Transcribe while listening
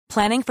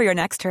Planning for your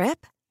next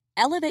trip?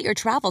 Elevate your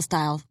travel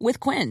style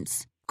with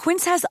Quince.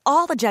 Quince has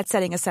all the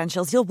jet-setting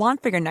essentials you'll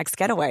want for your next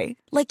getaway,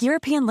 like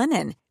European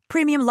linen,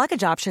 premium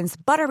luggage options,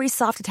 buttery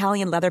soft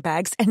Italian leather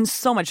bags, and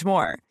so much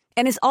more.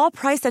 And is all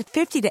priced at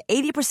 50 to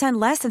 80%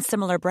 less than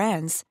similar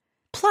brands.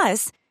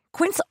 Plus,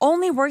 Quince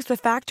only works with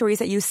factories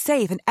that use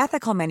safe and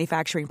ethical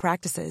manufacturing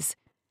practices.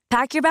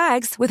 Pack your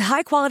bags with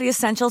high-quality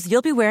essentials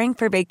you'll be wearing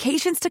for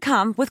vacations to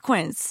come with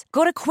Quince.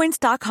 Go to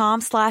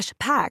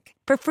quince.com/pack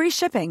for free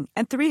shipping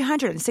and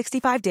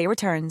 365-day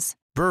returns.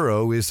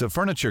 Burrow is a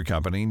furniture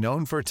company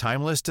known for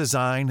timeless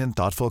design and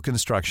thoughtful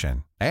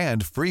construction,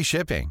 and free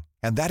shipping,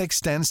 and that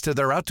extends to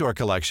their outdoor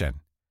collection.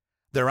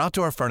 Their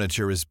outdoor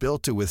furniture is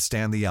built to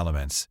withstand the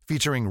elements,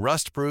 featuring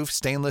rust-proof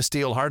stainless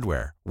steel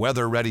hardware,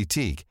 weather-ready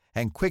teak,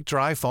 and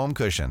quick-dry foam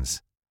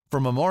cushions. For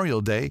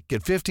Memorial Day,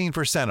 get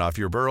 15% off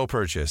your Burrow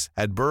purchase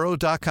at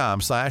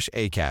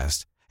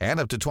burrow.com/ACAST and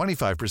up to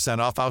 25%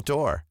 off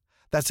outdoor.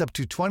 That's up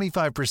to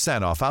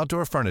 25% off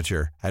outdoor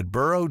furniture at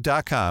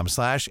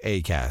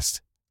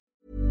burrow.com/ACAST.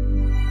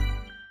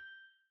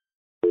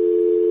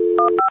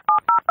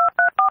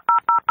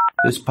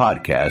 This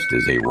podcast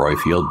is a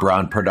Royfield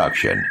Brown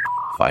production.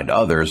 Find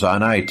others on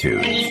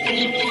iTunes.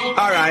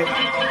 All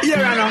right,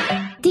 Your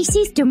Honor. This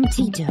is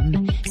Dumpty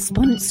Dum,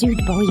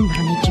 sponsored by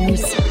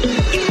managers.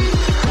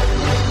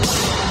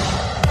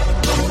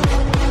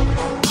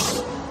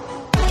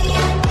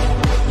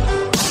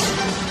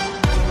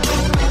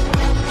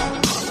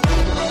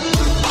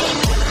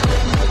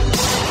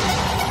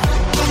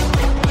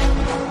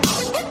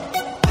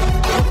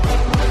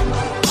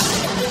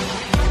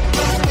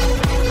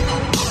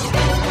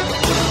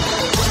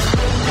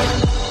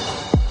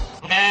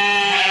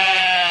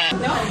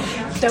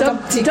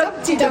 Dumpty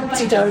Dumpty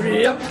Dumpty Dum,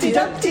 Dumpty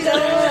Dumpty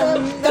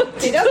Dum,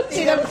 Dumpty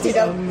Dumpty Dumpty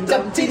Dum,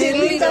 Dumpty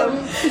Diddly Dum,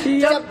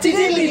 Dumpty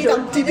Diddly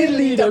Dumpty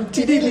Diddly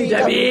Dumpty Diddly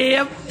Dum,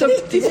 yep,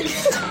 Dumpty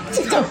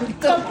Dumpty Dum,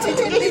 Dumpty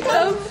Diddly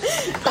Dum.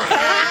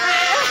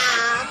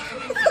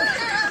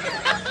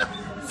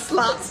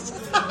 Sluts.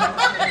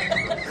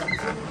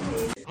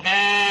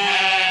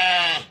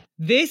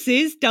 This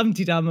is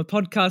Dumpty Dum, a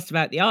podcast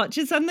about the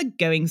archers and the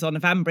goings-on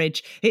of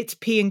Ambridge. It's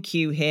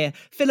P&Q here.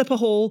 Philippa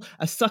Hall,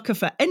 a sucker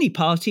for any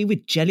party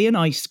with jelly and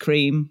ice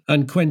cream.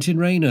 And Quentin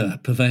Rayner,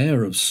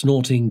 purveyor of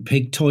snorting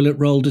pig toilet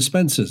roll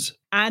dispensers.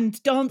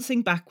 And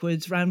dancing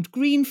backwards round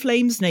green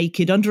flames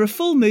naked under a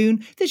full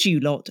moon, there's you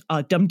lot,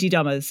 our Dumpty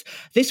Dummers.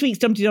 This week's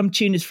Dumpty Dum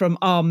tune is from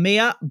our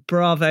Mia.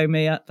 Bravo,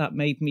 Mia. That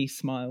made me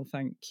smile,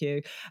 thank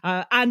you.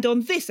 And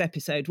on this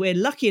episode, we're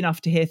lucky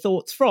enough to hear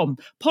thoughts from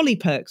Polly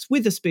Perks,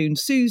 Witherspoon,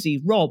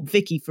 Susie, Rob,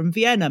 Vicky from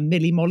Vienna,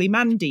 Millie, Molly,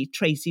 Mandy,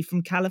 Tracy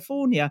from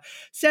California,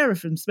 Sarah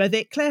from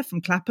Smethwick, Claire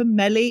from Clapham,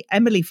 Melly,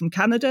 Emily from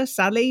Canada,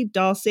 Sally,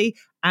 Darcy,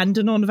 and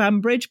Anon of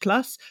Ambridge,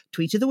 plus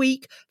Tweet of the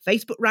Week,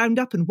 Facebook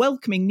Roundup, and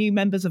welcoming new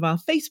members of our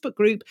Facebook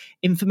group,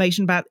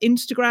 information about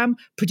Instagram,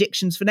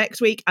 predictions for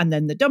next week, and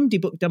then the Dumpty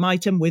Book Dumb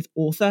item with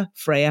author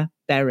Freya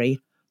Berry.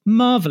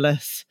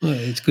 Marvellous. Well,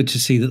 it's good to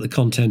see that the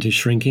content is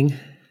shrinking.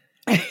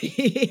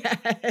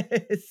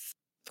 Yes.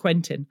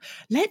 Quentin,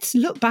 let's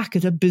look back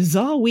at a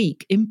bizarre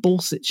week in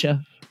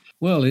Borsetshire.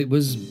 Well, it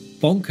was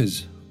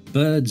bonkers.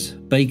 Birds,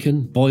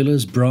 bacon,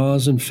 boilers,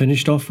 bras, and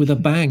finished off with a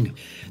bang.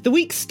 The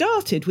week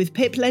started with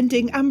Pip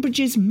lending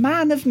Ambridge's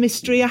man of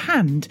mystery a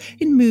hand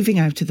in moving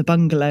out of the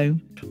bungalow.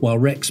 While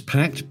Rex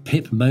packed,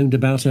 Pip moaned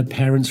about her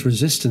parents'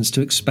 resistance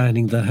to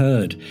expanding the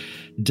herd.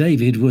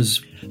 David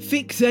was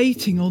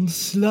fixating on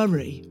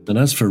slurry. And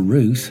as for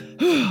Ruth...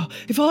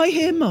 If I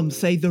hear Mum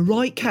say the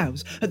right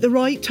cows at the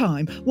right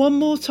time, one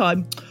more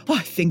time, I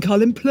think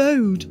I'll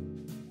implode.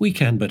 We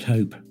can but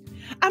hope.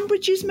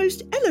 Ambridge's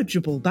most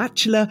eligible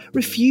bachelor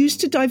refused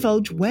to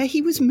divulge where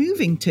he was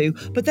moving to,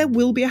 but there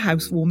will be a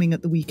housewarming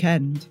at the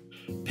weekend.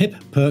 Pip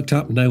perked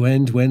up no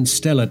end when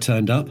Stella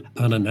turned up,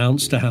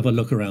 unannounced, to have a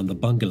look around the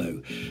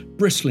bungalow.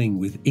 Bristling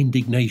with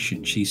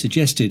indignation, she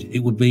suggested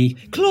it would be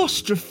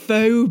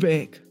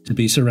claustrophobic to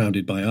be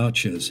surrounded by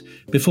archers,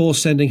 before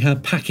sending her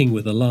packing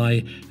with a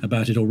lie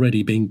about it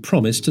already being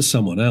promised to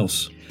someone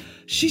else.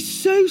 She's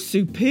so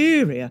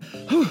superior.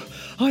 Oh,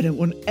 I don't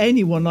want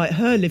anyone like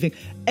her living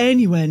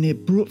anywhere near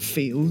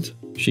Brookfield,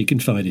 she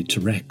confided to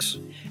Rex.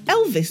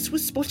 Elvis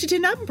was spotted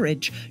in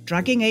Ambridge,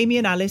 dragging Amy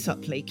and Alice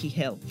up Lakey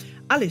Hill.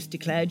 Alice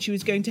declared she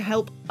was going to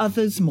help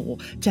others more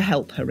to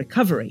help her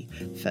recovery.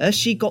 First,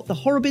 she got the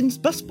Horrobins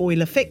bus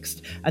boiler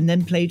fixed and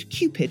then played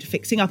Cupid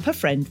fixing up her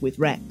friend with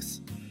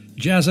Rex.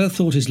 Jazza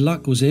thought his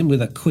luck was in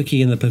with a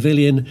quickie in the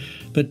pavilion,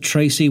 but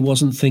Tracy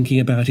wasn't thinking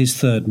about his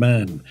third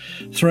man.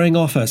 Throwing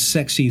off her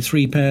sexy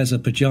 3 pairs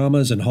of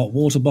pyjamas and hot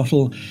water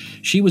bottle,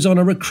 she was on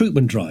a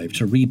recruitment drive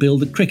to rebuild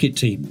the cricket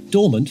team,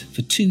 dormant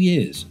for 2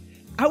 years.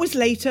 Hours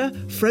later,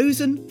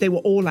 frozen, they were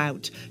all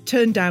out,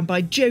 turned down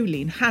by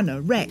Jolene,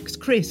 Hannah, Rex,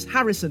 Chris,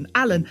 Harrison,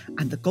 Alan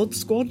and the God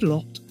Squad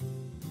lot.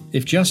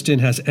 If Justin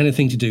has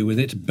anything to do with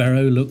it,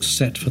 Barrow looks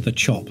set for the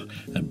chop,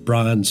 and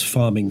Brian's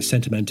farming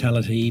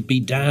sentimentality be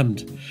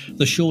damned.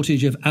 The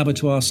shortage of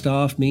abattoir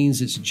staff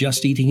means it's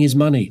just eating his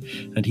money,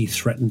 and he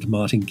threatened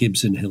Martin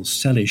Gibson he'll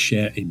sell his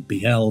share in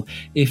BL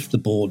if the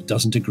board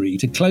doesn't agree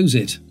to close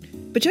it.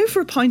 But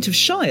over a pint of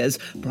Shires,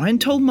 Brian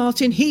told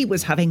Martin he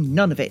was having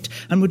none of it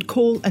and would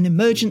call an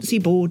emergency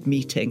board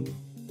meeting.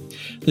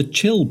 The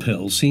chill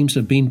pill seems to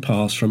have been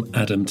passed from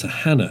Adam to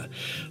Hannah.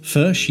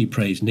 First, she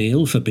praised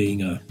Neil for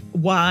being a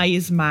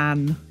wise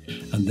man,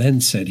 and then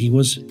said he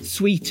was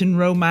sweet and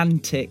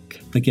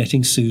romantic, for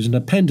getting Susan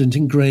a pendant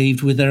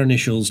engraved with their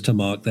initials to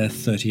mark their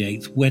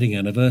 38th wedding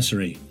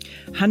anniversary.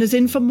 Hannah's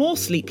in for more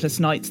sleepless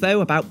nights,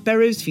 though, about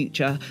Berrow's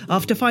future,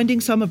 after finding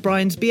some of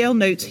Brian's BL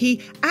notes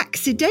he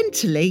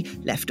accidentally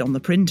left on the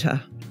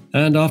printer.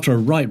 And after a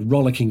right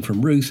rollicking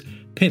from Ruth,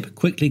 Pip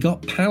quickly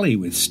got pally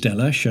with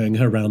Stella, showing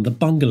her round the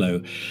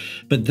bungalow.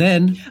 But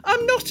then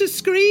I'm not a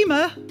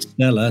screamer.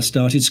 Stella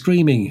started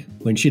screaming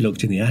when she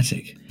looked in the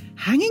attic.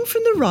 Hanging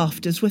from the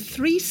rafters were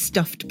 3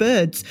 stuffed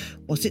birds.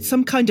 Was it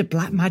some kind of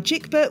black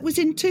magic Bert was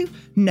into?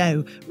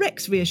 No,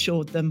 Rex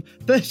reassured them.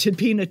 Bert had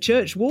been a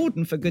church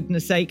warden, for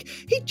goodness sake.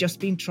 He'd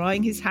just been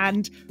trying his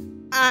hand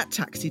at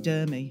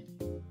taxidermy.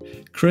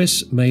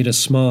 Chris made a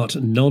smart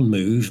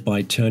non-move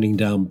by turning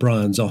down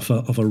Brian's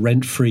offer of a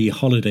rent-free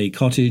holiday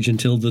cottage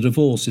until the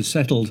divorce is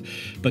settled,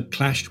 but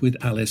clashed with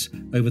Alice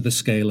over the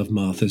scale of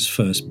Martha's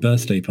first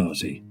birthday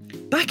party.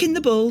 Back in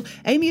the Bull,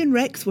 Amy and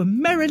Rex were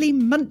merrily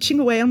munching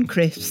away on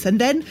crisps, and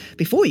then,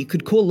 before you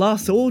could call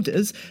last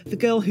orders, the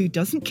girl who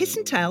doesn't kiss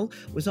and tell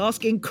was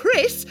asking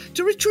Chris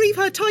to retrieve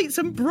her tights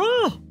and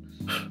bra.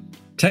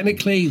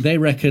 Technically, they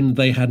reckoned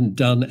they hadn't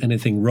done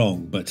anything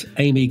wrong, but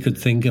Amy could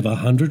think of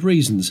 100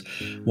 reasons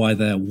why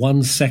their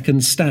 1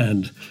 second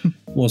stand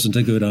wasn't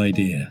a good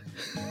idea.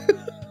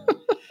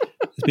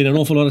 There's been an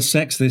awful lot of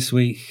sex this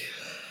week.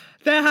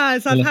 There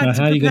has. I've had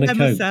to prepare cope?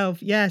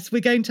 myself. Yes,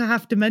 we're going to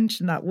have to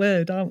mention that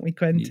word, aren't we,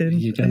 Quentin?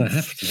 You're going to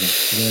have to.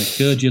 Yeah,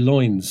 gird your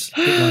loins, a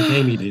bit like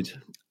Amy did.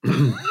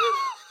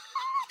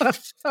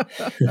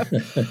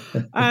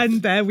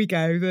 And there we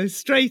go. They're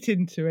straight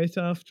into it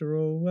after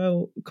all.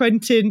 Well,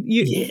 Quentin,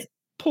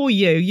 poor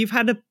you. You've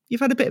had a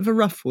bit of a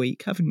rough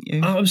week, haven't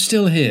you? I'm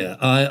still here.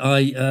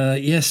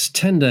 Yes,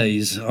 10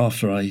 days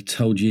after I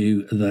told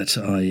you that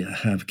I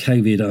have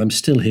COVID, I'm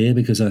still here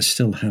because I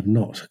still have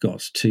not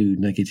got 2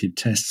 negative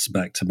tests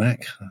back to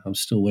back. I'm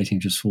still waiting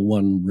just for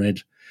 1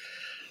 red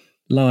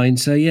line.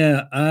 So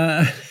yeah,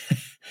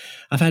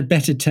 I've had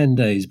better 10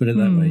 days, put it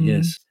that way.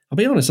 Yes, I'll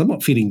be honest. I'm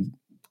not feeling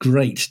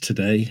great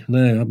today.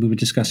 No, we were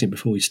discussing it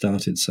before we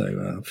started,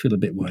 so I feel a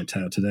bit wiped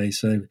out today.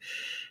 So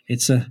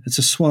it's a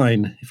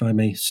swine, if I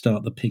may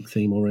start the pig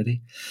theme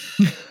already.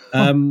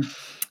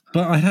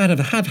 But I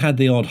have had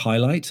the odd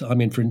highlight. I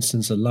mean, for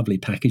instance, a lovely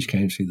package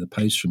came through the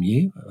post from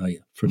you,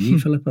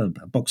 Philip,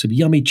 a box of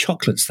yummy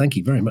chocolates. Thank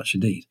you very much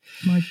indeed.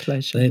 My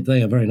pleasure.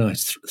 They are very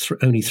nice.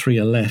 Only 3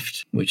 are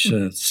left, which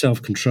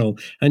self-control.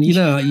 And,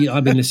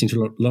 I've been listening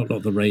to a lot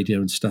of the radio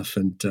and stuff,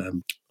 and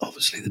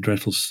obviously the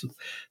dreadful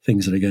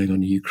things that are going on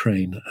in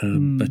Ukraine.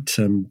 But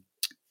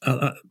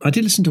I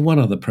did listen to one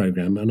other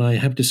programme, and I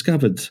have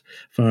discovered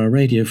via a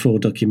Radio 4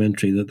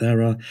 documentary that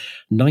there are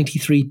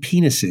 93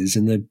 penises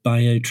in the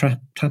bio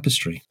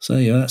tapestry.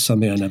 So, that's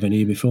something I never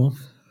knew before.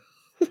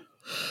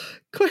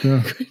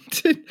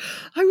 Quentin,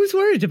 I was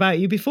worried about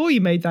you before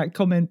you made that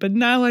comment, but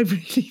now I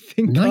really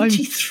think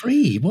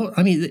 93? What?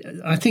 I mean,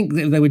 I think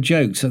there were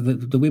jokes.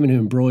 The women who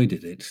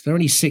embroidered it, there are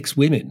only 6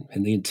 women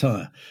in the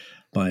entire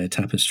bio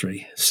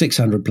tapestry.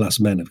 600 plus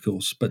men, of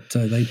course, but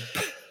they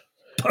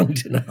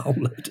bunged in a whole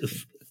load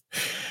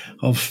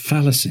of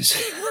phalluses.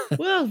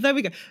 Well, there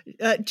we go.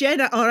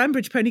 Jen at our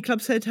Ambridge Pony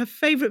Club said her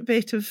favourite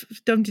bit of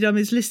Dum Dum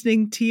is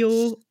listening to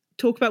your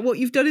talk about what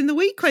you've done in the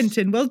week,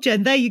 Quentin. Well,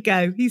 Jen, there you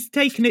go. He's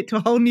taken it to a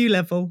whole new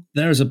level.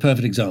 There is a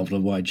perfect example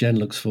of why Jen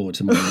looks forward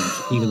to my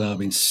week, even though I've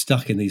been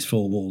stuck in these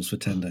 4 walls for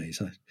 10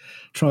 days. I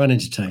try and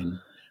entertain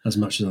as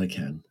much as I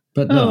can.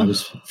 But no, I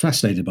was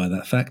fascinated by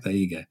that fact. There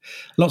you go.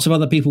 Lots of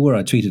other people were.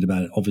 I tweeted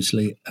about it,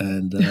 obviously,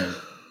 and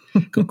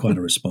got quite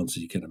a response,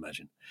 as you can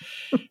imagine.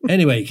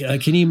 Anyway,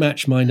 can you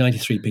match my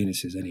 93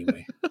 penises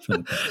anyway?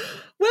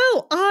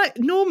 Well,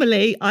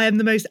 normally I am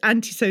the most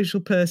antisocial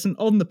person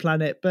on the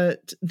planet,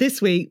 but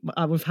this week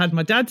I've had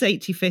my dad's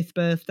 85th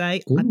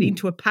birthday. Ooh. I've been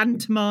to a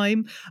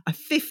pantomime, a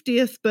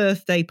 50th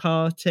birthday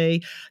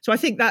party. So I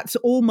think that's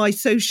all my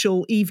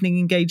social evening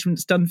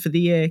engagements done for the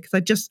year,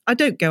 because I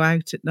don't go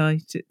out at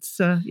night. It's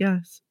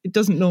it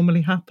doesn't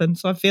normally happen.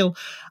 So I feel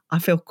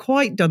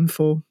quite done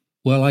for.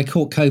 Well, I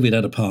caught COVID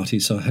at a party,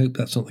 so I hope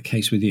that's not the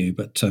case with you.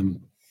 But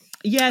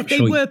they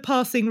were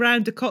passing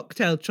round a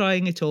cocktail,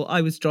 trying it all.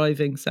 I was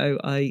driving, so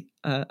I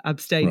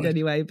abstained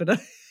anyway.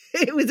 But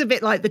it was a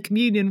bit like the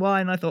communion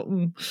wine. I thought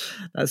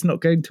that's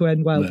not going to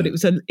end well. No. But it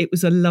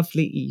was a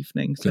lovely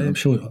evening. So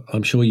yeah,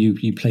 I'm sure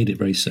you played it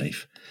very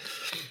safe.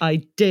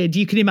 I did.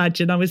 You can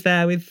imagine. I was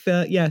there with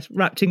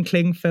wrapped in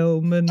cling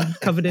film and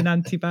covered in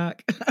antibac.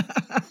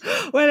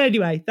 Well,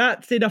 anyway,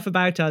 that's enough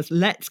about us.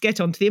 Let's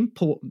get on to the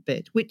important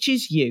bit, which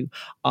is you,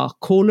 our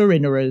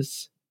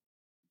caller-innerers.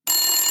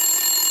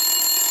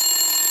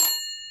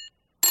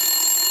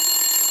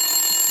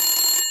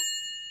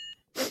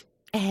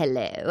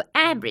 Hello,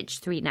 Ambridge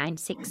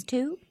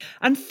 3962.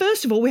 And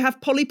first of all, we have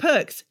Polly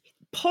Perks.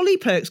 Polly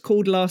Perks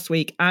called last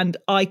week and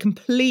I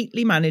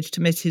completely managed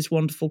to miss his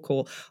wonderful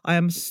call. I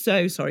am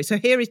so sorry. So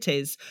here it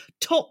is,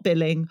 top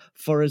billing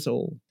for us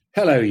all.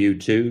 Hello, you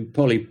two.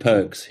 Polly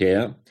Perks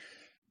here.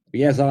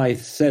 Yes, I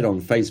said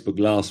on Facebook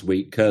last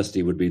week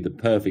Kirsty would be the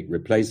perfect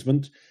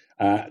replacement.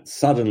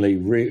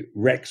 Suddenly,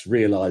 Rex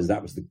realised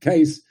that was the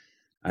case.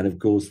 And of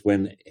course,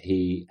 when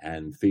he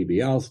and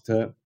Phoebe asked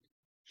her,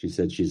 she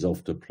said she's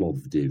off to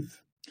Plovdiv.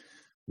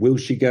 Will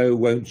she go,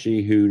 won't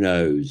she? Who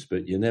knows?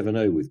 But you never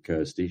know with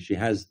Kirsty. She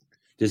has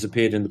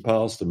disappeared in the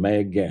past and may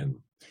again.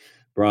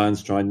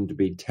 Brian's trying to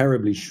be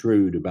terribly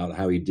shrewd about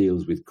how he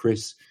deals with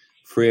Chris.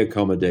 Free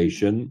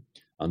accommodation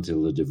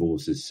until the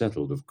divorce is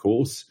settled, of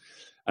course.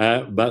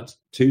 But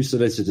 2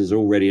 solicitors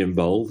already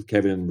involved,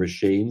 Kevin and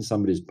Rasheen.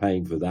 Somebody's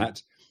paying for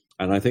that.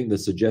 And I think the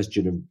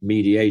suggestion of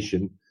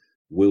mediation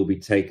will be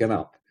taken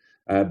up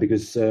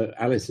because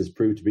Alice has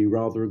proved to be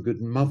rather a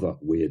good mother,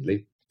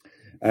 weirdly.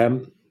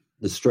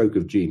 The stroke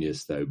of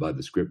genius, though, by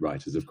the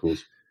scriptwriters, of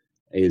course,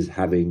 is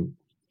having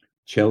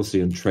Chelsea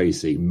and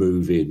Tracy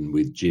move in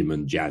with Jim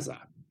and Jazza.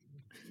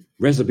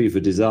 Recipe for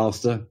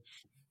disaster,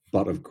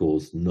 but of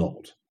course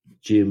not.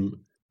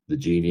 Jim, the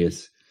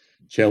genius,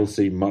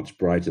 Chelsea, much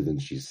brighter than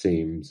she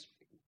seems,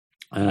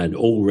 and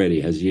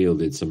already has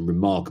yielded some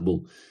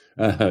remarkable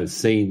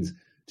scenes,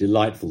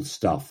 delightful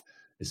stuff,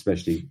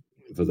 especially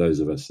for those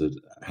of us that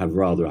have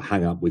rather a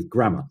hang-up with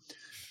grammar.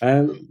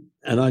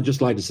 And I'd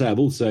just like to say I've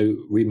also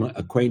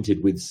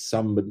acquainted with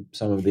some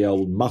of the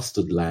old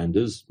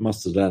Mustardlanders.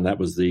 Mustardland, that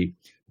was the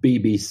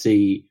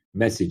BBC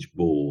message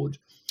board,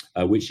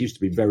 which used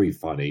to be very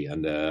funny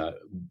and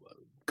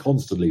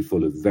constantly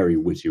full of very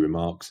witty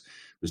remarks.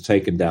 It was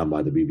taken down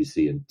by the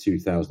BBC in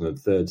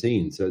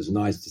 2013. So it's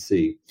nice to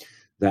see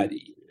that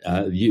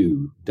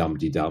you,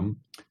 Dumpty Dum,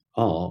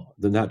 are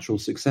the natural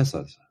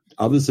successors.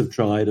 Others have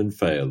tried and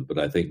failed, but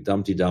I think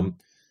Dumpty Dum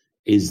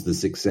is the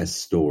success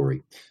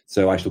story.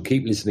 So I shall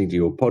keep listening to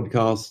your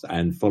podcast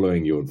and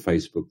following you on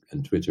Facebook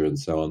and Twitter and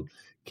so on.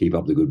 Keep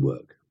up the good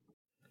work.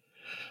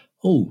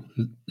 Oh,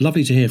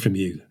 lovely to hear from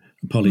you,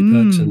 Polly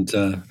Perks,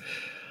 and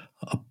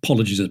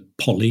apologies at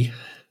Polly.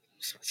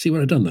 See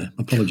what I've done there?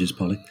 Apologies,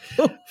 Polly,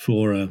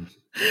 for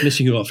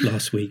missing you off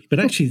last week. But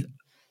actually,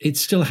 it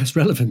still has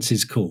relevance,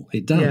 his call.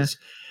 It does,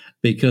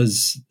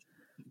 because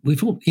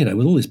we've all,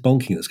 with all this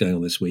bonking that's going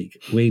on this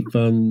week, we've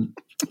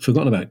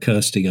forgotten about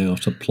Kirsty going off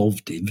to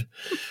Plovdiv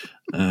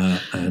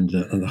and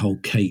the whole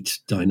Kate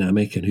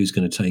dynamic and who's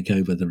going to take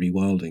over the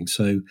rewilding.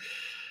 So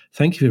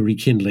thank you for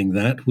rekindling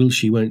that. Will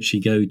she, won't she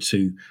go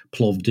to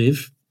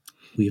Plovdiv?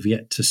 We've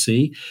yet to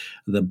see.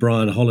 The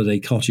Brian Holiday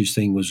Cottage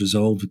thing was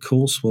resolved, of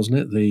course, wasn't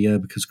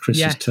it? Because Chris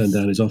has turned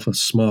down his offer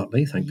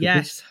smartly, thank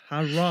goodness.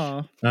 Yes,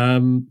 hurrah.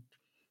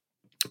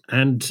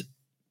 And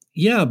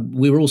yeah,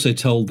 we were also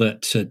told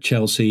that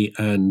Chelsea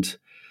and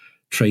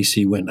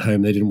Tracy went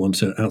home. They didn't want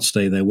to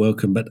outstay their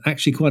welcome, but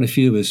actually quite a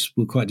few of us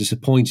were quite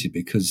disappointed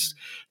because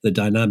the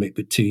dynamic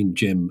between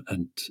Jim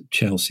and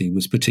Chelsea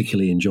was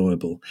particularly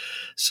enjoyable.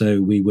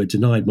 So we were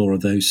denied more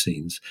of those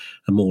scenes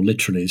and more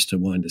literally to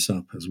wind us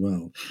up as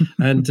well.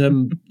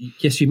 And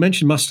yes, you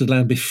mentioned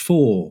Mustardland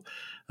before,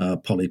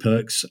 Polly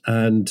Perks,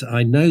 and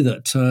I know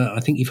that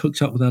I think you've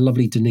hooked up with our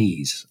lovely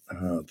Denise,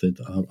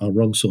 our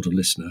wrong sort of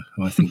listener,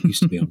 who I think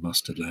used to be on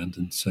Mustardland,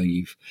 and so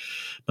you've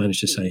managed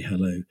to say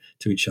hello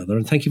to each other.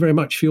 And thank you very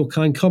much for your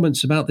kind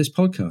comments about this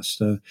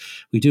podcast.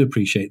 We do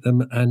appreciate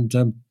them, and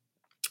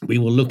we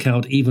will look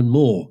out even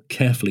more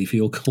carefully for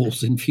your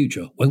calls in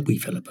future, won't we,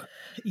 Philippa?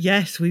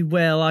 Yes, we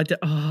will.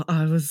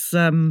 I was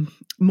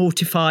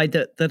mortified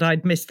that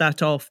I'd missed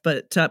that off,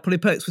 but Polly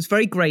Perks was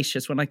very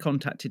gracious when I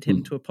contacted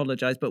him to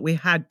apologise, but we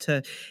had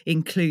to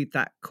include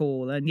that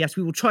call. And yes,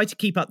 we will try to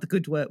keep up the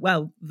good work.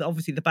 Well,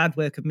 obviously the bad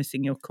work of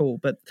missing your call,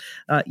 but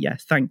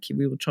yes, thank you.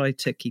 We will try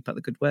to keep up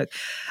the good work.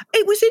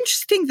 It was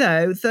interesting,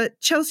 though,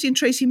 that Chelsea and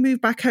Tracy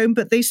moved back home,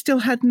 but they still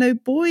had no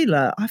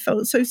boiler. I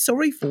felt so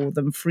sorry for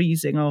them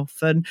freezing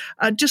off. And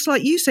just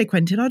like you say,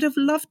 Quentin, I'd have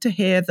loved to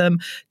hear them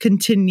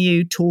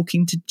continue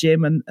talking to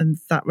Jim and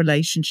that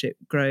relationship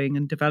growing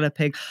and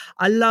developing.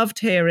 I loved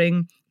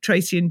hearing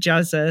Tracy and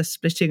Jazza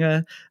splitting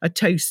a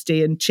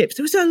toastie and chips.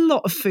 There was a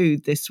lot of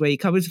food this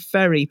week. I was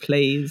very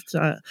pleased.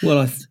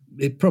 Well,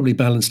 it probably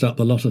balanced up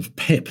a lot of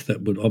pep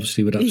that would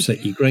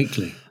upset you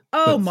greatly.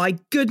 Oh, my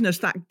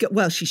goodness.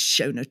 She's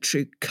shown her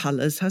true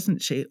colours,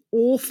 hasn't she?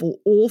 Awful,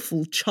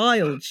 awful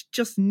child. She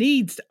just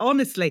needs,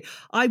 honestly,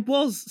 I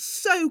was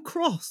so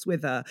cross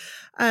with her.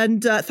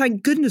 And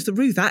thank goodness that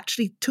Ruth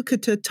actually took her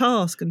to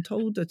task and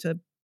told her to,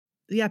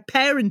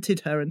 parented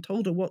her and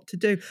told her what to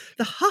do.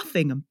 The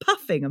huffing and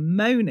puffing and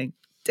moaning,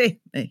 dear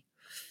me.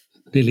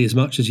 Nearly as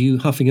much as you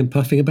huffing and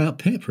puffing about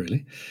Pip,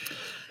 really.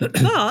 But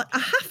I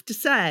have to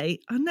say,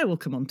 I know we'll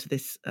come on to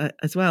this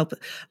as well, but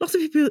lots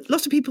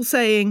of people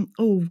saying,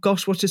 oh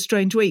gosh, what a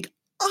strange week.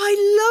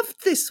 I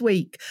loved this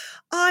week.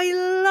 I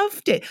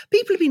loved it.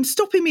 People have been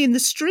stopping me in the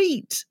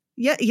street.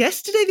 Yeah,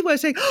 yesterday they were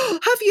saying, oh,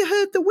 have you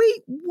heard the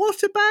week?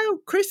 What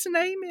about Chris and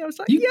Amy? I was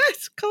like,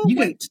 yes, can't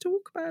wait to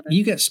talk about it.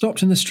 You get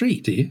stopped in the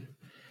street, do you?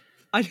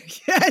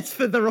 Yes,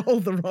 for all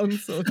the wrong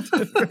sort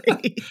of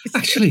reason.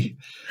 Actually,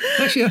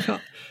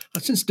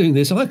 since doing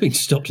this, I've been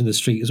stopped in the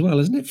street as well.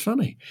 Isn't it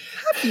funny?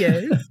 Have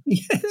you?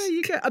 Yes. There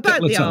you go.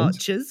 About the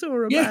Archers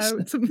or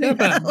about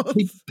something else?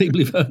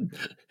 People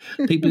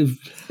who've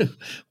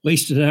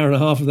wasted an hour and a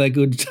half of their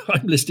good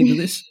time listening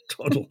to this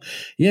twaddle.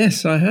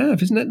 Yes, I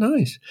have. Isn't it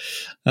nice?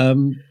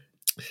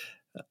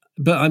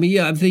 But I mean,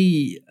 yeah,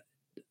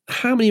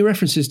 how many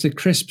references to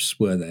crisps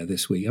were there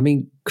this week? I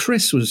mean,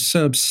 Chris was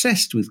so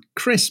obsessed with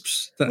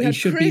crisps that he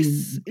should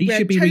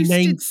be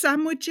renamed.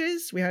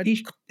 Sandwiches. We had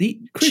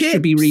Chris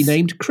should be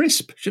renamed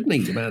Crisp, shouldn't he?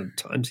 The amount of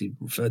times he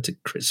referred to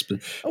crisp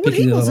and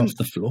picking them off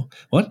the floor.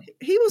 What?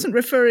 He wasn't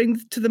referring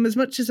to them as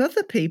much as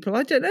other people.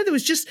 I don't know. There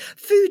was just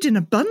food in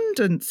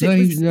abundance.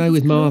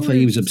 With Martha,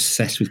 he was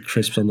obsessed with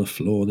crisps on the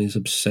floor, and he was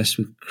obsessed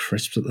with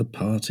crisps at the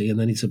party, and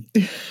then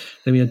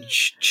then we had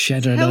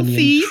cheddar and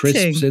onion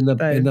crisps in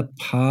the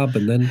pub,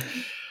 and then.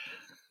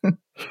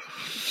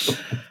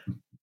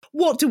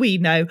 What do we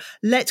know?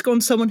 Let's go on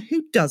to someone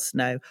who does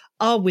know.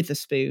 R.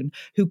 Witherspoon,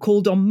 who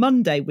called on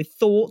Monday with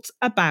thoughts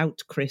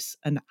about Chris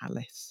and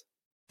Alice.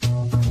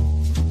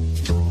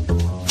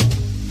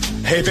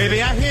 Hey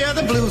baby, I hear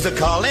the blues are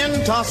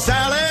calling. Tossed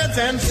salads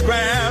and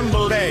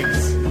scrambled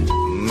eggs.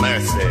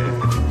 Mercy.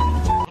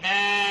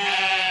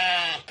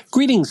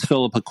 Greetings,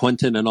 Philippa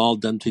Quinton and all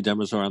Dumpty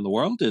Dummers around the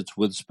world. It's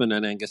Witherspoon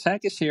and Angus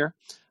Haggis here.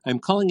 I'm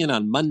calling in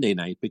on Monday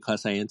night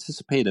because I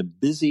anticipate a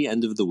busy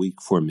end of the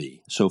week for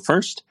me. So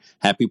first,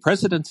 happy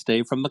President's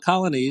Day from the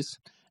colonies.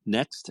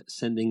 Next,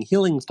 sending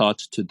healing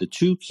thoughts to the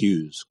two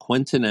Qs,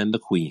 Quentin and the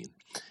Queen.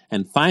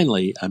 And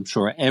finally, I'm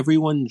sure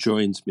everyone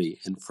joins me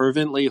in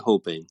fervently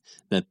hoping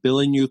that Bill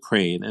in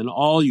Ukraine and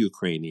all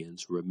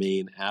Ukrainians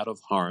remain out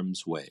of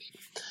harm's way.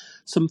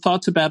 Some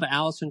thoughts about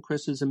Alice and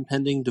Chris's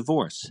impending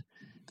divorce.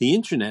 The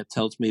internet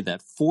tells me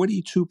that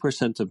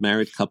 42% of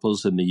married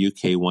couples in the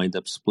UK wind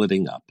up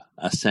splitting up,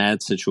 a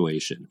sad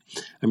situation.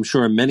 I'm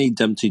sure many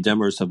Dumpty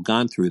Dummers have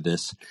gone through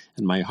this,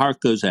 and my heart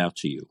goes out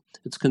to you.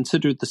 It's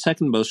considered the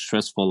second most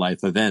stressful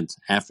life event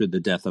after the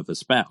death of a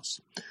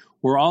spouse.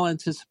 We're all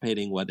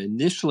anticipating what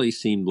initially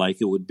seemed like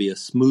it would be a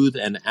smooth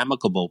and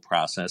amicable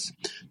process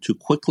to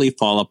quickly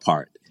fall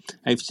apart.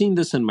 I've seen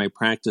this in my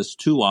practice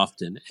too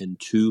often and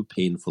too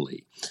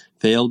painfully.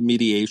 Failed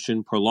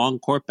mediation,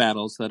 prolonged court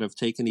battles that have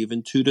taken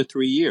even 2 to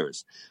 3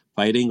 years,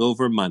 fighting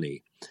over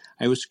money.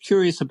 I was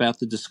curious about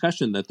the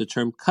discussion that the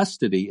term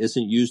custody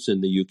isn't used in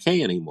the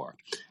UK anymore.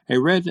 I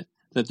read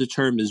that the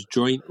term is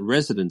joint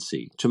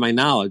residency. To my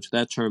knowledge,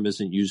 that term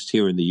isn't used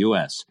here in the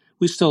US.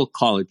 We still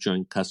call it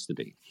joint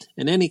custody.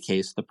 In any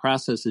case, the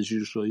process is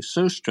usually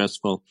so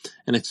stressful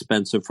and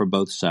expensive for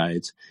both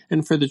sides,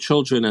 and for the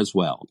children as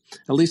well.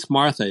 At least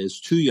Martha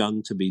is too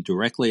young to be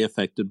directly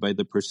affected by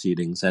the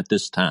proceedings at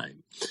this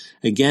time.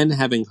 Again,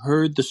 having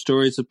heard the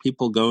stories of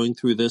people going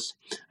through this,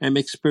 I'm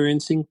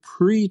experiencing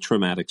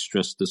pre-traumatic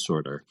stress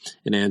disorder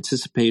in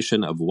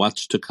anticipation of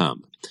what's to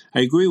come. I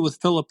agree with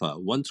Philippa.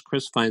 Once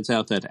Chris finds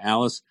out that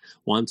Alice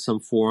wants some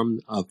form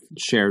of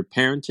shared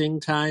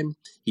parenting time,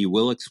 he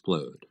will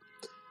explode.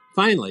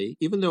 Finally,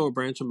 even though a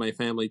branch of my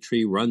family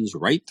tree runs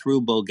right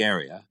through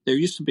Bulgaria, there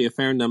used to be a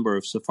fair number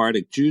of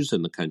Sephardic Jews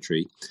in the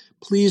country.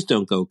 Please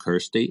don't go,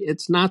 Kirsty.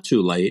 It's not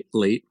too late.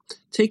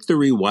 Take the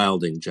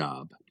rewilding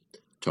job.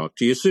 Talk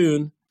to you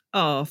soon.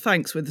 Oh,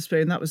 thanks,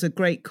 Witherspoon. That was a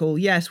great call.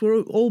 Yes,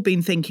 we're all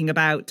been thinking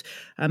about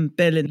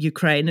Bill in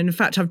Ukraine. And in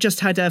fact, I've just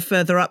had a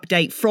further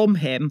update from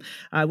him,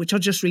 which I'll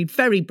just read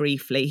very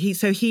briefly.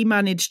 He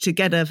managed to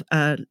get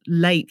a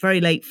very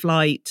late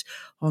flight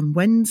on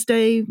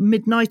Wednesday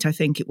midnight, I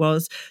think it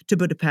was, to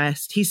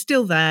Budapest. He's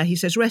still there. He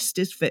says, rest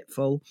is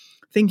fitful.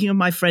 Thinking of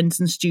my friends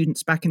and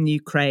students back in the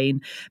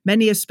Ukraine.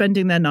 Many are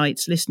spending their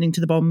nights listening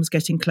to the bombs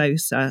getting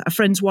closer. A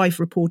friend's wife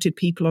reported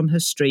people on her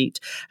street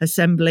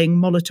assembling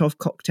Molotov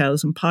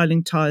cocktails and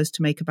piling tyres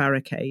to make a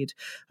barricade.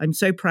 I'm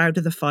so proud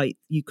of the fight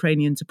the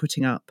Ukrainians are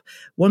putting up.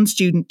 One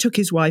student took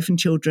his wife and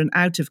children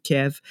out of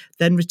Kiev,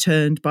 then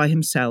returned by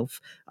himself,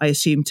 I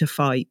assume to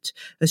fight.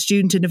 A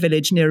student in a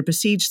village near a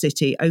besieged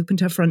city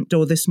opened her front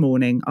door this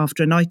morning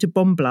after a night of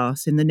bomb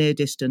blasts in the near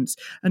distance,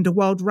 and a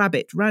wild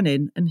rabbit ran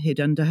in and hid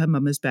under her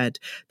mama's bed.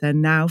 They're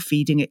now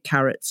feeding it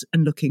carrots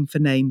and looking for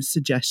name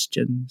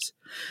suggestions.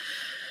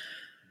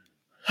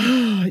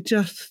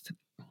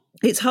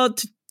 It's hard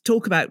to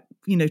talk about,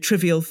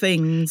 trivial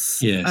things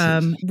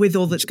with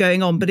all that's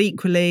going on, but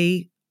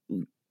equally,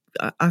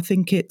 I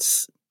think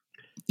it's,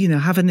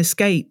 have an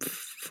escape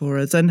for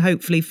us and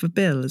hopefully for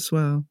Bill as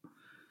well.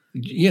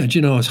 Yeah,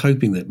 I was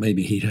hoping that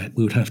maybe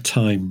we would have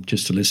time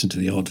just to listen to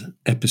the odd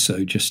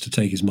episode just to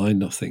take his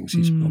mind off things.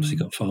 He's obviously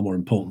got far more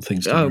important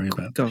things to worry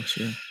about. Gosh,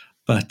 yeah.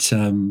 But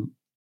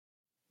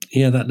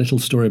that little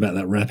story about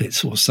that rabbit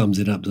sort of sums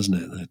it up, doesn't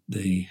it?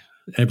 The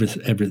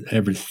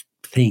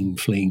everything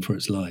fleeing for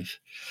its life.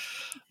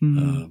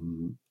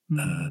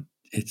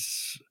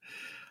 It's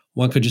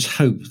one could just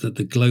hope that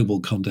the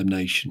global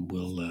condemnation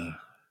will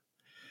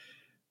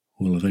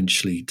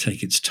eventually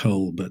take its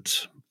toll,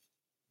 but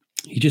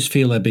you just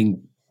feel they're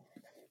being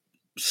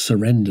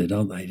surrendered,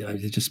 aren't they?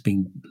 They're just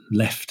being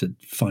left to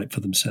fight for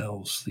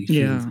themselves.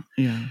 Do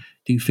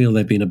you feel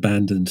they've been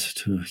abandoned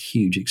to a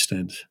huge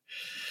extent?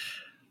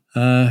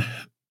 And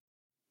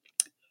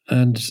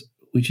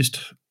we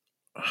just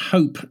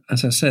hope,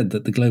 as I said,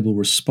 that the global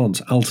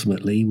response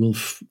ultimately will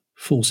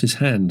force his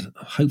hand.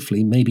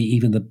 Hopefully, maybe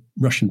even the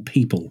Russian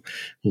people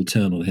will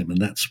turn on him,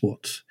 and that's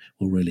what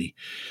will really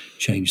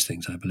change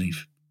things, I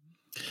believe.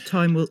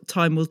 Time will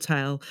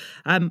tell.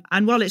 And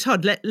while it's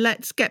hard,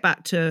 let's get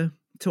back to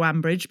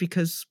Ambridge,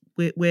 because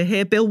we're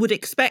here. Bill would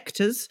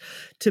expect us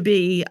to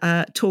be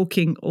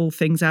talking all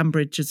things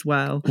Ambridge as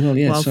well. Well,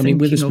 yes. I mean,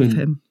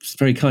 Witherspoon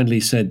very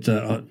kindly said,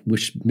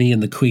 wish me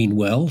and the Queen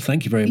well.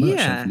 Thank you very much.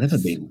 Yes. I've never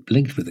been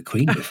linked with the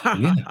Queen before.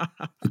 Yeah.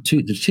 The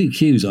two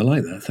Qs, I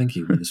like that. Thank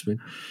you, Witherspoon.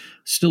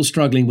 Still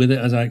struggling with it,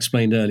 as I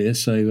explained earlier,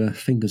 so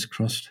fingers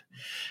crossed.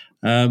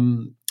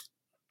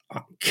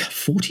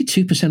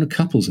 42% of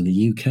couples in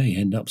the UK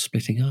end up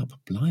splitting up.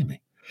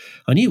 Blimey.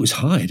 I knew it was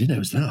high. I didn't know it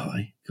was that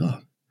high.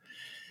 God.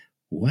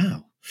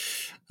 Wow.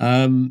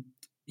 And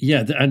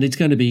it's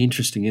going to be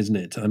interesting, isn't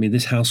it? I mean,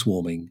 this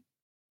housewarming,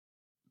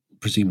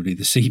 presumably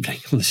this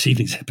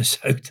evening's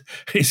episode,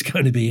 is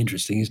going to be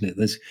interesting, isn't it?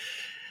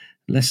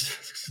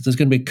 There's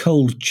going to be a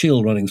cold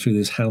chill running through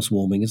this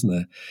housewarming, isn't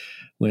there?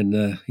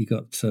 When you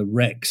got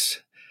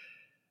Rex,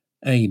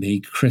 Amy,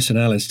 Chris and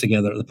Alice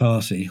together at the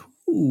party.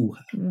 Ooh.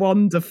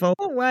 Wonderful.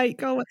 Oh, wait,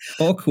 go on.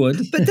 Awkward.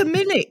 But the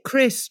minute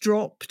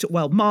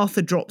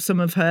Martha dropped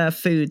some of her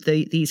food,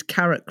 these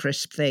carrot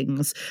crisp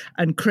things,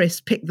 and Chris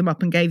picked them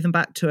up and gave them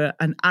back to her,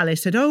 and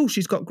Alice said, oh,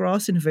 she's got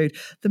grass in her food.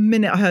 The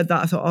minute I heard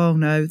that, I thought, oh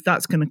no,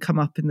 that's going to come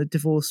up in the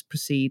divorce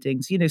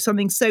proceedings.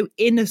 Something so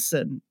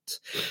innocent.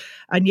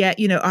 And yet,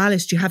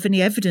 Alice, do you have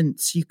any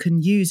evidence you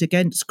can use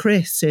against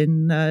Chris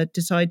in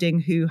deciding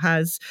who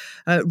has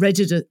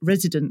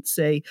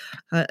residency?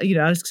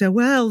 Alice can say,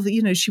 well,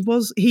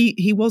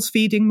 he was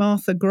feeding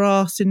Martha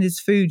grass in his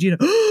food.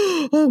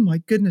 Oh my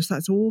goodness,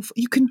 that's awful.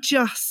 You can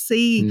just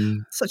see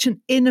such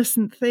an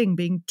innocent thing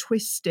being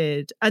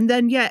twisted. And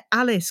then,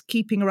 Alice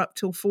keeping her up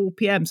till 4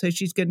 p.m. so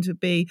she's going to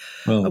be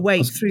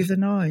awake through the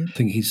night. I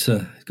think he's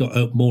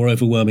got more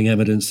overwhelming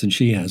evidence than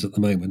she has at the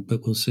moment,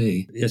 but we'll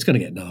see. It's going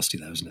to get nasty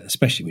though, isn't it?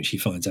 Especially when she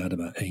finds out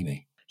about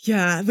Amy.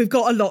 Yeah, we've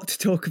got a lot to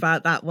talk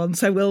about that one,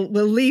 so we'll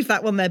leave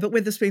that one there. But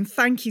Witherspoon,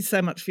 thank you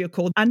so much for your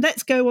call. And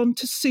let's go on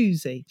to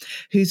Susie,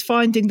 who's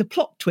finding the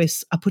plot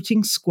twists are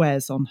putting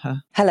squares on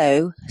her.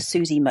 Hello,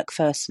 Susie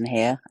McPherson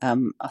here.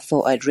 I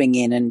thought I'd ring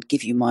in and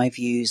give you my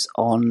views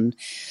on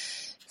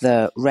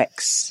the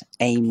Rex,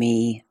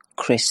 Amy,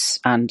 Chris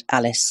and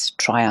Alice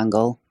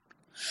triangle.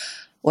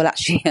 Well,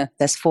 actually,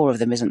 there's 4 of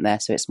them, isn't there?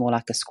 So it's more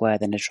like a square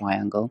than a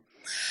triangle.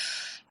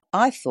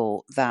 I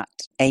thought that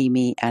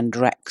Amy and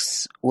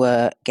Rex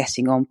were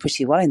getting on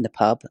pretty well in the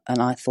pub,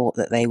 and I thought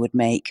that they would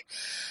make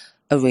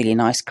a really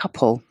nice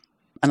couple.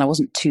 And I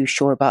wasn't too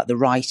sure about the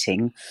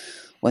writing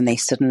when they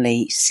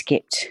suddenly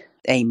skipped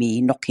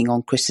Amy knocking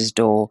on Chris's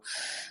door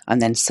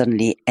and then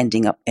suddenly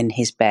ending up in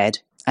his bed.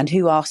 And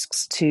who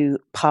asks to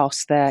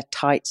pass their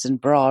tights and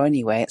bra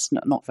anyway? It's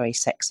not very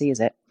sexy, is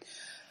it?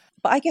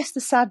 But I guess the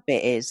sad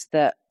bit is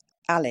that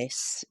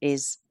Alice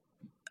is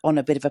on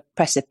a bit of a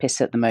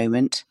precipice at the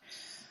moment.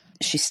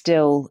 She's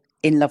still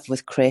in love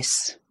with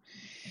Chris.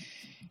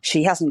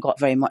 She hasn't got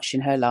very much in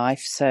her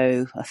life,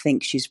 so I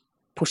think she's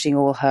putting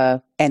all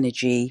her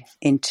energy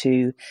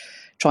into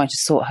trying to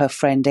sort her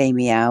friend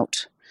Amy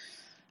out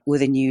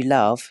with a new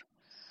love.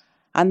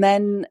 And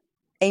then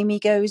Amy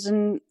goes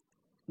and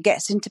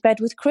gets into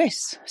bed with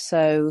Chris.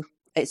 So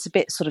it's a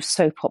bit sort of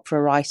soap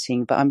opera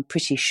writing, but I'm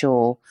pretty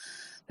sure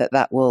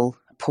that will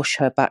push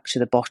her back to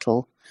the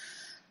bottle,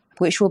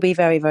 which will be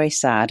very, very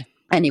sad.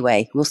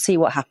 Anyway, we'll see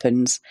what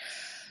happens.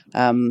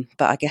 But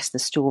I guess the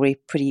story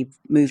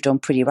moved on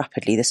pretty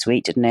rapidly this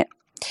week, didn't it?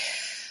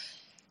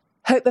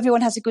 Hope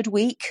everyone has a good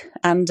week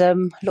and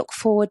look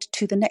forward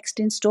to the next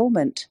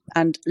instalment.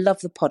 And love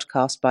the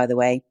podcast, by the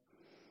way.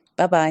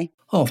 Bye-bye.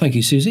 Oh, thank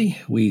you, Susie.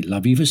 We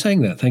love you for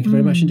saying that. Thank you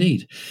very much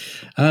indeed.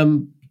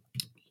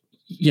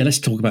 Let's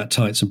talk about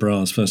tights and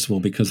bras, first of all,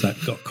 because that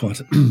got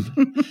quite...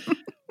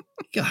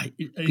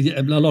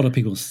 a lot of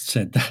people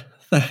said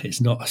that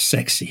is not a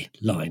sexy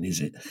line,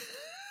 is it?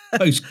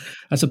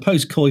 As a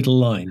post-coital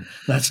line,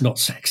 that's not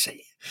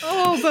sexy.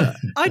 Oh, but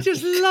I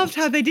just loved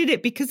how they did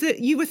it, because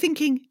you were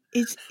thinking,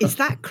 is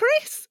that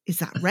Chris? Is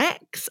that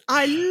Rex?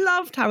 I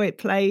loved how it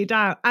played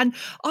out. And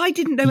I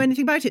didn't know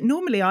anything about it.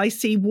 Normally I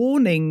see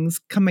warnings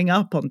coming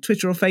up on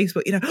Twitter or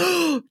Facebook,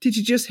 oh, did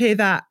you just hear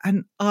that?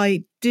 And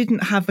I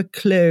didn't have a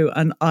clue,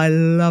 and I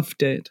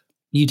loved it.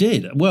 You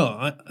did?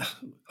 Well,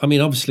 I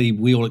mean, obviously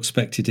we all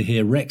expected to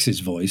hear Rex's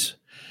voice.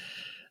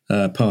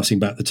 Passing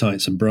back the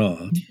tights and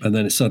bra, and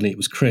then suddenly it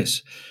was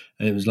Chris,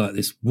 and it was like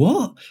this.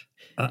 What?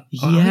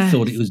 I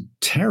thought it was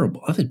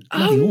terrible. I thought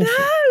bloody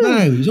awful. No,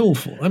 it was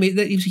awful. I mean,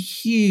 it was a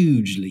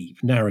huge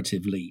leap,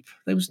 narrative leap.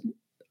 There was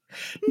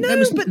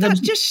No, but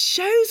that just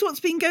shows what's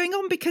been going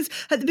on, because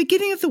at the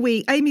beginning of the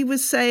week, Amy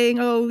was saying,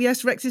 oh,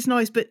 yes, Rex is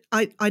nice, but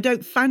I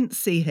don't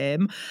fancy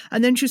him.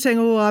 And then she was saying,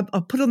 oh,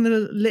 I'll put on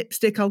the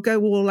lipstick, I'll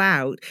go all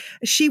out.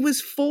 She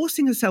was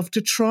forcing herself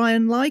to try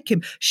and like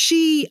him.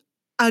 She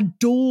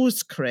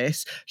adores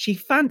Chris. She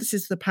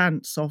fancies the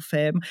pants off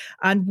him.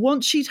 And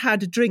once she'd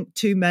had a drink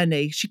too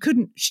many, she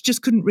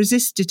just couldn't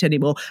resist it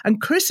anymore.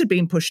 And Chris had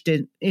been pushed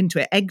into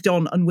it, egged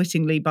on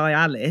unwittingly by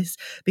Alice,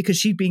 because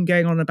she'd been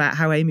going on about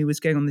how Amy was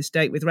going on this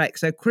date with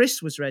Rex. So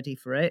Chris was ready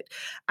for it.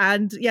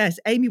 And yes,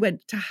 Amy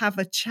went to have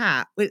a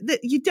chat.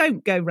 You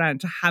don't go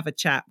round to have a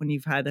chat when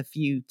you've had a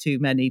few too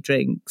many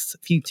drinks.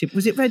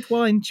 Was it red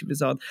wine she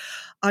was on?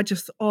 I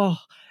just,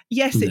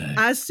 yes,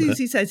 as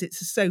Susie says,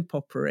 it's a soap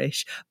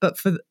opera-ish, but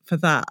for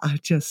that, I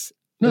just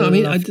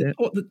loved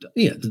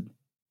it.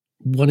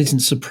 One isn't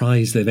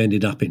surprised they've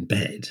ended up in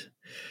bed,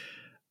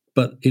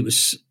 but it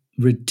was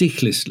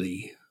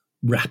ridiculously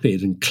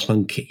rapid and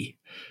clunky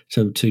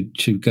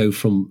to go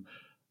from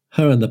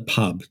her in the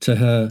pub to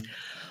her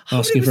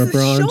asking for a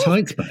bra and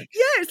tights back.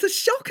 Yeah, it's a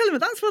shock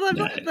element. That's what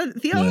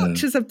the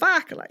archers are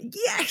back. Like,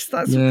 yes,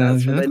 that's what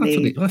I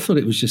need. I thought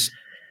it was just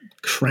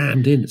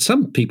crammed in.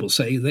 Some people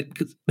say that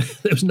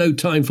there was no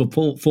time for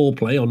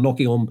foreplay or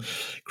knocking on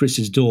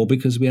Chris's door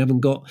because we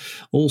haven't got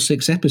all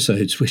 6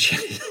 episodes, which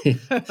is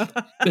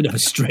a bit of a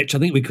stretch. I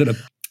think we could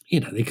have,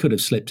 they could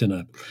have slipped in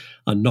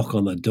a knock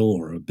on the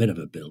door or a bit of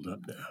a build-up.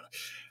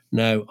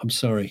 No, I'm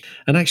sorry.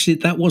 And actually,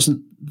 that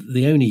wasn't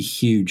the only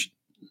huge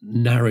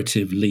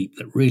narrative leap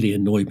that really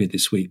annoyed me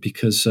this week,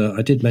 because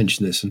I did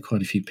mention this and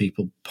quite a few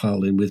people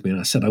piled in with me, and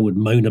I said I would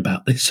moan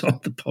about this on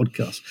the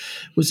podcast,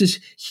 was this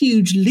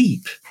huge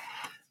leap.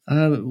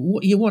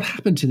 What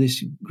happened to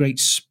this great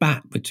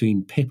spat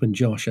between Pip and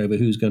Josh over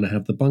who's going to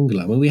have the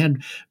bungalow? Well, we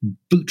had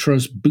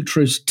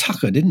Boutros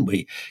Tucker, didn't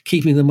we?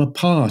 Keeping them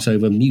apart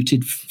over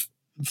muted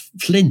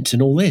Flint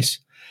and all this.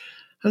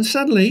 And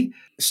suddenly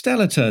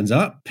Stella turns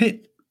up.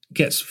 Pip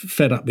gets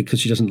fed up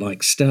because she doesn't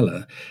like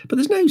Stella. But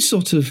there's no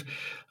sort of,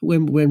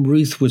 when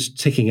Ruth was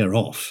ticking her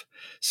off,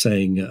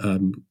 saying,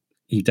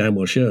 you damn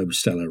well show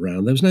Stella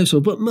around, there was no sort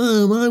of, but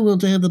Mum, I want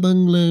to have the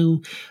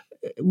bungalow.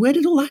 Where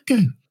did all that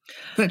go?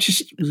 That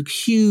just was a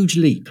huge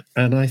leap.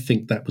 And I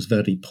think that was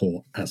very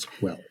poor as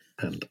well.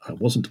 And I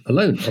wasn't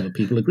alone. Other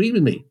people agreed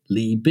with me.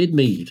 Lee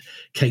Bidmead,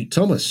 Kate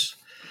Thomas.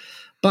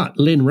 But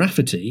Lynn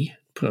Rafferty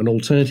put an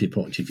alternative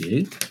point of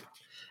view.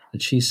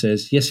 And she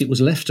says, yes, it was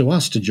left to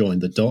us to join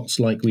the dots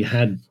like we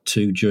had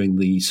to during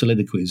the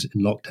soliloquies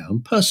in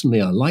lockdown.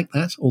 Personally, I like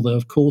that, although,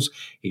 of course,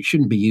 it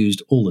shouldn't be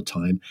used all the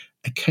time.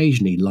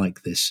 Occasionally,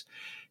 like this,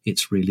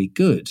 it's really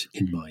good,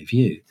 in my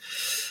view.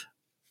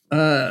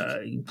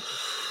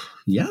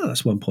 Yeah,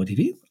 that's one point of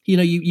view.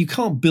 You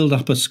can't build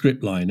up a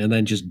script line and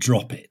then just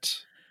drop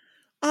it.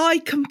 I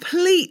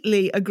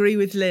completely agree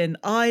with Lynn.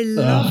 I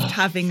loved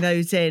having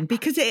those in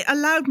because it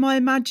allowed my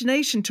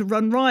imagination to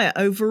run riot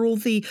over all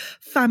the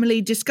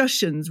family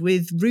discussions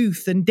with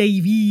Ruth and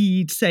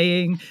David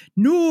saying,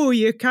 no,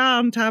 you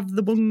can't have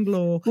the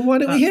bungalow. Well, why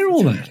don't we hear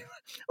all that?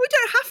 We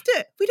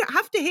don't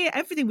have to hear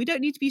everything. We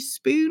don't need to be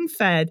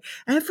spoon-fed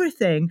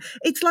everything.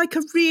 It's like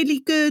a really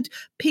good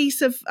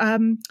piece of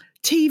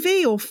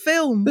TV or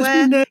film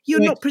where you're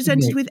not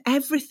presented with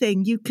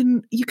everything. You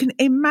can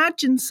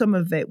imagine some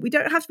of it. We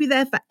don't have to be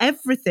there for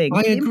everything.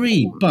 I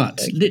agree,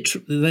 but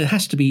literally there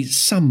has to be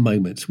some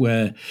moments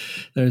where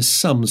there is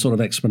some sort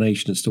of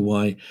explanation as to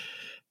why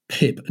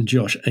Pip and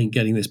Josh ain't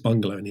getting this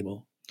bungalow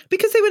anymore.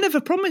 Because they were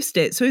never promised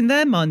it. So in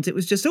their minds, it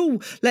was just,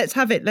 let's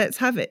have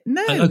it.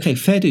 No. Okay,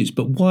 fair dues.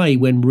 But why,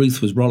 when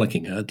Ruth was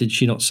rollicking her, did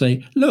she not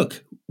say,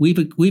 look, we've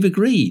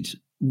agreed,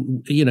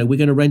 we're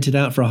going to rent it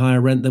out for a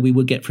higher rent than we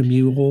would get from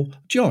you or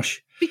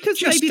Josh? Because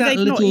just maybe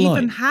they'd not line.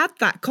 even had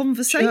that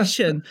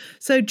conversation.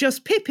 So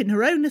just Pip in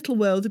her own little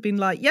world had been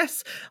like,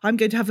 yes, I'm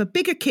going to have a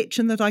bigger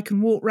kitchen that I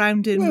can walk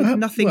round in with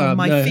nothing on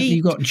my feet.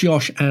 You've got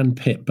Josh and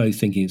Pip both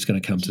thinking it's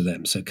going to come to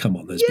them. So come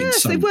on, there's been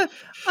some. Yes, they were.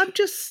 I'm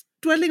just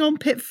dwelling on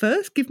Pip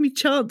first. Give me a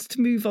chance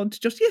to move on to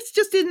Josh. Yes,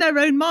 just in their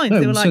own minds.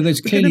 They were like, so there's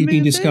clearly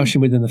been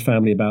discussion within the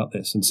family about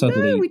this, and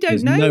suddenly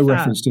there's no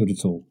reference to it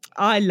at all.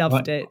 I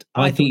loved it.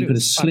 I think you could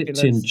have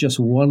slipped in just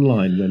one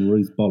line when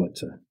Ruth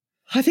bollocked her.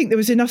 I think there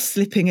was enough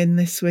slipping in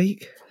this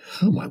week.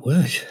 Oh, my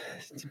word.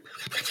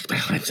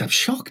 I'm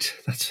shocked.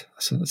 That's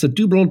a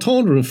double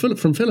entendre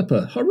from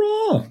Philippa.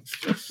 Hurrah!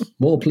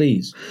 More,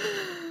 please.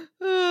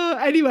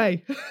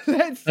 Anyway,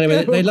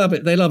 they love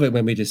it. They love it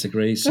when we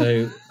disagree.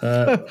 So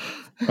there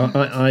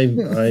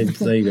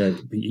you go.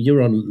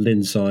 You're on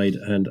Lynn's side,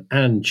 and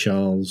Anne,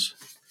 Charles,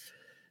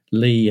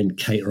 Lee, and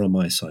Kate are on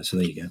my side. So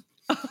there you go.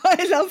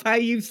 I love how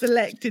you've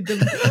selected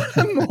them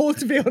more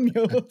to be on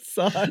your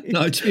side.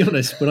 No, to be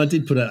honest, when I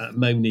did put a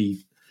Moni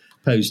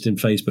post in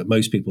Facebook,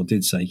 most people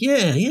did say,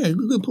 yeah,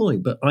 good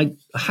point. But I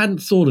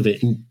hadn't thought of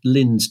it in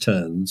Lynn's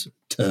terms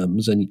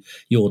and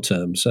your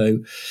terms. So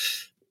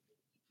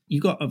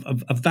you got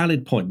a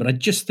valid point, but I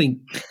just think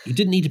you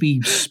didn't need to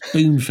be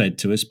spoon-fed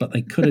to us, but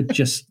they could have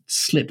just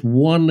slipped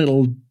one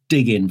little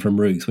dig in from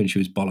Ruth when she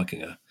was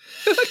bollocking her.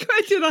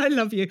 Quentin, I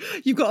love you.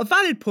 You've got a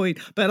valid point,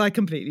 but I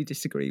completely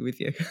disagree with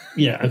you.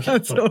 Yeah, okay.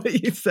 That's not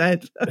what you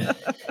said.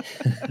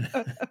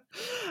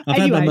 I've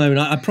had my moan.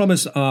 I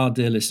promised our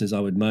dear listeners I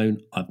would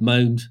moan. I've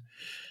moaned.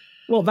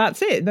 Well,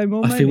 that's it. No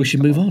more moaning. I feel we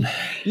should move on.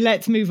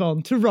 Let's move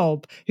on to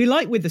Rob, who,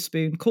 like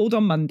Witherspoon, called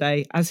on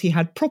Monday as he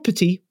had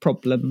property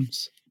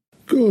problems.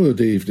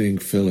 Good evening,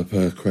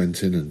 Philippa,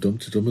 Quentin and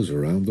Dumpty Dummers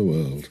around the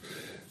world.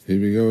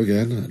 Here we go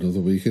again,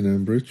 another week in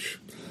Ambridge.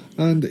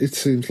 And it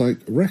seems like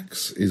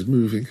Rex is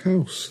moving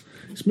house.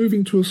 He's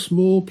moving to a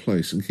small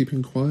place and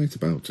keeping quiet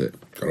about it.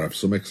 Gotta have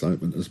some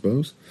excitement, I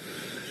suppose.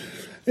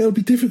 It'll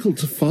be difficult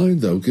to find,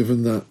 though,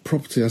 given that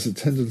property has a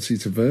tendency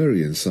to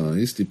vary in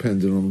size,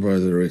 depending on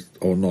whether it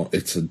or not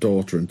it's a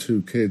daughter and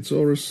 2 kids,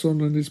 or a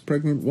son and his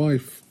pregnant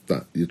wife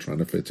that you're trying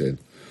to fit in.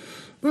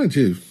 Mind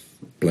you,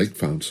 Blake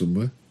found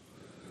somewhere.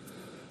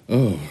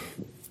 Oh,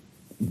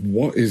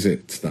 what is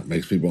it that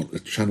makes me want to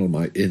channel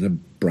my inner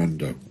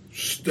Brando?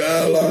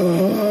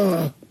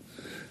 Stella!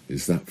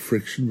 Is that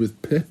friction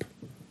with Pip?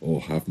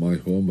 Or have my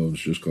hormones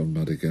just gone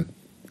mad again?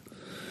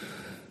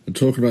 And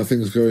talking about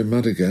things going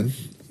mad again,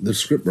 the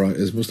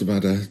scriptwriters must have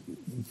had a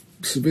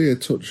severe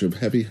touch of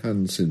heavy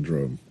hand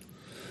syndrome.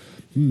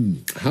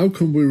 How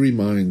can we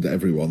remind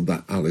everyone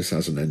that Alice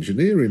has an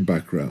engineering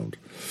background?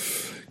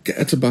 Get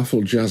her to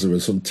baffle Jazza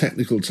with some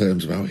technical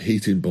terms about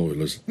heating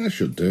boilers. That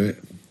should do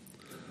it.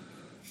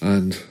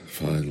 And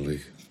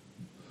finally,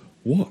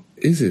 what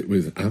is it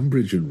with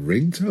Ambridge and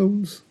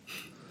ringtones?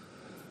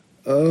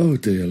 Oh,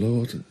 dear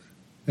Lord.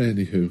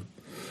 Anywho,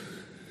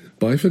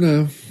 bye for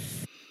now.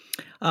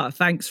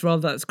 Thanks,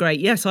 Rob. That's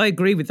great. Yes, I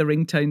agree with the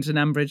ringtones in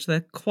Ambridge.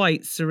 They're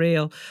quite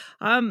surreal.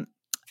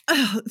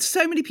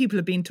 So many people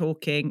have been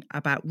talking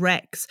about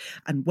Rex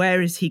and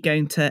where is he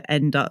going to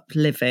end up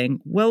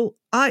living? Well,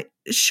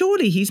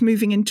 surely he's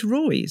moving into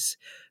Roy's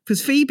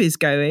because Phoebe's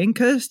going,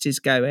 Kirsty's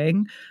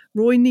going.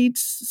 Roy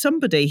needs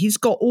somebody. He's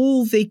got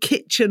all the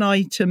kitchen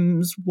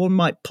items one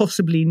might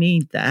possibly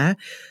need there.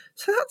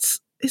 So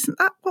isn't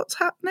that what's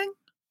happening?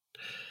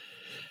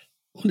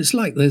 Well, it's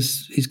like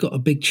he's got a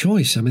big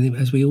choice. I mean,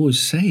 as we always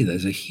say,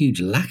 there's a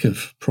huge lack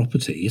of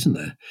property, isn't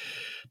there?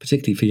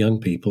 Particularly for young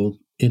people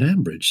in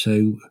Ambridge.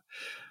 So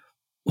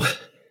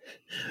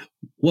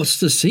what's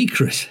the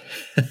secret?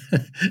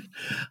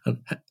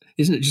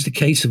 Isn't it just a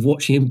case of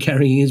watching him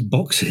carrying his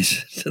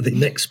boxes to the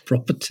next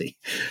property?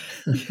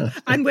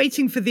 And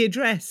waiting for the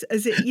address.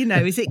 Is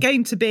it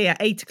going to be at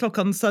 8:00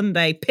 on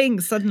Sunday,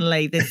 ping,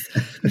 suddenly this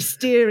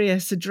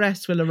mysterious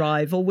address will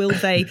arrive, or will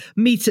they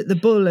meet at the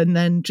Bull and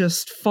then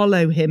just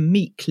follow him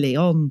meekly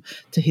on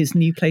to his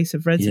new place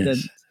of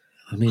residence?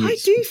 Yes. I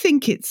do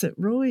think it's at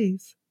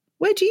Roy's.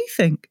 Where do you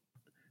think?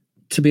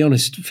 To be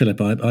honest,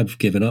 Philip, I've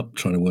given up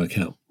trying to work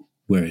out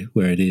where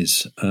it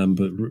is.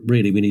 But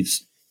really, we need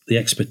the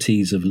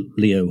expertise of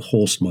Leo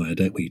Horstmeyer,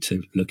 don't we,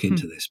 to look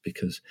into this,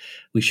 because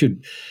we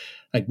should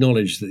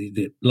acknowledge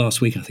that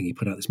last week I think he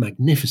put out this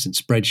magnificent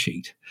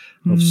spreadsheet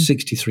of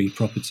 63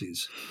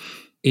 properties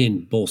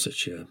in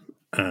Borsetshire,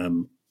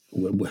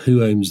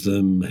 who owns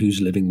them,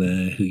 who's living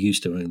there, who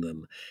used to own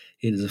them.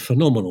 It is a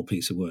phenomenal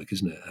piece of work,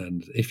 isn't it?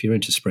 And if you're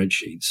into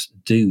spreadsheets,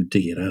 do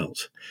dig it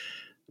out,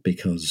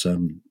 because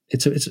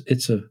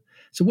it's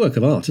a work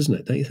of art, isn't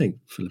it? Don't you think,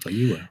 Philippa?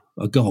 You were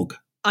agog.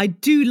 I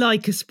do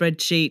like a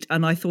spreadsheet,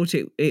 and I thought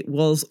it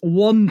was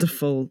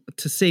wonderful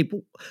to see. But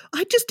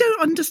I just don't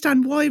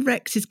understand why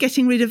Rex is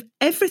getting rid of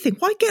everything.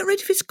 Why get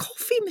rid of his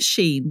coffee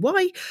machine?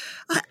 Why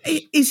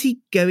is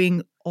he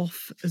going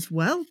off as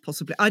well?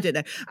 Possibly, I don't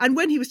know. And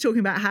when he was talking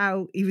about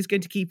how he was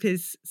going to keep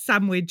his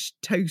sandwich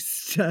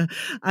toaster,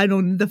 and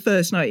on the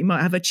first night he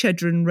might have a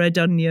cheddar and red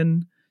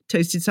onion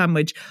toasted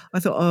sandwich, I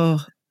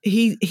thought,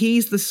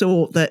 he's the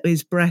sort that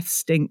his breath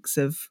stinks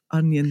of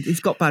onion.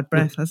 He's got bad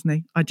breath, hasn't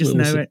he? I just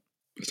know it.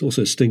 It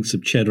also stinks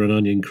of cheddar and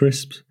onion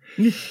crisps.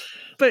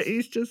 But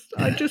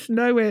I just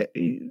know it.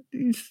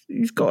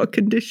 He's got a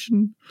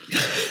condition.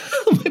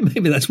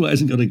 Maybe that's why he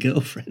hasn't got a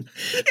girlfriend.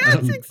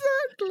 Yes,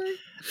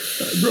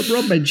 exactly.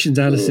 Rob mentions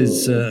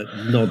Alice's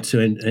nod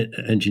to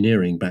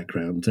engineering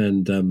background,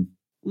 and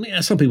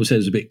some people say it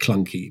was a bit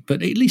clunky,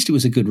 but at least it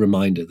was a good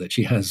reminder that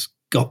she has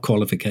got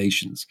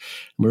qualifications,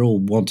 and we're all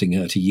wanting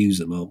her to use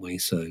them, aren't we?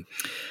 So,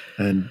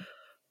 and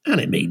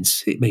it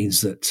means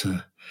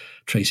that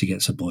Tracy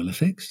gets her boiler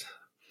fixed.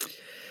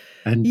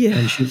 And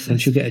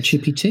she'll get a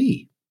chippy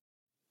tea.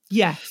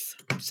 Yes.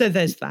 So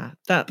there's that.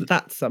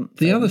 That's something.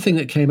 The other thing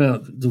that came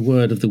out, the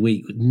word of the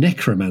week,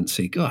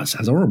 necromancy. God, that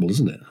sounds horrible,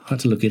 doesn't it? I had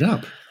to look it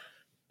up.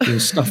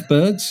 The stuffed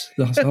birds,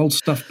 the whole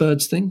stuffed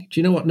birds thing. Do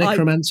you know what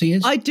necromancy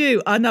is? I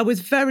do. And I was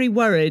very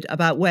worried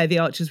about where the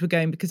Archers were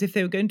going, because if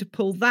they were going to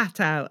pull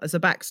that out as a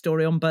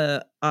backstory on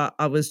Bert,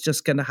 I was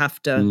just going to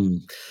have to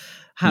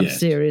have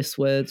serious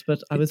words.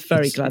 But I was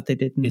very glad they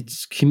didn't.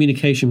 It's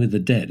communication with the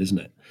dead, isn't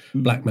it?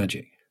 Black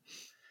magic.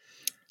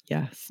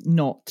 Yes,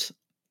 not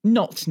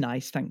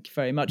nice, thank you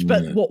very much.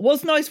 But what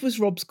was nice was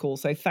Rob's call,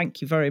 so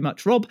thank you very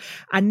much, Rob.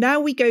 And now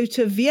we go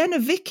to Vienna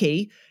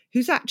Vicky,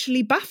 who's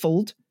actually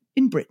baffled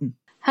in Britain.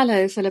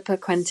 Hello, Philippa,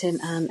 Quentin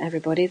and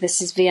everybody.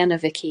 This is Vienna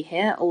Vicky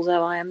here,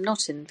 although I am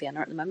not in Vienna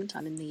at the moment,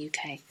 I'm in the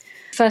UK.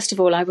 First of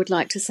all, I would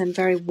like to send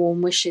very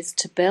warm wishes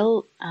to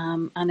Bill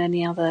and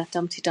any other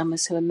Dumpty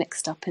Dummers who are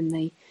mixed up in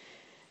the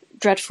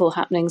dreadful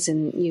happenings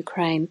in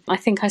Ukraine. I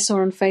think I saw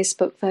on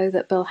Facebook, though,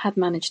 that Bill had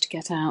managed to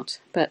get out,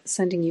 but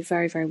sending you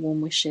very, very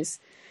warm wishes.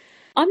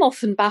 I'm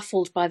often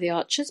baffled by the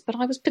Archers, but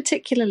I was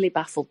particularly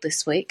baffled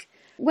this week.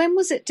 When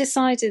was it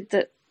decided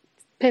that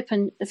Pip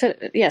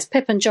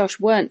and Josh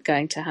weren't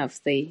going to have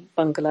the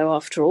bungalow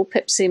after all?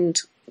 Pip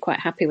seemed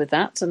quite happy with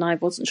that, and I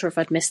wasn't sure if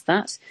I'd missed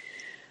that.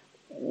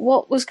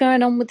 What was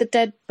going on with the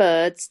dead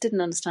birds?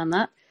 Didn't understand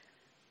that.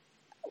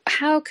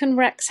 How can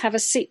Rex have a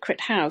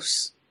secret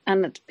house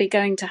and be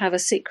going to have a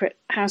secret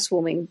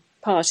housewarming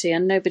party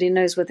and nobody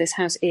knows where this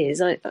house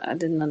is? I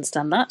didn't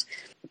understand that.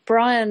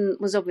 Brian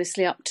was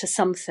obviously up to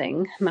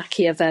something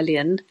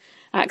Machiavellian,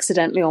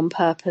 accidentally on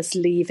purpose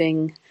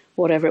leaving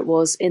whatever it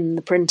was in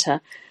the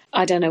printer.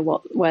 I don't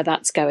know where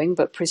that's going,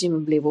 but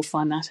presumably we'll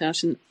find that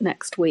out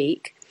next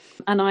week.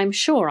 And I'm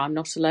sure I'm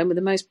not alone with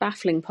the most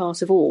baffling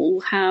part of all,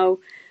 how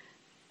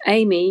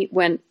Amy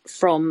went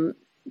from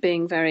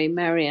being very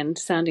merry and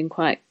sounding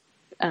quite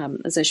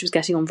as though she was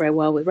getting on very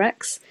well with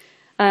Rex.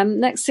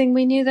 Next thing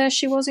we knew, there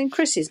she was in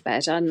Chris's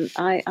bed. And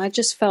I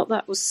just felt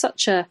that was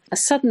such a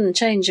sudden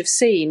change of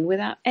scene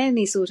without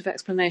any sort of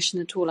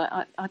explanation at all.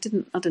 I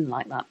didn't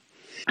like that.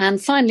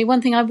 And finally,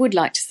 one thing I would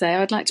like to say,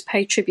 I'd like to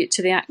pay tribute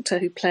to the actor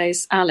who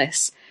plays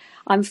Alice.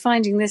 I'm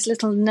finding this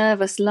little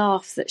nervous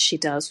laugh that she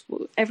does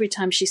every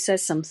time she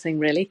says something,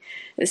 really.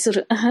 It's sort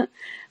of,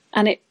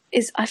 and it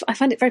is, I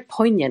find it very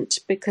poignant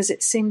because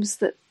it seems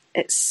that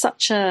it's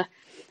such an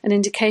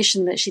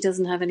indication that she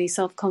doesn't have any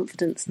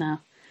self-confidence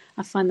now.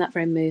 I find that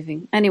very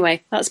moving.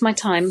 Anyway, that's my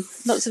time.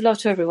 Lots of love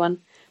to everyone.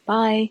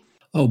 Bye.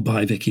 Oh,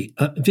 bye, Vicky.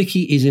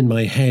 Vicky is in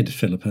my head,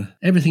 Philippa.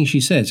 Everything she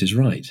says is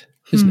right,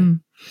 isn't it?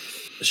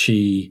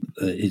 She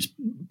is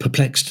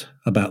perplexed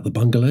about the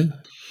bungalow,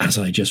 as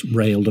I just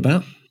railed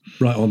about.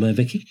 Right on there,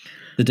 Vicky.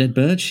 The dead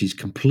bird, she's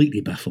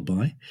completely baffled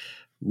by.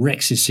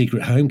 Rex's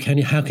secret home.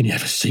 How can you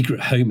have a secret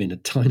home in a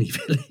tiny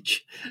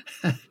village?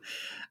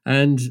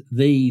 And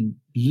the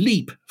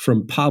leap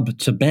from pub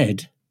to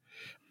bed,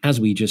 as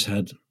we just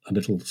had a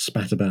little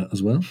spat about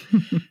as well,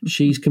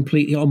 she's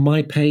completely on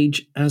my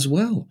page as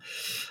well.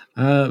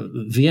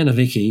 Vienna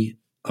Vicky,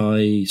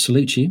 I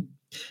salute you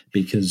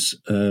because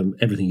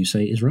everything you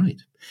say is right.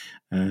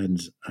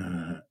 And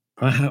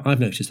I've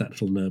noticed that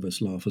little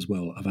nervous laugh as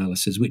well of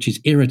Alice's, which is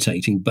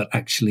irritating, but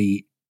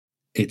actually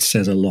it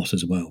says a lot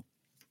as well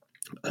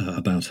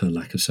about her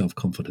lack of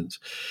self-confidence.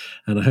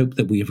 And I hope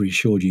that we have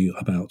reassured you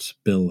about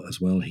Bill as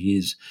well. He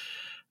is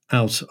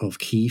out of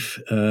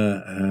Kyiv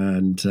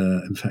and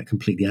in fact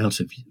completely out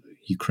of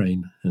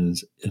Ukraine and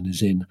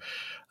is in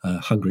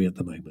Hungary at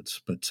the moment.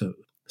 But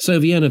so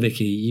Vienna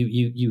Vicky,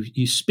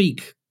 you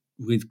speak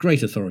with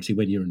great authority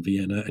when you're in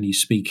Vienna, and you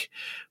speak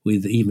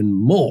with even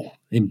more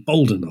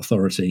emboldened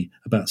authority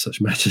about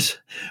such matters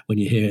when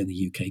you're here in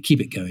the UK.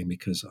 Keep it going,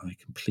 because I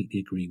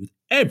completely agree with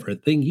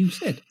everything you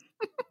said.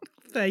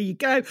 There you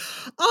go.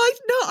 I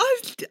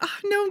know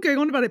I'm going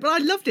on about it, but I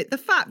loved it. The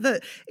fact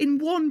that in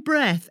one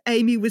breath,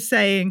 Amy was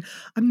saying,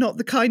 I'm not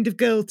the kind of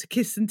girl to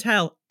kiss and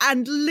tell.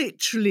 And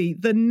literally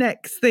the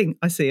next thing,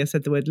 I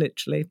said the word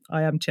literally,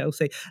 I am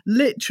Chelsea.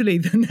 Literally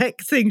the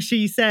next thing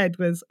she said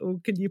was,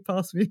 oh, can you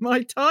pass me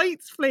my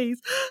tights,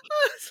 please?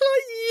 I was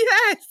like,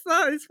 yes,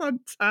 that is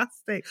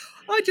fantastic.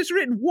 I just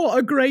written, what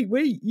a great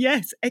week.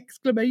 Yes,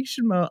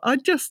 exclamation mark.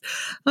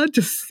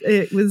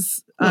 It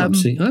was... I'm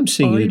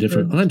seeing you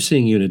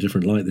in a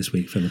different light this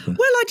week, Philippa. Well,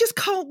 I just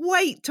can't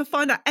wait to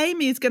find out.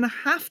 Amy is going to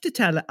have to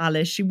tell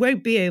Alice. She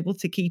won't be able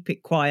to keep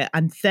it quiet,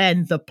 and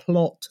then the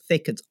plot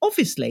thickens.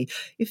 Obviously,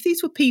 if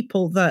these were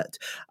people that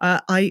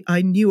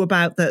I knew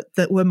about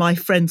that were my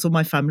friends or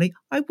my family,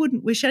 I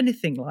wouldn't wish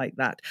anything like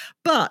that.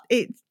 But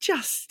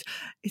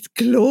it's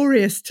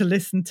glorious to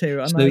listen to,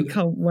 and so I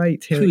can't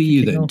wait to hear it. Who are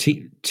you then?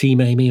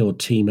 Team Amy or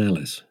Team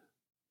Alice?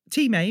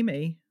 Team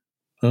Amy.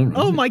 Oh, right.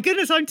 Oh my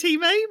goodness, I'm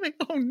Team Amy.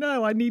 Oh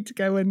no, I need to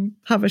go and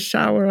have a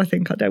shower. I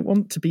think I don't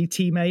want to be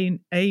Team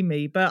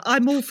Amy, but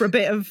I'm all for a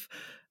bit of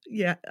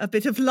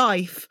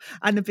life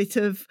and a bit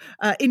of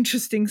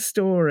interesting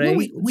story.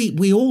 Well,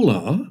 we all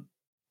are.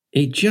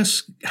 It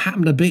just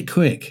happened a bit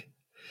quick.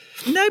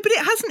 No, but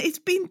it hasn't. It's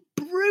been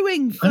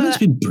brewing for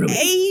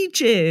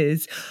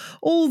ages.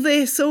 All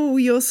this,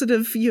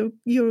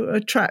 you're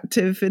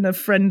attractive in a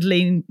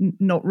friendly,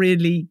 not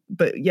really,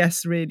 but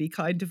yes, really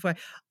kind of way.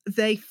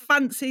 They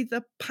fancy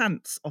the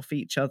pants off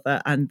each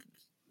other and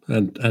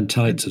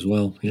tights as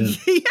well. Yeah.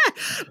 Yeah.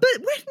 But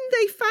when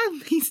they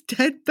found these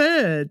dead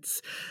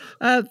birds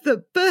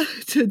that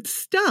Bert had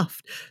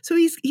stuffed, so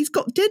he's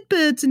got dead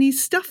birds and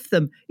he's stuffed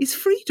them. Is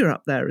Frida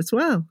up there as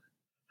well?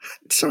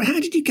 Sorry, how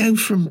did you go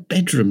from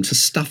bedroom to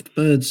stuffed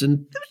birds and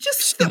they were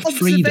just the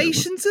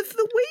observations of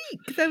the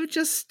week. They were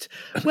just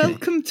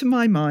welcome to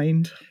my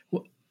mind.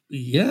 Well,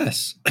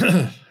 yes,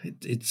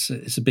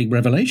 it's a big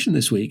revelation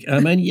this week.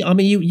 I mean,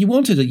 you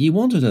wanted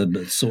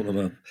a sort of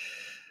a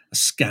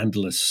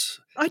scandalous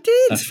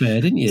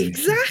affair, didn't you?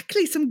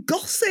 Exactly, some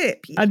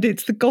gossip, and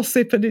it's the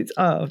gossip, and it's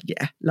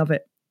love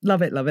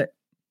it.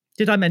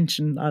 Did I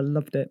mention I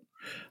loved it?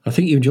 I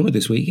think you enjoyed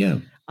this week, yeah.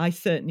 I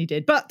certainly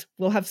did. But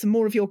we'll have some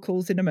more of your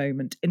calls in a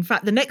moment. In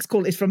fact, the next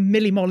call is from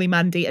Millie Molly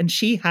Mandy, and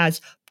she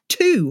has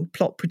 2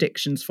 plot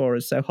predictions for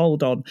us, so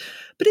hold on.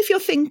 But if you're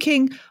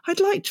thinking, I'd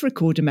like to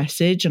record a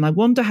message and I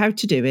wonder how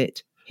to do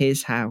it,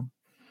 here's how.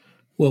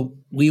 Well,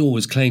 we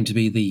always claim to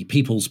be the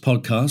people's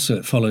podcast, so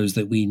it follows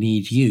that we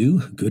need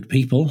you, good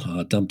people,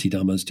 our Dumpty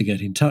Dummers, to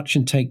get in touch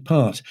and take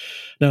part.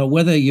 Now,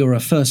 whether you're a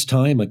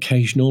first-time,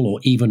 occasional,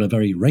 or even a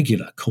very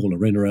regular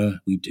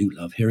caller-innerer, we do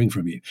love hearing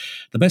from you.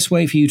 The best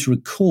way for you to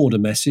record a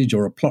message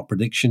or a plot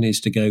prediction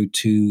is to go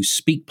to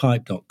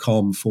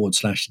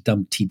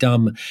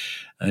speakpipe.com/dumptydum,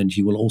 and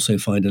you will also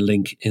find a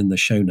link in the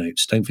show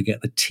notes. Don't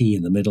forget the T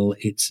in the middle,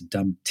 it's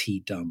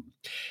Dumpty Dum.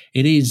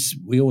 It is,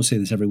 we always say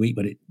this every week,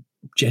 but it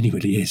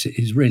genuinely is. It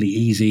is really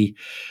easy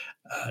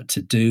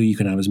to do. You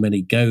can have as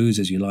many goes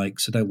as you like,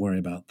 so don't worry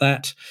about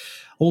that.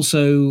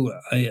 Also,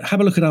 have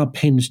a look at our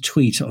pinned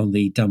tweet on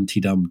the Dumpty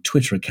Dum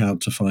Twitter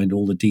account to find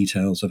all the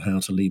details of how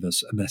to leave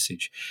us a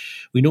message.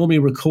 We normally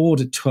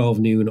record at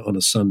 12 noon on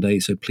a Sunday,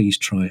 so please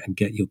try and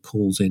get your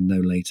calls in no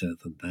later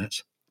than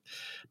that.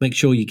 Make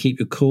sure you keep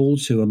your call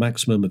to a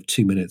maximum of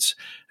 2 minutes,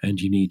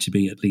 and you need to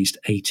be at least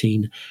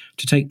 18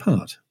 to take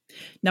part.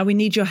 Now, we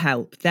need your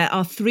help. There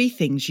are 3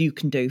 things you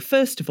can do.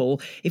 First of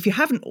all, if you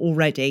haven't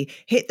already,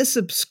 hit the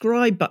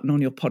subscribe button on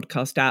your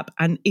podcast app.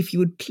 And if you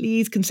would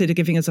please consider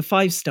giving us a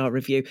 5-star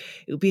review,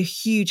 it would be a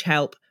huge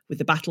help with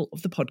the battle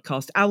of the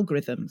podcast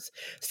algorithms.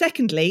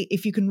 Secondly,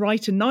 if you can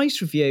write a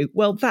nice review,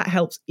 well, that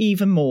helps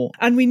even more.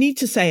 And we need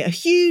to say a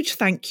huge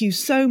thank you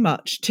so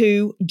much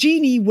to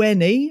Jeannie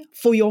Wenny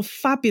for your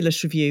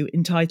fabulous review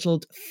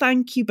entitled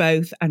Thank You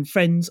Both and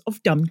Friends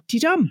of Dumpty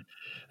Dum.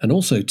 And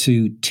also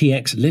to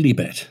TX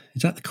Lilybet,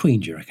 is that the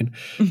Queen, do you reckon,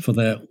 for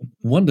their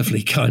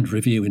wonderfully kind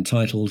review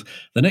entitled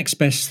The Next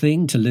Best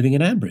Thing to Living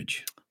in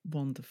Ambridge.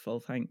 Wonderful,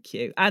 thank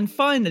you. And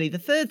finally, the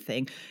third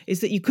thing is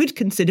that you could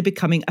consider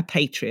becoming a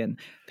Patreon.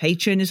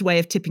 Patreon is a way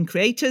of tipping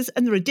creators,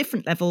 and there are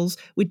different levels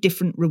with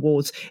different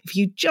rewards. If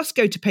you just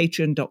go to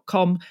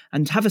patreon.com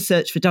and have a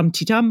search for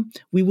Dumpty Dum,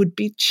 we would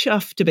be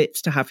chuffed to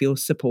bits to have your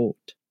support.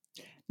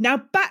 Now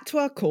back to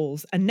our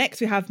calls, and next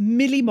we have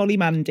Millie Molly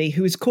Mandy,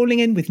 who is calling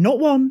in with not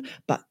 1,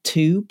 but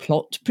 2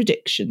 plot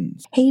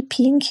predictions. Hey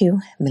P&Q,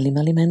 Millie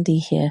Molly Mandy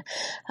here,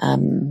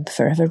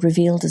 forever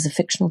revealed as a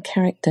fictional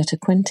character to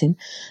Quentin.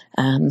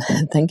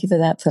 Thank you for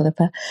that,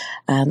 Philippa.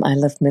 I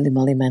loved Millie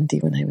Molly Mandy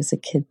when I was a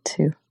kid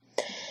too.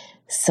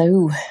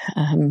 So,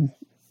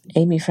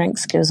 Amy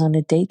Franks goes on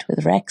a date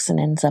with Rex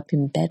and ends up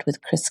in bed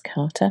with Chris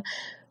Carter.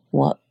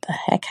 What the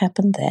heck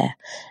happened there?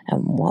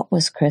 And what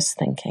was Chris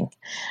thinking?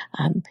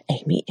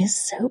 Amy is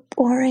so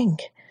boring.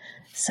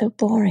 So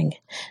boring.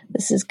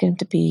 This is going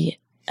to be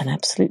an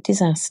absolute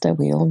disaster.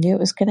 We all knew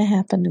it was going to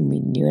happen, and we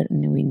knew it,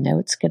 and we know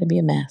it's going to be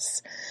a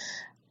mess.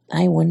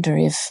 I wonder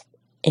if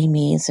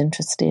Amy is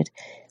interested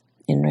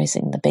in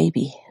raising the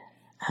baby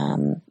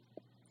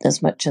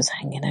as much as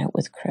hanging out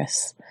with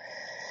Chris.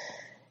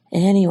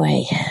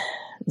 Anyway,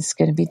 this is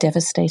going to be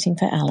devastating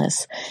for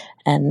Alice,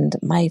 and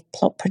my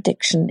plot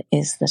prediction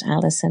is that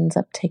Alice ends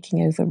up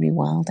taking over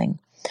rewilding.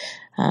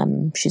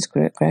 She's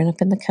grown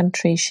up in the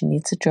country, she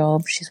needs a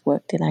job, she's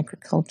worked in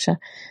agriculture.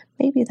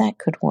 Maybe that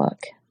could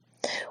work.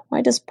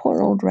 Why does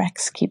poor old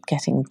Rex keep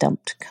getting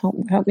dumped?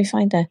 Can't we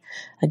find a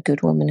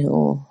good woman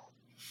who'll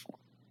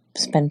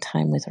spend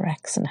time with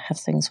Rex and have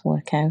things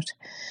work out?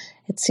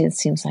 It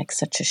seems like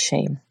such a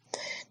shame.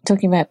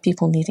 Talking about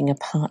people needing a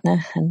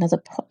partner,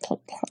 another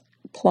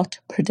plot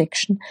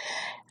prediction.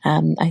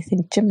 I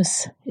think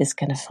Jimus is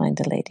going to find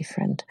a lady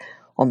friend,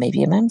 or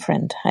maybe a man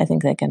friend. I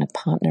think they're going to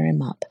partner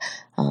him up.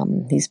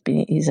 He's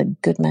a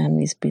good man.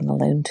 He's been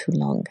alone too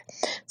long.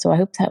 So I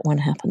hope that one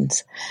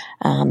happens.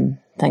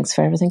 Thanks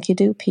for everything you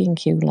do,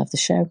 P&Q. Love the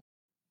show.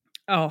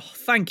 Oh,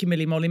 thank you,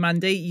 Millie Molly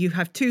Mandy. You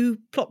have 2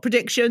 plot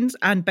predictions,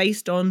 and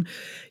based on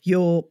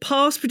your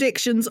past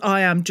predictions,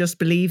 I am just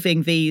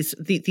believing these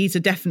are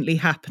definitely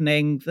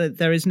happening.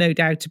 There is no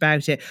doubt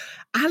about it.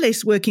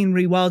 Alice working in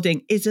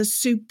rewilding is a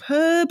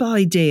superb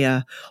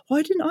idea.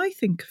 Why didn't I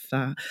think of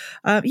that?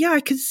 Yeah,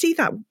 I could see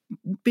that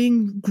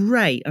being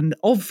great, and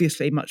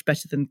obviously much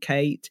better than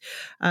Kate.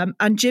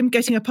 And Jim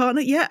getting a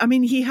partner, yeah, I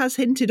mean, he has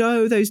hinted,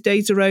 those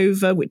days are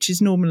over, which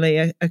is normally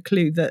a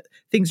clue that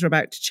things are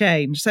about to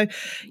change. So,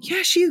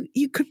 yes,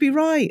 you could be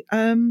right.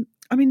 I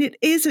mean, it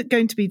is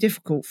going to be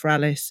difficult for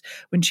Alice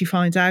when she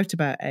finds out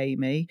about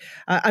Amy.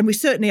 And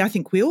I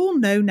think we all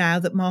know now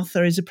that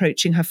Martha is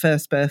approaching her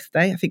first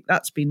birthday. I think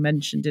that's been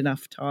mentioned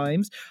enough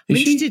times. I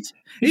didn't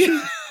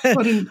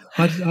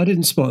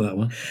spot that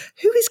one.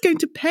 Who is going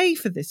to pay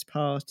for this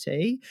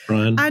party?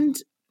 Brian. And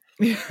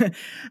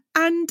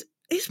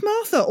is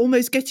Martha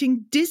almost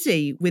getting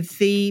dizzy with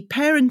the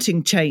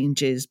parenting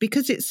changes?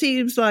 Because it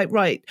seems like,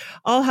 right,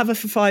 I'll have her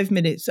for 5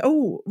 minutes.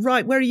 Oh,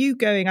 right, where are you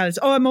going, Alice?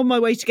 Oh, I'm on my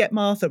way to get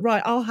Martha.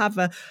 Right, I'll have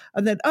her.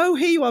 And then, oh,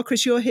 here you are,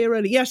 Chris, you're here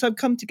early. Yes, I've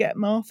come to get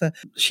Martha.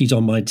 She's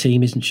on my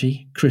team, isn't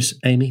she? Chris,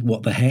 Amy,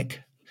 what the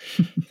heck?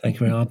 Thank you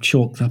very much. I've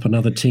chalked up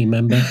another team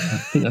member. I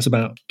think that's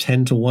about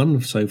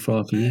 10-1 so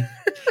far for you.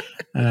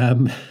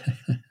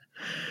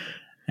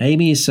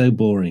 Amy is so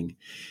boring.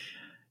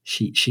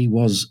 She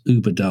was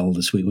uber dull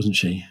this week, wasn't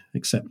she?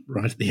 Except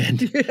right at the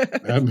end.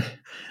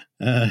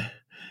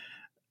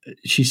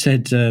 She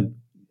said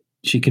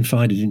she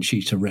confided, didn't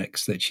she, to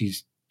Rex that she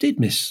did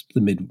miss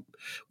the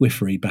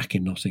midwifery back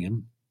in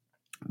Nottingham.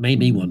 Made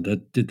me wonder,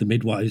 did the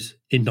midwives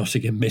in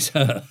Nottingham miss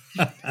her?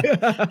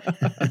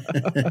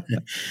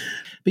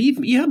 But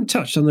you haven't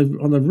touched on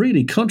the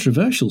really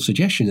controversial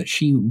suggestion that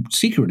she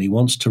secretly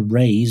wants to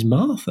raise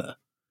Martha.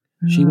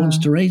 She wants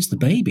to raise the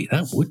baby.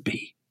 That would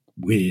be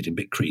weird and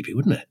a bit creepy,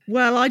 wouldn't it?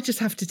 Well, I just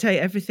have to take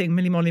everything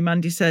Millie Molly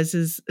Mandy says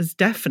as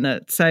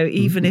definite. So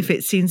even if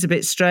it seems a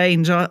bit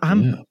strange,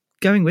 I'm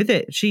going with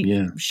it. She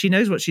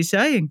knows what she's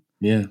saying.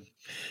 Yeah.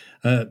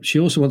 She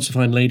also wants to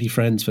find lady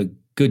friends for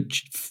good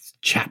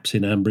chaps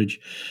in Ambridge.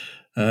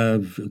 A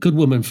good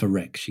woman for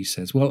Rex, she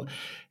says. Well,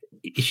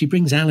 if she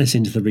brings Alice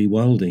into the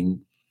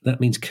rewilding, that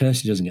means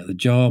Kirsty doesn't get the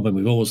job, and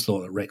we've always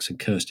thought that Rex and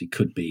Kirsty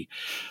could be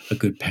a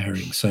good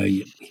pairing. So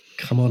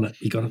come on,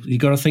 you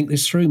got to think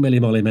this through, Millie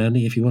Molly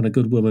Mandy, if you want a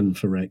good woman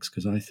for Rex,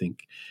 because I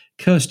think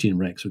Kirsty and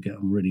Rex would get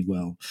on really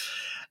well.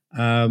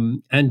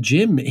 And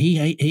Jim,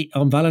 he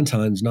on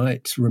Valentine's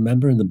night,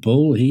 remember in the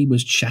Bull, he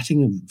was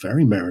chatting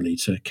very merrily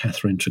to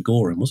Catherine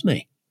Tregoran, wasn't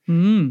he?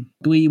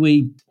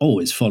 We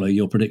always follow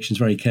your predictions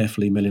very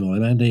carefully, Millie Molly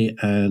Mandy,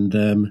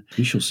 and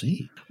we shall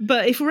see.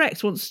 But if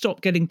Rex wants to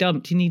stop getting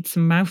dumped, he needs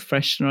some mouth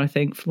freshener, I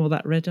think, from all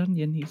that red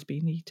onion he's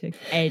been eating.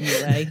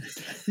 Anyway,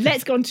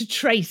 let's go on to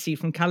Tracy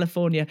from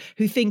California,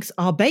 who thinks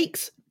our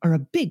bakes are a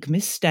big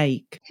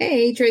mistake.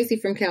 Hey, Tracy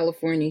from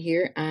California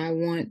here. I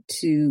want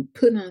to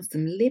put on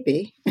some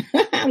lippy.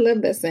 I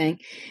love that saying.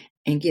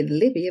 And get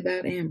lippy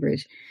about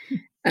Ambridge.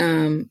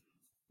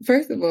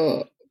 First of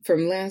all,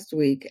 from last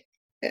week,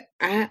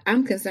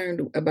 I'm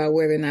concerned about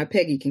whether or not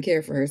Peggy can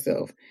care for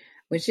herself.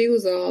 When she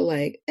was all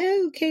like,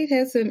 oh, Kate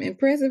has some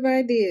impressive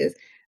ideas.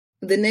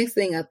 The next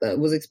thing I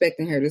was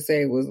expecting her to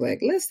say was like,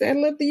 let's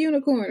saddle up the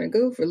unicorn and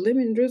go for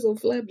lemon drizzle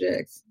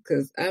flapjacks.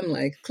 Because I'm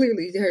like,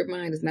 clearly her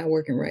mind is not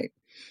working right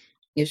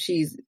if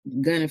she's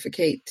gunning for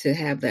Kate to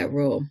have that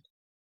role.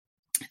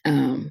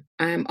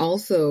 I'm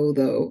also,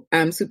 though,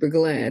 I'm super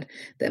glad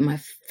that my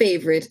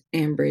favorite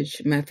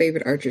Ambridge, my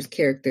favorite Archer's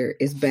character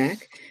is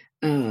back.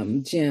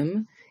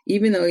 Jim,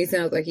 even though he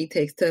sounds like he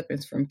takes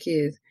tuppence from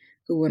kids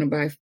who want to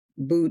buy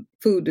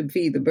food to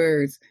feed the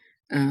birds,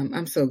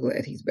 I'm so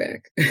glad he's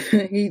back.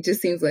 He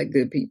just seems like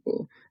good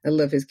people. I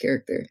love his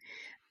character.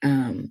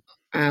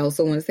 I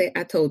also want to say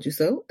I told you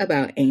so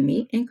about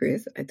Amy and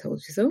Chris. I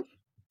told you so.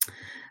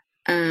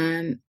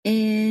 And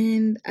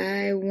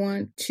I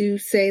want to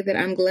say that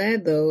I'm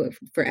glad, though,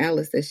 for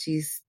Alice that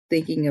she's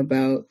thinking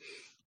about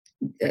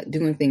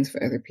doing things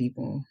for other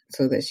people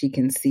so that she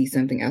can see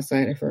something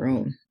outside of her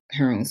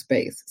own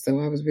space. So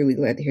I was really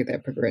glad to hear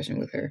that progression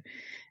with her.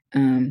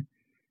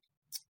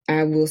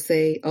 I will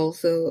say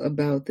also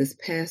about this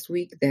past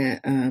week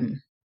that I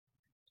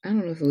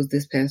don't know if it was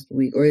this past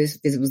week or if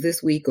it was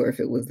this week or if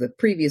it was the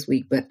previous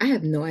week, but I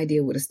have no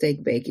idea what a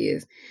steak bake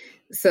is.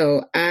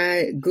 So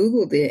I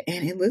Googled it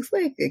and it looks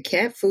like a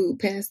cat food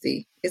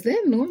pasty. Is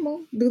that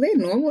normal? Do they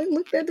normally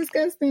look that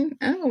disgusting?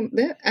 I'm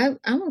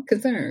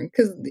concerned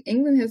because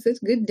England has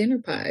such good dinner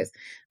pies,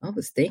 all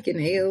the steak and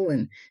ale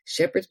and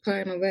shepherd's pie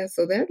and all that.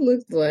 So that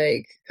looks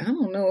like, I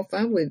don't know if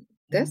I would,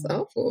 that's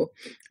awful.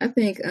 I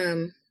think,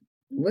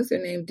 what's her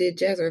name did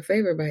Jazzer a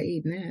favor by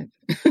eating that.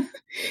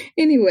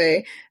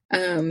 Anyway,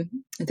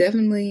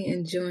 definitely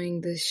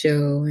enjoying the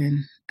show,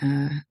 and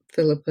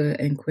Philippa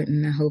and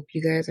Quentin, I hope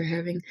you guys are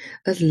having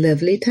a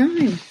lovely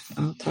time.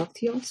 I'll talk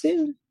to y'all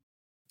soon.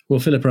 Well,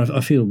 Philippa,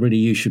 I feel really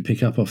you should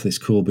pick up off this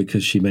call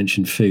because she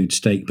mentioned food,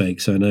 steak bake,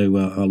 so I know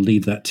I'll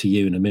leave that to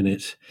you in a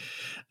minute.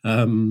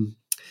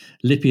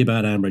 Lippy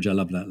about Ambridge, I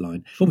love that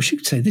line. Well, we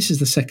should say this is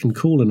the second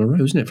call in a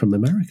row, isn't it, from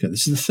America?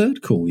 This is the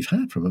third call we've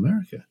had from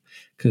America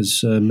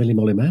because Millie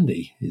Molly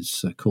Mandy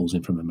calls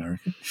in from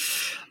America.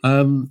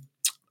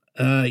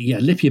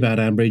 Lippy about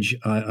Ambridge.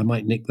 I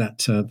might nick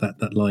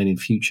that line in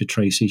future,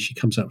 Tracy. She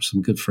comes up with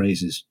some good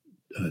phrases,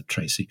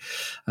 Tracy.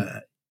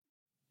 I'm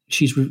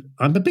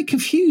a bit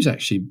confused,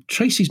 actually.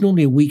 Tracy's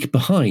normally a week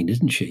behind,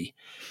 isn't she?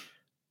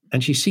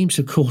 And she seems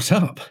to have caught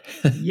up.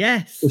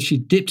 Yes. Well, she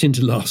dipped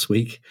into last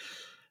week.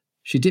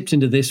 She dipped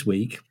into this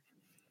week,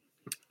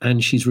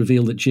 and she's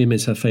revealed that Jim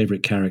is her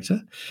favourite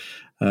character.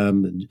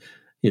 Join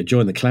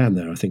the clan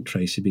there, I think,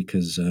 Tracy,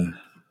 because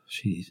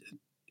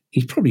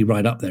he's probably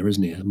right up there,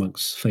 isn't he,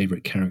 amongst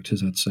favourite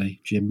characters, I'd say,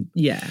 Jim.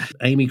 Yeah.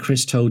 Amy,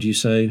 Chris told you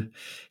so.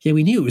 Yeah,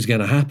 we knew it was going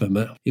to happen,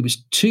 but it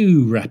was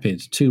too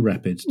rapid,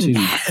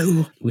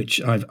 no.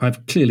 Which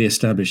I've clearly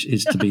established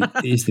is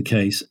the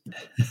case.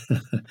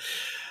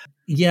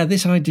 Yeah,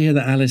 this idea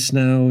that Alice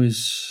now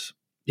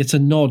it's a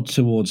nod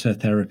towards her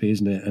therapy,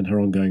 isn't it, and her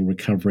ongoing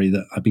recovery,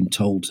 that I've been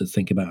told to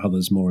think about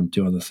others more and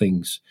do other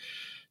things.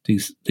 Do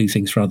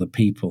things for other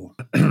people.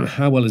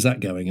 How well is that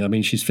going? I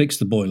mean, she's fixed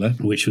the boiler,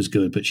 which was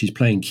good, but she's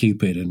playing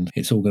Cupid and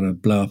it's all going to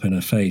blow up in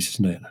her face,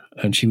 isn't it?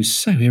 And she was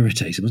so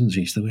irritated, wasn't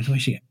she? So the way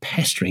she kept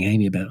pestering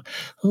Amy about,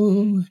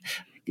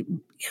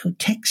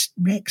 text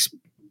Rex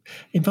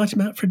invite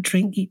him out for a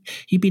drink.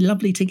 You'd be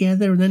lovely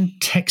together, and then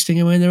texting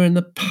him when they're in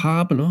the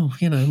pub.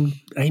 And,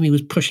 Amy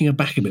was pushing her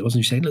back a bit,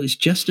 wasn't she? Saying, look, it's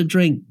just a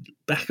drink.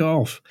 Back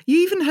off. You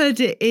even heard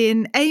it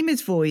in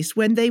Amy's voice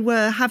when they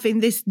were having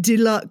this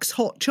deluxe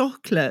hot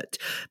chocolate,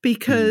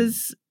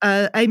 because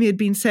Amy had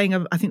been saying,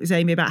 I think it was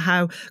Amy, about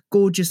how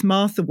gorgeous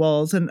Martha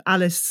was, and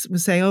Alice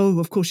was saying, oh,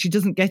 of course she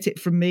doesn't get it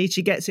from me,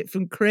 she gets it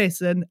from Chris,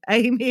 and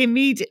Amy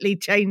immediately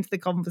changed the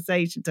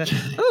conversation to,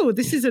 oh,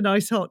 this is a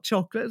nice hot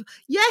chocolate.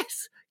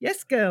 Yes,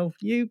 girl,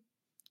 you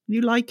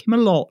like him a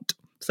lot.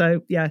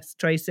 So, yes,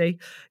 Tracy,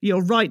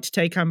 you're right to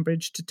take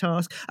Ambridge to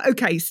task.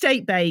 Okay,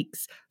 state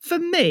bakes. For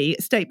me,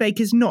 state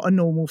bake is not a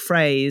normal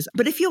phrase.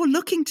 But if you're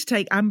looking to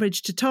take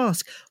Ambridge to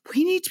task,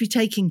 we need to be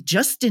taking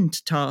Justin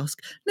to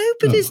task.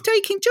 Nobody's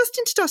taking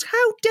Justin to task.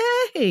 How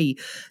dare he?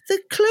 The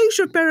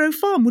closure of Barrow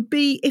Farm would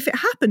be, if it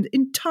happened,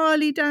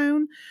 entirely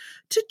down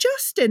to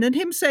Justin, and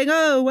him saying,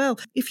 oh, well,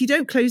 if you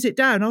don't close it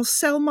down, I'll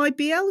sell my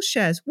BL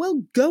shares.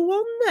 Well, go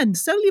on then,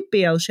 sell your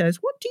BL shares.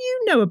 What do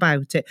you know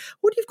about it?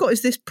 What you've got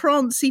is this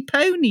prancy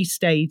pony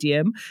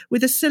stadium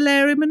with a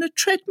solarium and a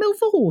treadmill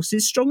for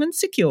horses, strong and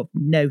secure.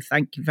 No,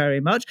 thank you very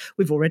much.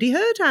 We've already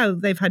heard how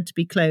they've had to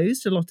be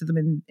closed, a lot of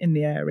them in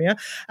the area.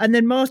 And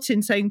then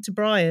Martin saying to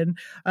Brian,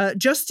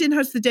 Justin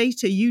has the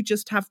data, you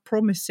just have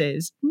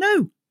promises.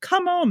 No,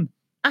 come on,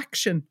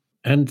 action.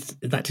 And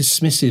that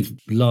dismissive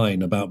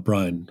line about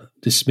Brian,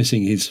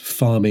 dismissing his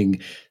farming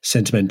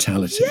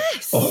sentimentality.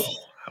 Yes. Oh,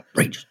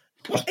 outrageous.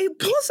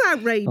 It was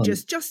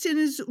outrageous. Justin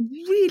is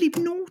really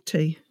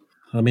naughty.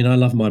 I mean, I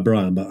love my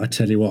Brian, but I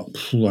tell you what,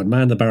 I'd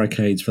man the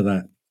barricades for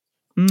that.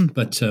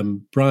 But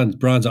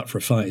Brian's up for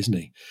a fight, isn't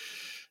he?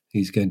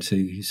 He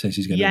says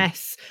he's going to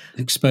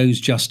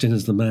expose Justin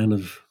as the man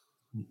of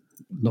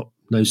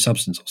no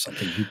substance or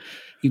something.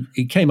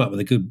 He came up with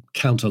a good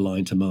counter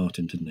line to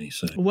Martin, didn't he?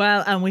 So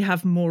well, and we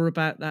have more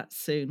about that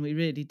soon. We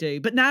really do.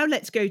 But now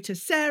let's go to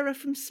Sarah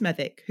from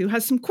Smethwick, who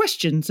has some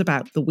questions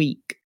about the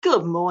week.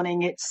 Good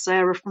morning, it's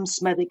Sarah from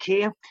Smethwick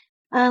here.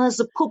 And as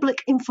the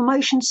public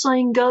information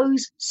saying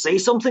goes, see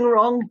something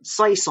wrong,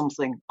 say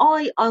something.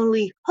 I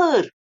only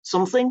heard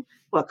something,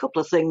 well, a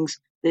couple of things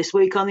this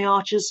week on the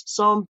Archers,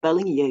 so I'm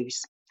belling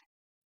yous.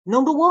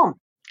 Number one,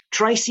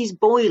 Tracy's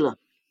boiler.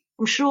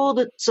 I'm sure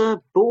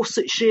that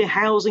Borsetshire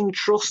Housing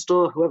Trust,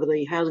 or whoever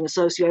the housing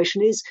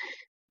association is,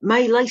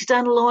 may later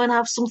down the line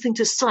have something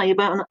to say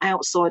about an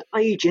outside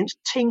agent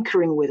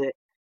tinkering with it.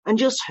 And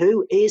just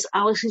who is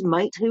Alice's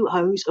mate who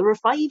owes her a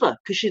favour,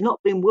 because she's not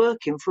been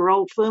working for her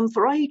old firm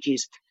for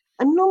ages.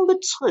 And number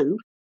two,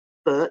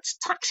 Bert's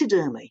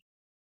taxidermy.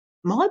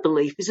 My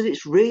belief is that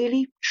it's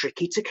really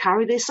tricky to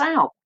carry this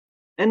out,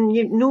 and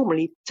you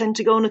normally tend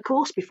to go on a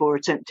course before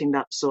attempting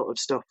that sort of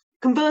stuff.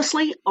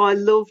 Conversely, I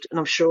loved, and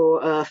I'm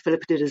sure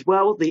Philippa did as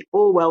well, the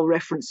Orwell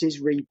references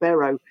re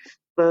Barrow.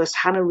 First,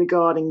 Hannah in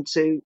regards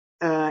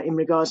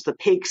to the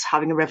pigs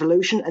having a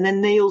revolution, and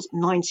then Neil's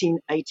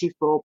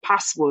 1984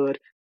 password.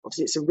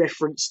 Obviously, it's a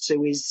reference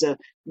to his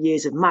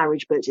years of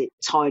marriage, but it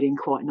tied in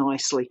quite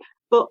nicely.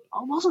 But I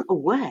wasn't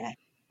aware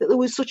that there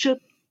was such a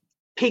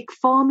pig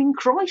farming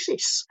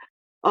crisis.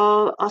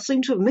 I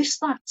seem to have missed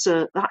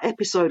that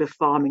episode of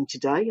farming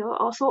today.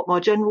 I thought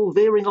my general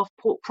veering off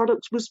pork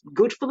products was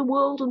good for the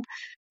world, and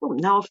well,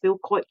 now I feel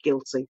quite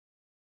guilty.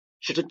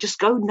 Should I just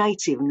go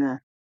native and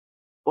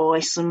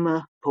buy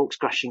some pork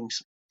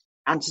scratchings?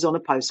 Answers on a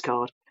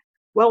postcard.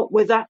 Well,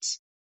 with that,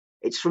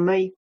 it's from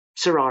me,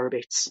 Tarara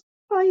Bits.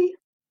 Bye.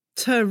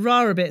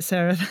 Tarara bit,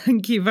 Sarah.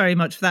 Thank you very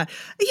much for that.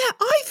 Yeah,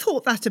 I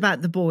thought that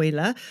about the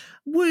boiler.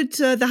 Would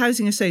the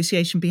Housing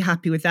Association be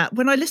happy with that?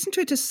 When I listened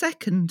to it a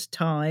second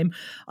time,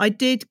 I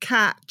did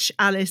catch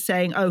Alice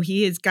saying, oh,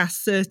 he is gas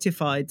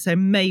certified. So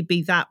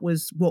maybe that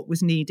was what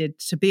was needed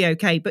to be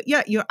okay. But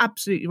yeah, you're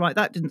absolutely right.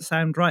 That didn't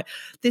sound right.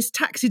 This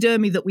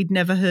taxidermy that we'd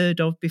never heard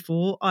of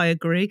before, I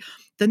agree.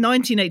 The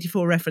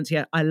 1984 reference,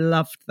 yeah, I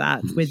loved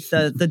that with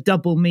the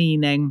double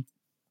meaning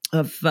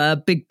of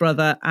Big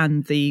Brother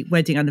and the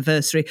wedding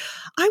anniversary.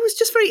 I was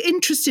just very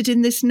interested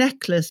in this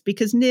necklace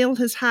because Neil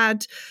has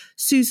had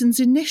Susan's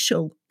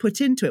initial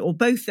put into it, or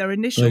both their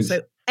initials,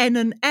 so N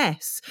and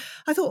S.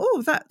 I thought,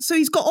 so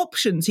he's got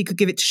options. He could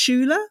give it to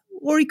Shula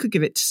or he could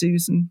give it to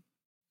Susan.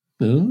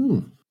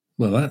 Oh,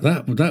 well,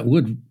 that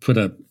would put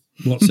a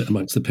what's it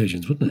amongst the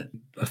pigeons, wouldn't it?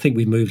 I think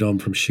we've moved on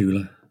from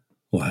Shula.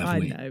 Or have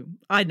we?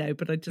 I know,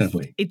 but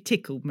it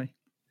tickled me.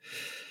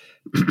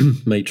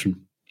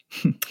 Matron.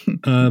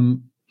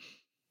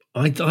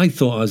 I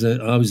thought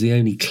I was the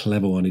only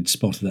clever one who'd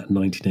spotted that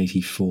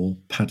 1984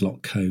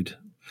 padlock code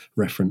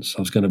reference. I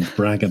was going to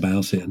brag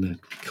about it, and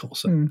of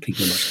course,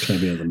 people are much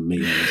cleverer than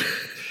me.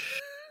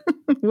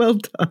 Well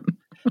done.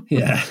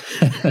 Yeah.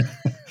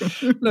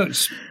 Look,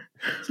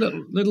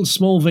 little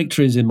small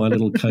victories in my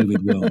little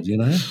COVID world, you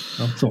know.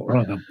 I thought,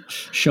 right, I'll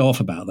show off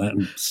about that,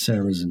 and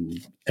Sarah's and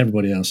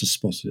everybody else has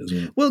spotted it as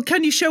well. Well,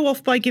 can you show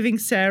off by giving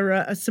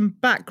Sarah some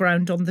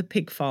background on the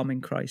pig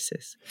farming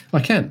crisis? I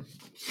can.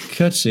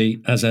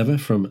 Courtesy, as ever,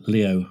 from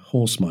Leo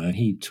Horsemeyer.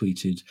 He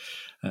tweeted,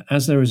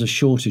 as there is a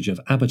shortage of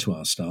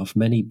abattoir staff,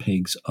 many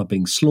pigs are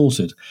being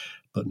slaughtered.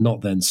 but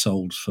not then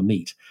sold for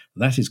meat.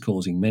 That is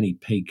causing many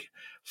pig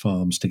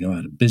farms to go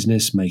out of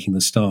business, making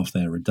the staff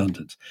there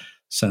redundant.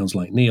 Sounds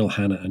like Neil,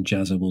 Hannah and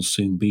Jazza will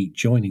soon be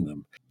joining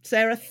them.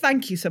 Sarah,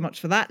 thank you so much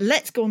for that.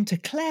 Let's go on to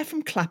Claire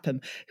from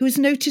Clapham, who has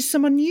noticed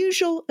some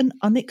unusual and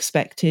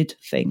unexpected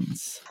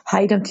things.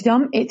 Hey Dumpty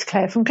Dum, it's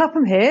Claire from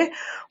Clapham here.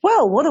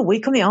 Well, what a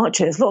week on the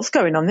Archers. Lots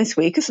going on this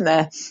week, isn't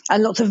there?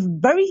 And lots of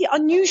very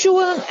unusual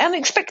and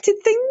unexpected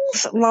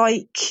things,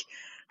 like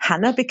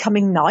Hannah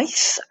becoming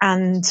nice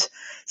and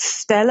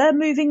Stella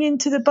moving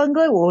into the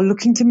bungalow or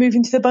looking to move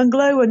into the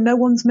bungalow, and no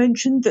one's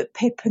mentioned that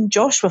Pip and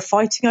Josh were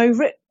fighting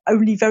over it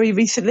only very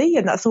recently,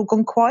 and that's all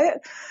gone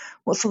quiet.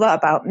 What's all that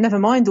about? Never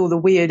mind all the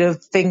weirder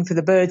thing for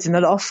the birds in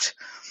the loft.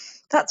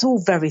 That's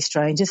all very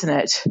strange, isn't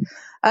it?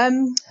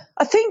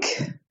 I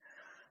think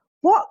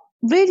what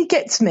really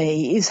gets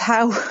me is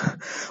how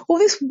all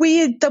this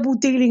weird double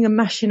dealing and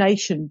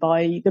machination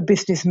by the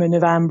businessman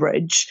of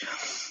Ambridge.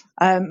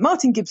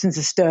 Martin Gibson's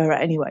a stirrer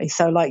anyway,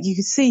 so like you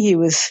could see he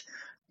was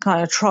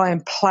kind of try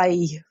and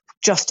play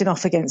Justin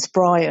off against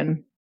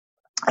Brian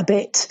a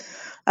bit.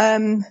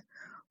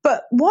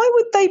 But why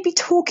would they be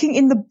talking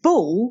in the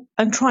Bull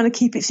and trying to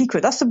keep it secret?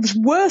 That's the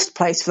worst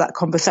place for that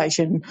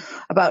conversation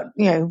about,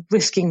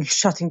 risking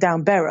shutting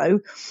down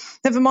Barrow.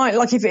 Never mind,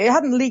 like if it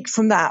hadn't leaked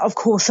from that, of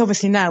course,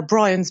 obviously now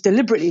Brian's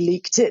deliberately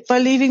leaked it by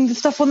leaving the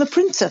stuff on the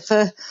printer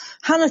for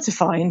Hannah to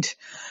find.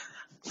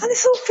 And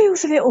this all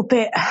feels a little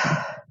bit,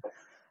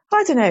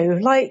 I don't know,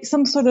 like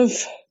some sort of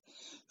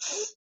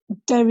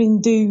daring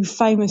do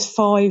famous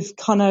five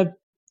kind of,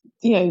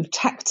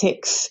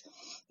 tactics.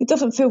 It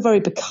doesn't feel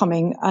very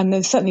becoming, and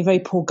there's certainly very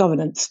poor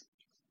governance.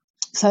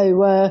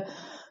 So,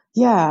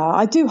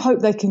 I do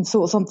hope they can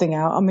sort something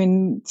out. I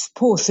mean,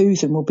 poor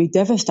Susan will be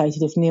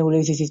devastated if Neil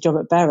loses his job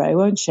at Barrow,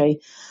 won't she?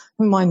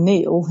 Never mind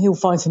Neil, he'll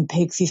find some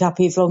pigs. He's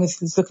happy as long as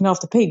he's looking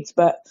after pigs,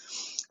 but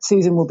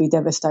Susan will be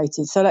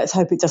devastated. So let's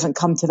hope it doesn't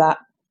come to that.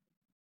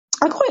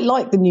 I quite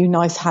like the new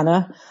nice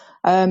Hannah.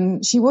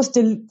 She was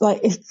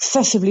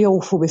excessively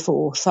awful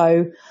before,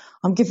 so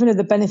I'm giving her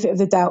the benefit of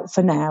the doubt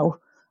for now.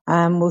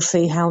 And we'll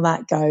see how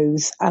that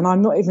goes. And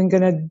I'm not even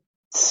going to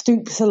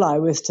stoop so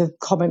low as to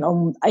comment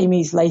on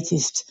Amy's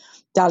latest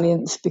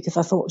dalliance because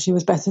I thought she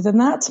was better than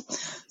that.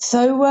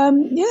 So,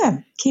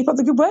 keep up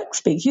the good work.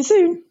 Speak to you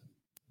soon.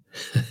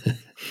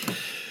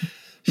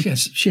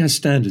 She has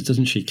standards,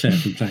 doesn't she, Claire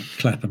from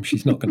Clapham?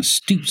 She's not going to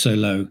stoop so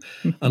low,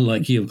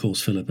 unlike you, of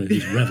course, Philippa,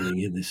 who's revelling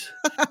in this.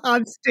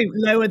 I'm stooped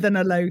lower than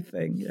a low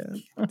thing,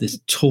 yeah. This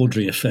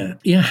tawdry affair.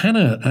 Yeah,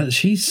 Hannah,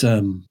 she's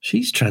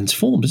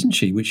transformed, isn't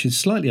she? Which has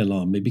slightly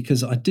alarmed me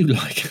because I do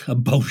like a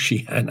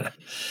bolshy Hannah.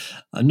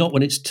 Not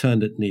when it's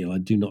turned at Neil. I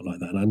do not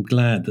like that. And I'm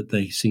glad that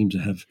they seem to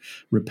have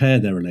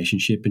repaired their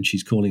relationship and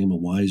she's calling him a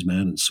wise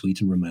man and sweet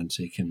and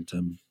romantic. And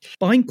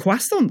buying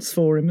croissants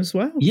for him as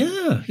well.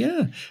 Yeah.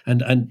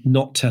 And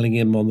not telling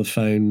him on the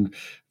phone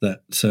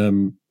that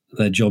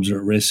their jobs are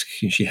at risk.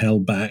 She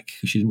held back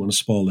because she didn't want to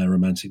spoil their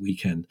romantic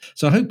weekend.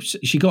 So I hope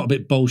she got a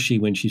bit bolshy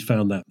when she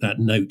found that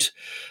note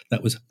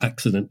that was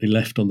accidentally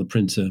left on the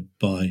printer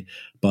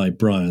by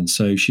Brian.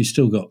 So she's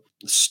still got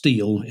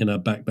steel in her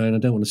backbone. I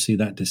don't want to see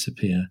that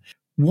disappear.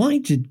 Why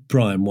did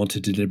Brian want to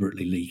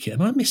deliberately leak it?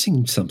 Am I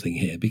missing something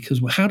here?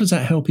 Because how does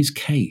that help his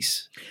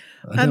case?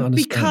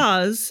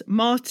 Because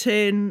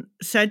Martin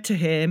said to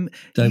him,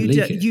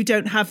 you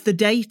don't have the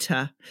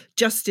data.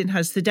 Justin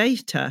has the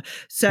data.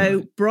 So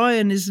right.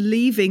 Brian is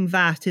leaving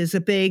that as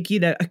a big,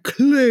 a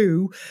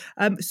clue,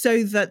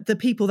 so that the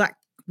people that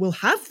will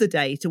have the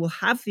data, will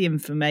have the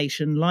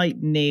information, like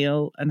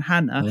Neil and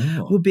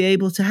Hannah, will be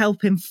able to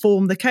help him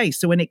form the case.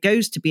 So when it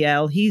goes to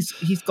BL, he's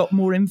got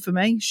more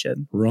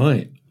information.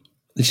 Right.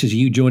 This is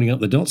you joining up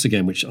the dots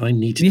again, which I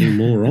need to do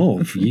more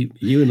of.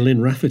 You and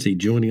Lynn Rafferty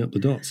joining up the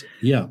dots.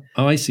 Yeah,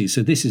 I see.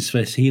 So this is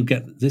first. He'll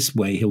get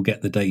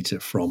the data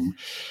from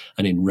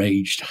an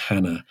enraged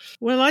Hannah.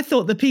 Well, I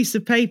thought the piece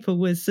of paper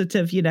was sort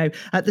of,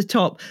 at the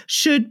top,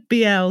 should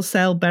BL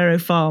sell Barrow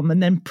Farm,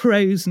 and then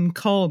pros and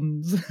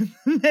cons.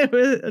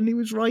 And he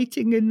was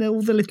writing in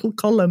all the little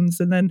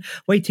columns and then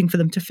waiting for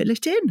them to fill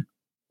it in.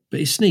 But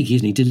it's sneaky,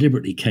 isn't he?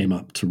 Deliberately came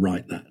up to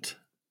write that.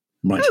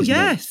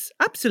 Yes,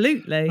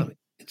 absolutely.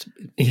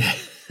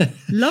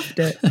 Loved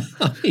it.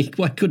 I mean,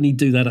 why couldn't he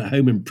do that at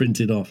home and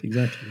print it off?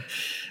 Exactly.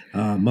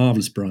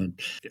 Marvellous, Brian.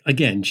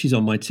 Again, she's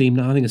on my team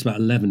now. I think it's about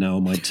 11 now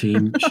on my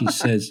team. She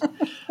says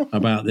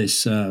about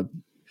this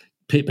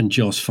Pip and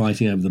Joss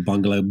fighting over the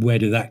bungalow. Where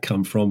did that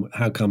come from?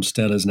 How come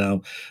Stella's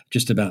now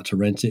just about to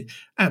rent it?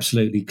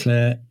 Absolutely,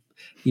 Claire.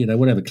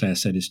 Whatever Claire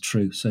said is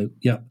true. So,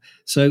 yeah.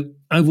 So,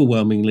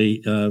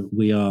 overwhelmingly,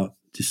 we are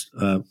just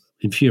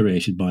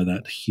infuriated by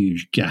that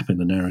huge gap in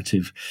the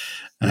narrative.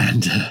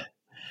 And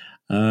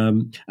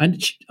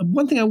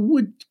one thing I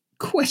would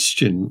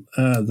question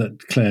that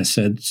Claire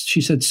said, she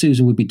said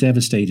Susan would be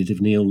devastated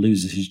if Neil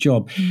loses his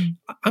job.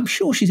 I'm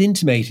sure she's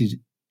intimated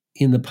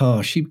in the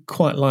past she'd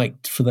quite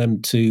liked for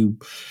them to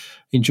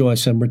enjoy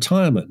some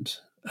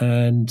retirement.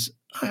 And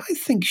I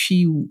think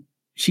she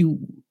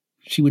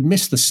would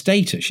miss the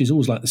status. She's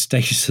always liked the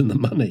status and the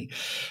money.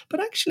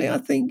 But actually, I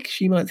think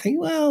she might think,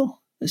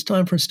 well, it's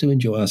time for us to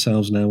enjoy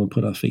ourselves now and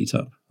put our feet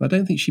up. I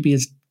don't think she'd be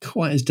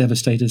quite as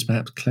devastated as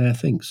perhaps Claire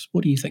thinks.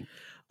 What do you think?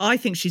 I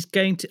think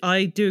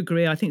I do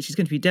agree. I think she's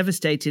going to be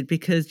devastated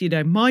because,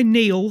 my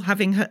Neil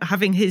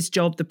having his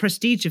job, the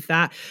prestige of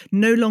that,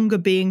 no longer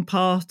being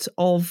part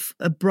of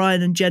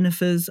Brian and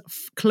Jennifer's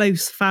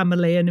close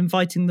family and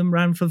inviting them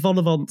round for vol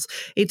au vents.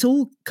 It's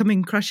all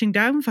coming crashing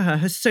down for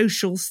her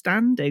social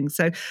standing.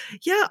 So,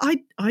 yeah,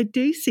 I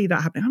do see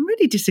that happening. I'm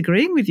really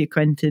disagreeing with you,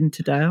 Quentin,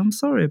 today. I'm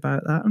sorry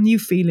about that. And you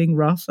feeling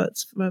rough.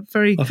 That's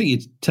very... I think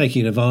you're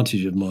taking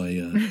advantage of my,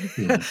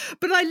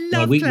 but I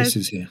love my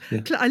weaknesses here.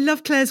 Yeah. I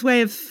love Claire's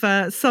way of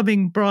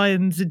summing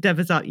Brian's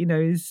endeavours up,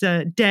 his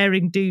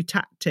daring do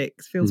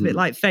tactics. Feels a bit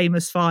like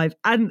Famous Five.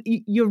 And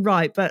you're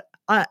right, but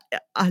I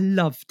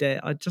loved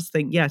it. I just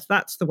think, yes,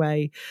 that's the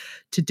way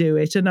to do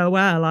it. And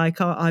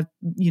I've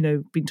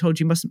been told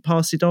you mustn't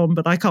pass it on,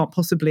 but I can't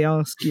possibly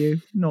ask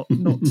you not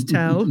to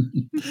tell.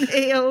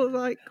 Neil,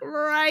 like,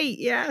 great,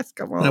 yes,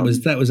 come on.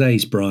 That was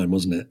ace, Brian,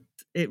 wasn't it?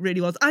 It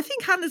really was. I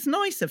think Hannah's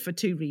nicer for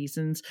two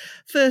reasons.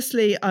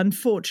 Firstly,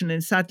 unfortunately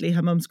and sadly,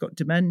 her mum's got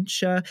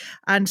dementia.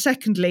 And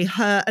secondly,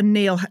 her and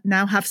Neil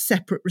now have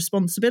separate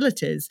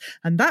responsibilities.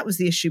 And that was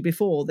the issue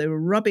before. They were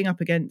rubbing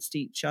up against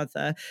each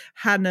other.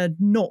 Hannah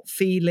not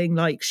feeling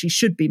like she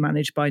should be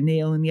managed by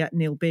Neil, and yet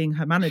Neil being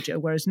her manager,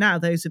 whereas now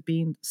those have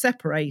been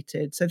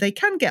separated. So they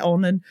can get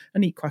on and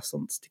eat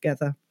croissants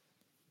together.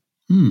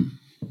 And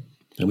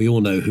we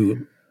all know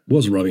who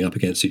was rubbing up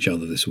against each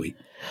other this week.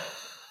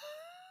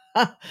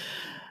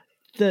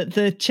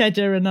 The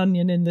cheddar and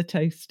onion in the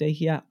toasty,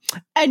 yeah.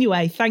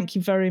 Anyway, thank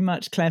you very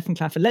much, Claire from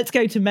Clafford. Let's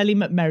go to Melly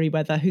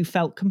McMerriweather, who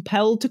felt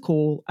compelled to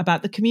call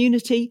about the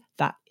community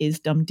that is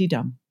Dum Tee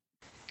Dum.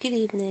 Good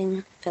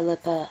evening,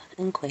 Philippa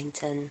and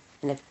Quentin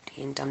and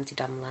everybody in Dum Tee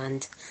Dum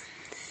land.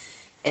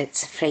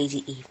 It's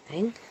Friday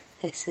evening.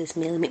 This is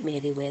Melly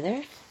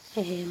McMerriweather.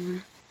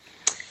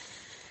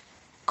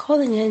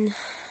 Calling in,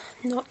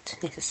 not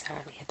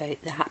necessarily about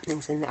the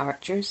happenings in the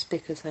Archers,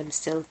 because I'm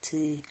still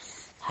to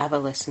have a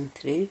listen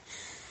through,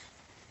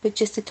 but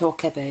just to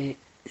talk about the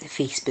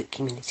Facebook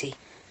community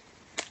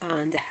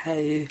and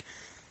how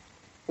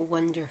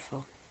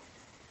wonderful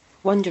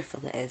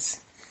it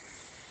is.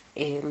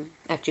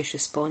 I've just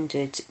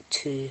responded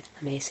to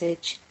a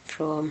message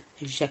from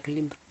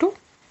Jacqueline Bertot.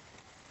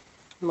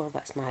 Well,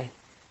 that's my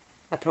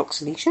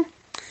approximation.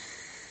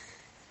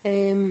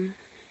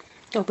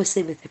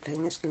 Obviously, with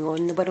everything that's going on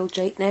in the world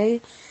right now,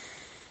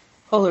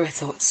 all our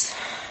thoughts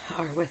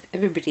are with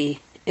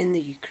everybody in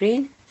the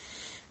Ukraine,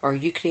 and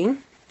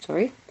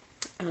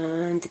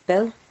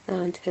Bill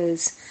and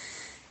his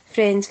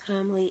friends,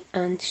 family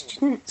and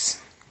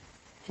students.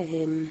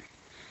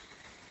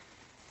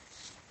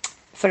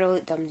 For all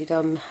that Dum Tee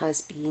Dum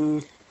has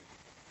been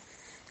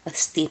a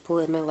staple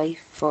in my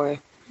life for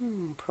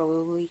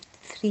probably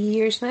 3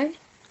 years now.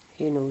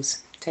 Who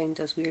knows, time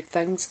does weird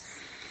things.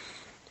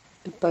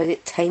 But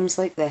at times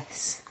like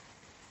this,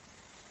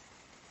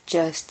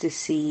 just to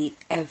see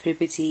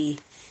everybody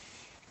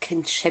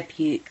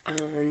contribute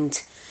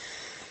and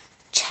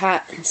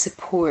chat and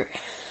support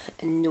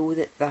and know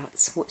that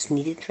that's what's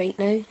needed right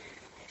now.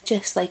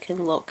 Just like in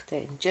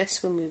lockdown,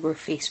 just when we were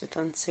faced with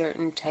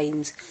uncertain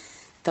times,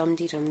 Dum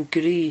Tee Dum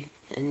grew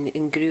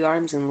and grew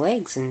arms and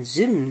legs and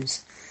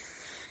Zooms.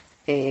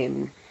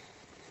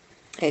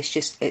 It's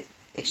just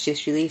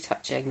really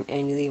touching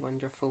and really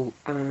wonderful,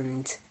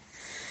 and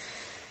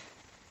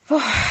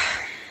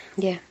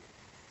yeah,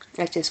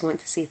 I just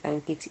want to say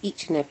thank you to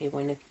each and every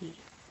one of you.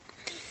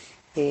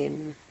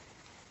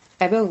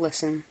 I will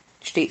listen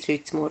straight through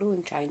tomorrow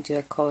and try and do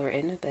a caller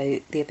in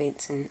about the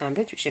events in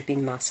Ambridge, which have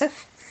been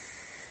massive.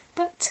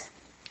 But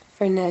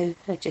for now,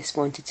 I just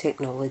wanted to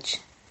acknowledge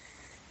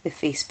the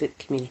Facebook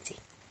community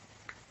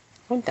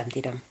on Dum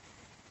Tee Dum.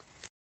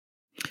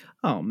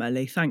 Oh,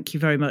 Melly, thank you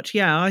very much.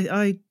 Yeah,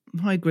 I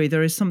agree.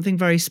 There is something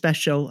very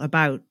special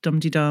about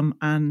Dum Tee Dum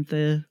and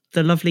the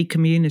lovely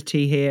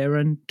community here,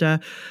 and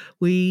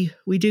we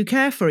do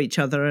care for each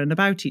other and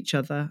about each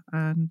other,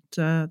 and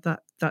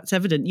that's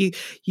evident.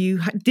 You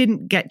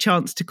didn't get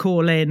chance to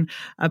call in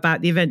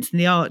about the events in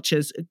the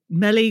Archers.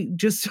 Melly,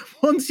 just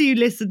once you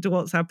listen to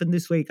what's happened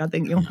this week, I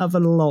think you'll have a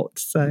lot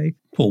to say.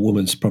 Poor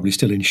woman's probably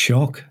still in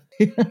shock.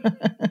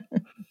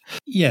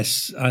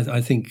 Yes,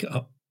 I think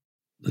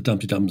the Dum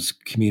Tee Dum's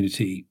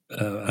community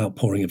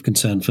outpouring of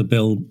concern for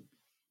Bill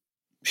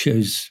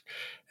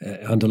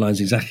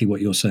underlines exactly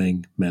what you're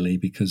saying, Melly,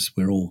 because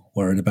we're all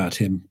worried about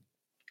him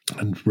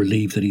and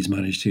relieved that he's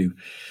managed to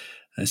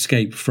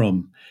escape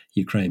from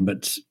Ukraine.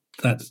 But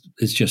that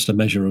is just a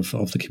measure of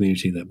the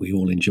community that we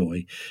all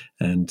enjoy.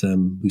 And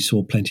we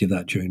saw plenty of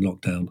that during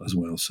lockdown as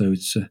well. So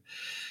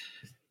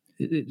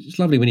it's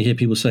lovely when you hear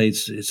people say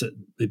it's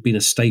been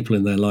a staple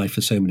in their life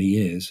for so many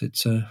years.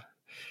 It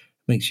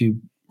makes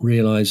you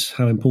realise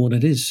how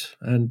important it is.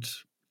 And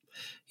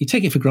you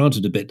take it for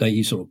granted a bit, don't you?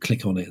 You sort of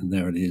click on it and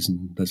there it is,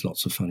 and there's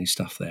lots of funny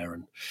stuff there,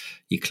 and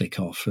you click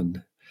off.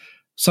 And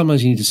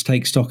sometimes you need to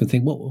take stock and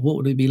think, what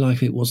would it be like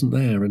if it wasn't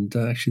there? And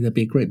actually there'd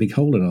be a great big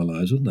hole in our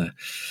lives, wouldn't there?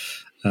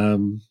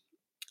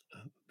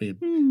 Be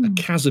a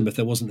chasm if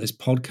there wasn't this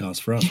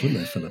podcast for us, wouldn't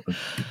there, Philippa?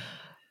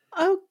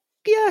 Oh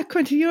yeah,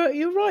 Quentin,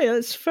 you're right.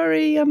 It's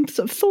very sort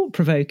of thought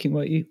provoking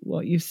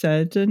what you've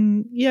said,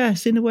 and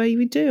yes, in a way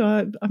we do.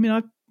 I mean,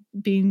 I've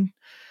been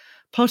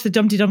part of the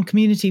Dum Tee Dum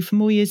community for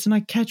more years than I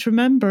care to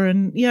remember,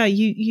 and yeah,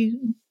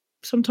 you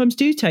sometimes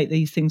do take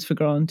these things for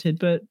granted,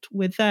 but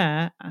we're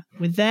there,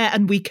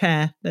 and we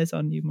care. There's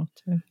our new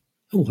motto.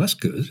 Oh, that's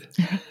good.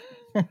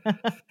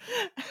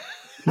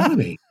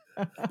 Blimey.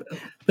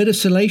 Bit of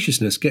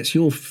salaciousness gets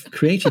your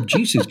creative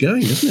juices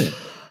going, doesn't it?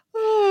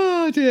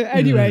 Oh dear.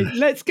 Anyway,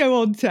 let's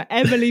go on to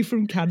Emily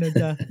from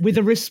Canada with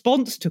a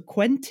response to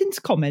Quentin's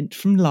comment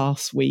from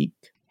last week.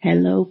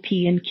 Hello,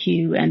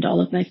 P&Q and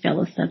all of my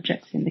fellow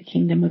subjects in the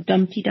kingdom of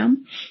Dum Tee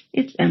Dum.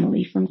 It's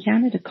Emily from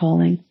Canada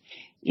calling.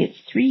 It's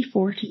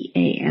 3:40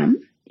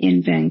 a.m.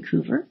 in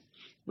Vancouver,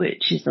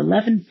 which is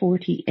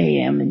 11:40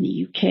 a.m. in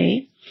the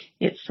UK.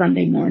 It's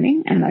Sunday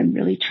morning, and I'm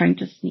really trying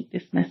to sneak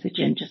this message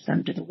in just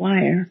under the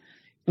wire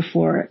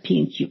before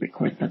P&Q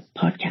record the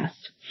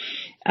podcast.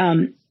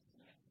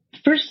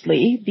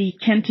 Firstly, the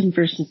Kenton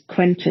versus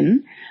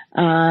Quentin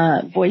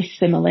voice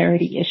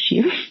similarity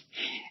issue.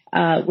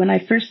 When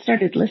I first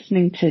started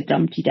listening to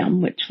Dum Tee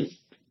Dum, which was,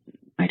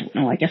 I don't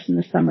know, I guess in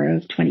the summer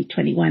of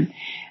 2021,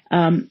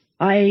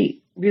 I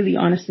really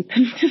honestly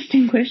couldn't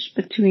distinguish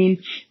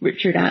between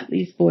Richard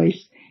Attlee's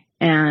voice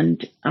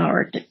and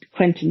our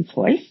Quentin's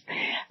voice.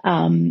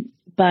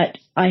 But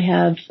I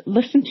have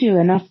listened to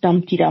enough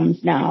Dum Tee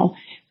Dums now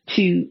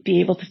to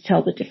be able to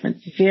tell the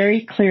difference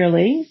very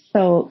clearly.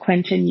 So,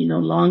 Quentin, you no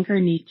longer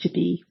need to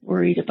be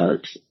worried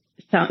about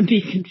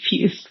being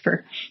confused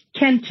for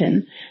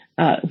Kenton,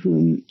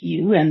 whom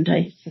you and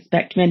I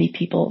suspect many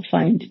people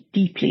find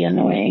deeply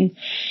annoying.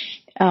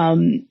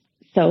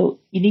 So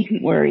you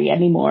needn't worry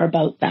anymore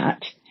about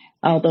that.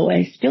 Although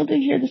I still do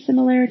hear the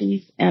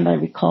similarities, and I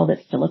recall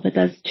that Philippa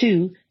does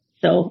too,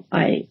 so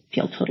I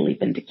feel totally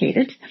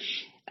vindicated.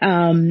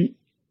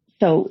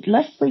 So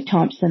Leslie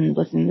Thompson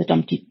was in the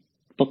Dum Tee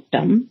Book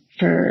Dum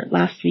for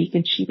last week,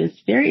 and she was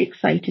very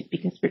excited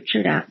because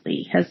Richard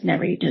Attlee has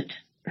narrated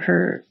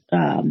her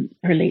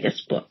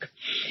latest book.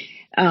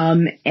 So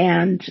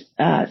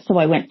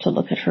I went to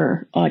look at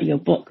her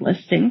audiobook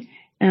listing,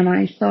 and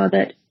I saw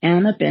that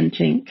Anna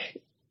Bentinck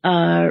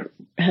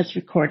has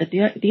recorded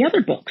the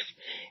other books.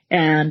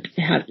 And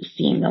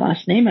seeing the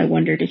last name, I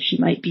wondered if she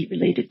might be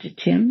related to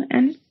Tim,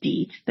 and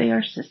indeed, they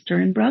are sister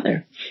and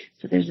brother.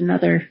 So there's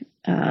another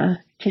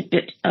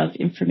tidbit of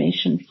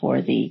information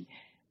for the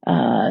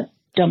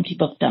Dum Tee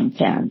Book Dum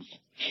fans.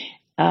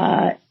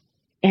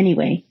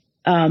 Anyway,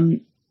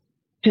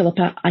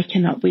 Philippa, I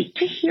cannot wait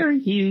to hear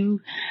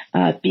you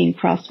being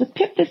cross with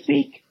Pip this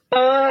week.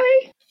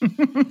 Bye!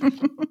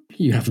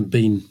 You haven't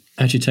been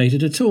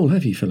agitated at all,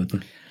 have you, Philippa?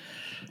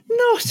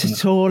 Not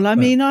at all. I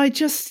mean, I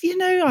just,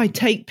 I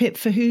take Pip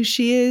for who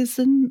she is,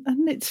 and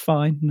it's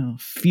fine. No,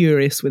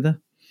 furious with her.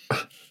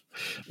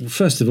 Well,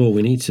 first of all,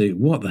 we need to,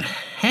 what the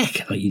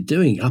heck are you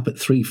doing up at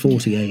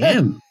 3:40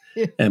 a.m.,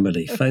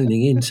 Emily,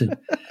 calling into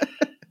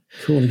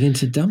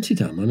Dum Tee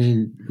Dum? I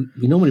mean,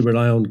 we normally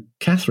rely on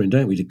Catherine,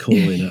 don't we, to call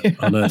in at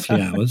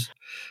unearthly hours.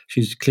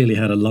 She's clearly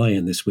had a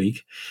lie-in this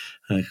week.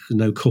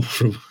 No call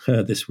from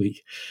her this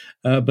week.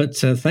 But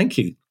thank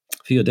you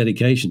for your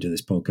dedication to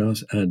this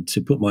podcast, and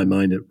to put my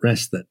mind at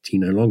rest that you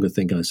no longer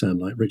think I sound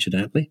like Richard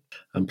Attlee.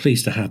 I'm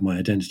pleased to have my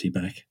identity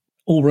back.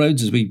 All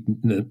roads, as we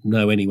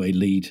know anyway,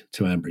 lead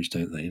to Ambridge,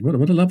 don't they? What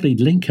a lovely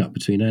link up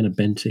between Anna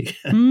Bentinck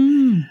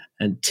and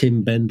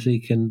Tim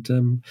Bentinck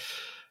and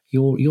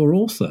your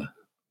author.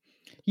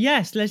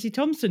 Yes, Leslie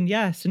Thompson,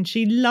 yes. And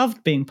she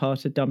loved being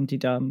part of Dum Tee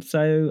Dum.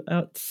 So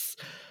it's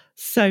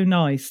so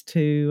nice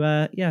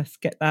to,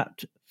 get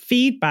that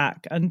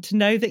feedback and to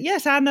know that,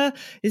 yes, Anna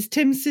is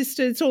Tim's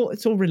sister. It's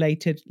all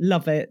related.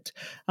 Love it.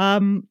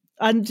 And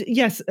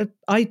yes,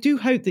 I do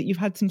hope that you've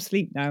had some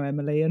sleep now,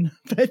 Emily, and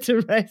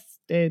better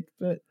rested.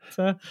 But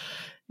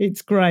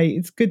it's great.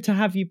 It's good to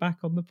have you back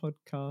on the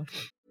podcast.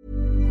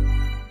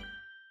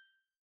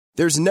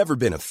 There's never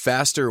been a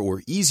faster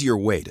or easier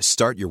way to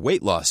start your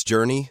weight loss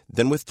journey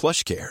than with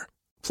PlushCare.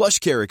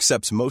 PlushCare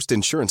accepts most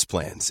insurance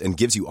plans and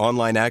gives you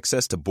online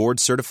access to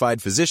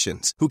board-certified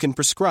physicians who can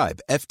prescribe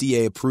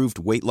FDA-approved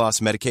weight loss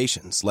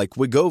medications like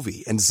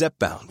Wegovy and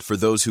Zepbound for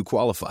those who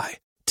qualify.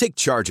 Take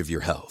charge of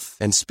your health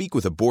and speak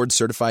with a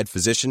board-certified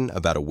physician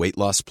about a weight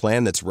loss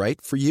plan that's right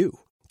for you.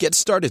 Get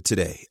started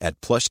today at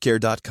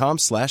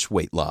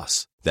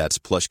plushcare.com/weight-loss. That's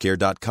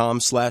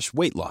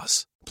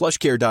plushcare.com/weight-loss.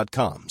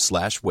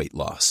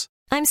 plushcare.com/weight-loss.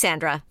 I'm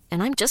Sandra,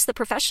 and I'm just the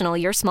professional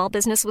your small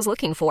business was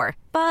looking for.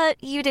 But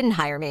you didn't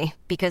hire me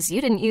because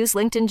you didn't use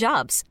LinkedIn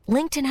Jobs.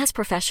 LinkedIn has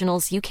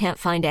professionals you can't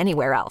find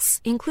anywhere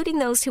else, including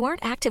those who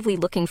aren't actively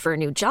looking for a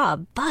new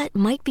job, but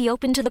might be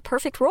open to the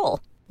perfect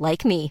role,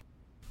 like me.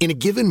 In a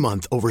given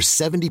month, over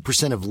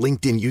 70% of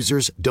LinkedIn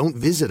users don't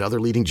visit other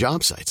leading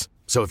job sites.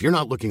 So if you're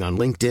not looking on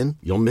LinkedIn,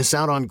 you'll miss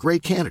out on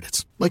great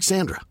candidates like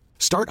Sandra.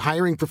 Start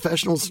hiring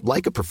professionals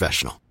like a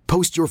professional.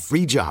 Post your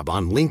free job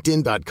on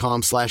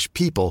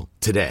linkedin.com/people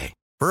today.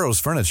 Burrow's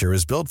furniture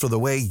is built for the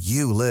way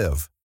you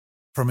live.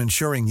 From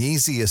ensuring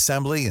easy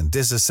assembly and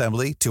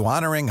disassembly to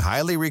honoring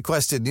highly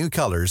requested new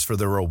colors for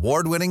their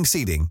award-winning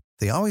seating,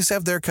 they always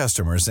have their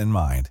customers in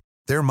mind.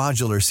 Their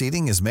modular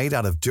seating is made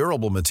out of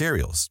durable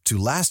materials to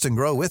last and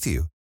grow with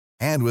you.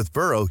 And with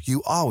Burrow,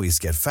 you always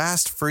get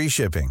fast, free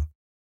shipping.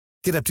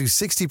 Get up to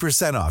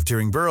 60% off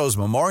during Burrow's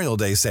Memorial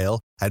Day sale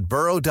at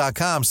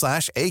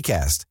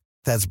burrow.com/ACAST.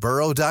 That's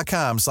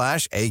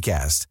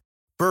burrow.com/ACAST.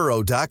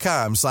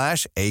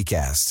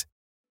 burrow.com/ACAST.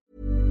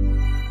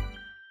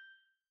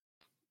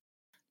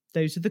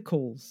 Those are the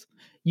calls.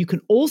 You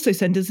can also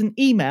send us an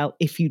email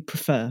if you'd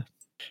prefer.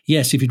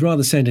 Yes, if you'd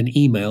rather send an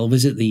email,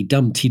 visit the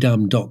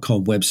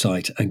dumptydum.com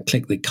website and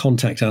click the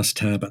Contact Us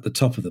tab at the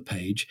top of the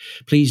page.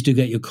 Please do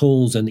get your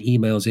calls and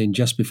emails in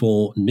just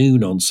before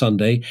noon on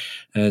Sunday,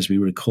 as we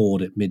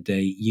record at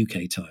midday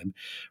UK time.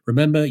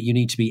 Remember, you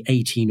need to be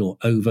 18 or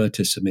over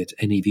to submit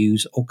any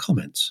views or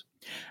comments.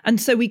 And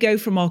so we go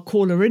from our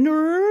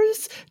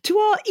caller-inners to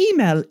our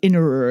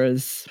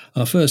email-inners.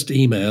 Our first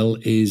email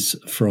is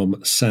from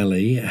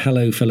Sally.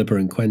 Hello, Philippa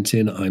and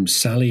Quentin. I'm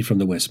Sally from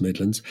the West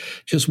Midlands.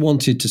 Just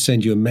wanted to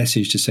send you a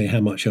message to say how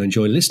much I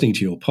enjoy listening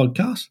to your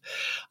podcast.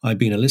 I've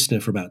been a listener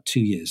for about 2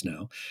 years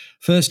now.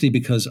 Firstly,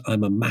 because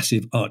I'm a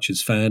massive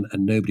Archers fan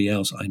and nobody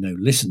else I know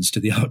listens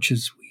to the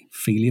Archers.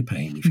 Feel your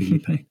pain, you feel your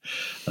pain.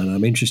 And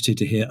I'm interested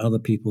to hear other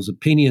people's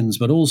opinions,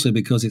 but also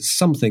because it's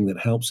something that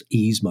helps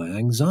ease my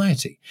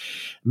anxiety.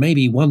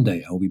 Maybe one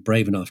day I'll be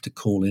brave enough to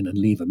call in and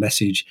leave a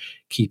message.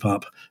 Keep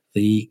up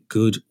the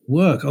good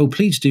work. Oh,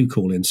 please do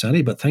call in,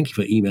 Sally, but thank you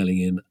for emailing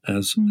in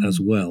as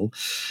well.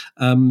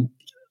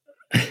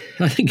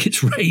 I think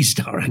it's raised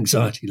our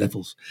anxiety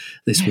levels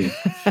this week,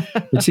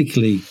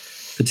 particularly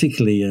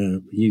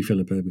you,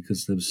 Philippa,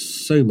 because there was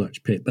so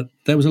much pit, but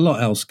there was a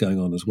lot else going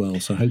on as well.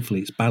 So hopefully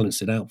it's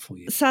balanced it out for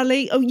you.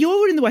 Sally,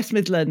 you're in the West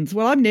Midlands.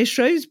 Well, I'm near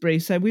Shrewsbury,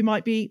 so we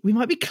might be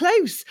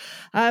close.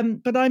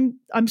 But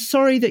I'm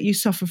sorry that you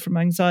suffer from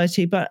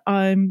anxiety. But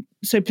I'm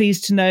so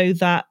pleased to know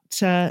that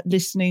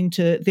listening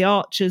to the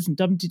Archers and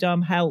Dum Tee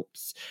Dum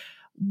helps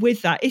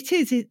with that.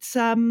 It's.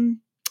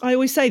 I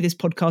always say this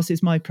podcast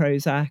is my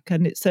Prozac,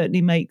 and it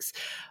certainly makes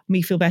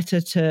me feel better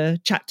to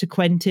chat to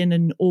Quentin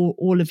and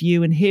all of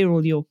you and hear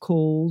all your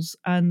calls.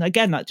 And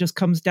again, that just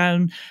comes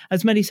down,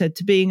 as many said,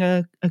 to being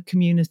a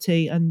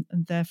community and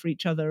there for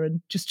each other and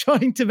just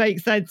trying to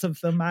make sense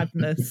of the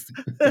madness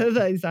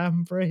that is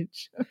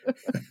Ambridge.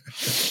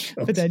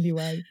 But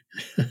anyway.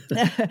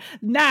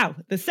 Now,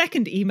 the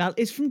second email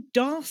is from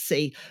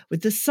Darcy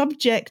with the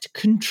subject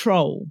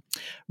control.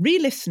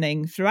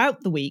 Re-listening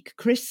throughout the week,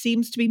 Chris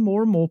seems to be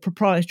more and more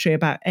proprietary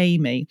about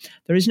Amy.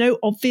 There is no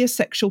obvious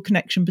sexual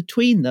connection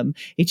between them.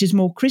 It is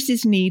more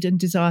Chris's need and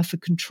desire for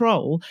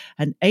control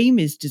and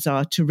Amy's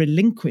desire to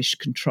relinquish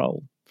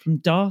control. From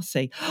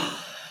Darcy.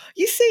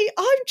 You see,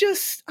 I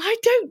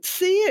don't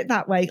see it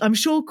that way. I'm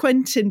sure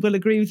Quentin will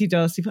agree with you,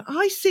 Darcy, but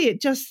I see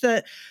it just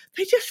that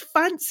they just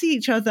fancy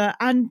each other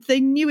and they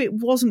knew it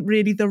wasn't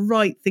really the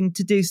right thing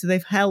to do, so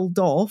they've held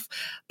off.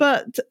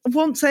 But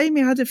once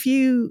Amy had a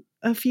few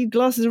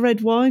glasses of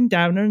red wine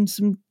down her and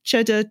some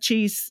cheddar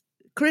cheese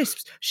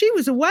crisps, she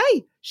was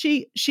away.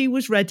 She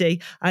was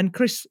ready, and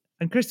Chris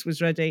was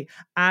ready,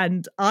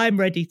 and I'm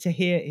ready to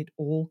hear it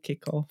all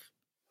kick off.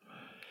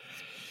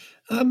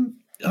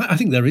 I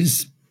think there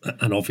is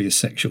an obvious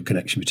sexual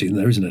connection between them.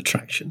 There is an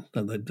attraction.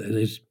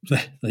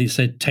 They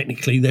said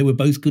technically they were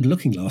both good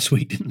looking last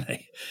week, didn't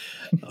they?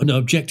 Oh, no,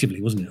 objectively,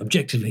 wasn't it?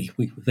 Objectively,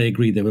 they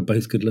agreed they were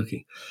both good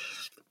looking.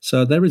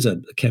 So there is a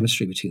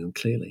chemistry between them,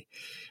 clearly.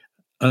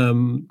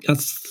 I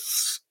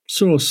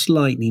saw a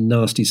slightly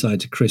nasty side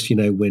to Chris,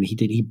 when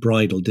he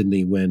bridled, didn't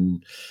he,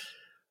 when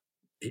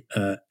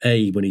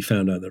he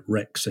found out that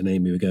Rex and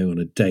Amy were going on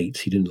a date.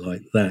 He didn't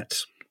like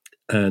that.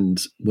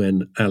 And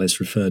when Alice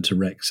referred to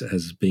Rex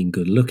as being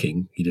good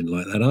looking, he didn't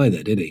like that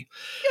either, did he?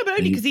 Yeah, but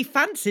only because he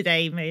fancied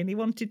Amy and he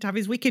wanted to have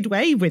his wicked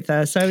way with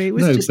her. So it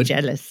was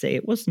jealousy.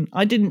 It wasn't.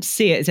 I didn't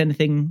see it as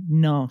anything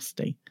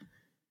nasty.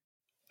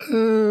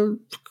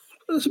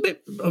 There's a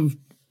bit of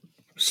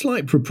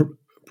slight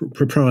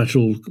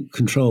proprietorial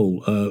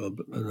control,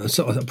 a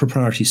sort of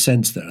proprietary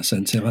sense there.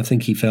 I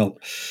think he felt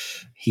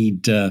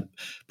he'd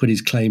put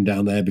his claim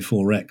down there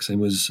before Rex and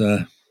was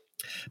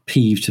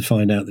peeved to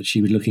find out that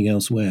she was looking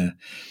elsewhere.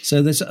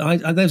 So there's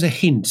a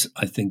hint,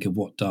 I think, of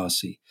what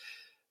Darcy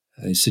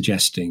is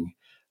suggesting.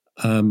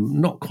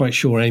 Not quite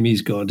sure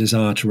Amy's got a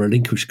desire to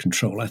relinquish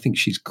control. I think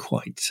she's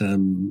quite,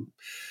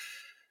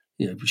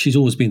 she's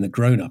always been the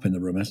grown-up in the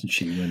room, hasn't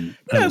she, when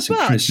Alice and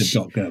Chris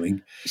have got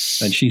going,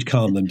 and she's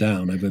calmed them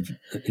down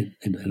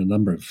in a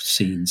number of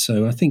scenes.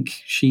 So I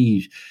think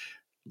she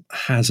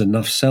has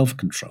enough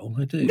self-control.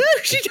 I do. No,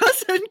 she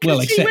doesn't,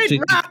 because she went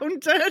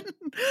round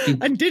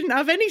and didn't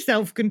have any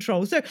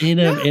self-control. So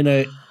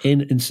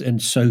in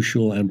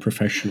social and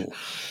professional.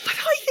 But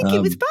I think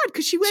it was bad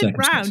because she went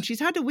round. She's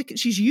had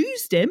she's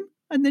used him,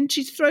 and then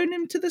she's thrown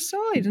him to the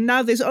side. And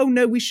now there's, oh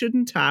no, we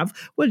shouldn't have.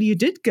 Well, you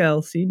did,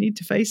 girl, so you need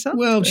to face up.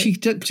 Well, she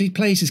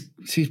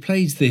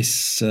plays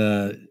this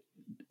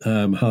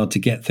hard to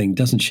get thing,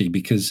 doesn't she?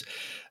 Because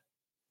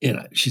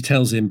she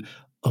tells him,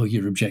 "Oh,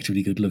 you're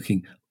objectively good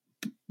looking."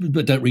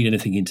 but don't read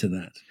anything into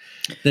that.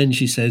 Then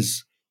she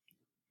says,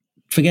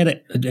 forget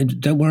it.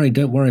 Don't worry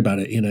about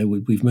it.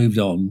 We've moved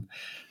on.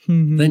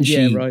 Mm-hmm. Then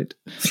she right.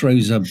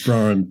 throws her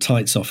bra and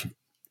tights off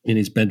in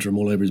his bedroom,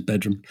 all over his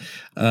bedroom,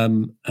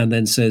 and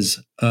then says,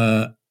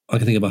 I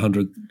can think of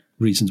 100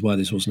 reasons why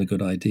this wasn't a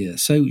good idea.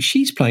 So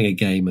she's playing a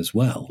game as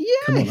well.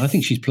 Yes. Come on, I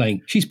think she's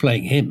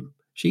playing him.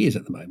 She is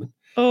at the moment.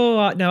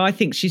 Oh, no, I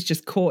think she's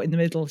just caught in the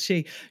middle.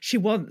 She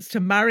wants to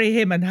marry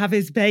him and have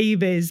his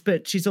babies,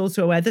 but she's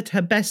also aware that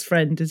her best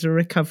friend is a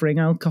recovering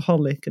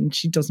alcoholic and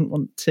she doesn't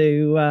want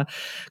to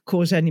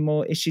cause any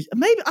more issues.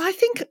 Maybe I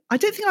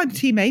don't think I'm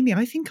Team Amy.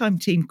 I think I'm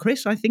Team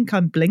Chris. I think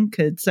I'm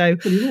blinkered. So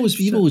well,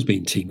 you've always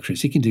been Team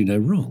Chris. He can do no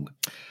wrong.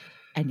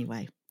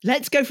 Anyway,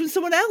 let's go from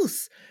someone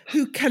else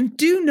who can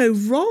do no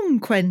wrong,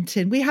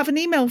 Quentin. We have an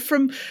email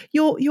from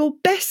your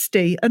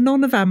bestie,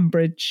 Anon of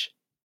Ambridge.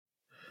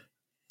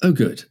 Oh,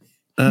 good.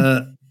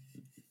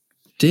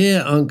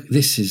 Dear Uncle,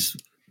 this is,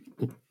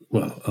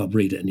 well, I'll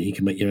read it and you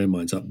can make your own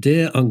minds up.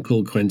 Dear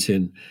Uncle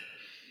Quentin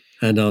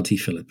and Auntie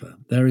Philippa,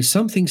 there is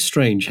something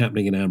strange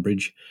happening in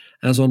Ambridge,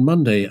 as on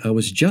Monday I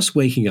was just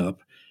waking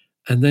up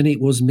and then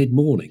it was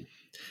mid-morning.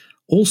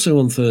 Also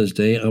on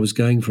Thursday I was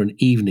going for an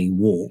evening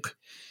walk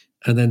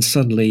and then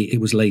suddenly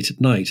it was late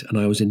at night and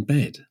I was in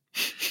bed.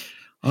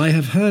 I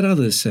have heard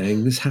others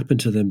saying this happened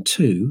to them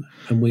too,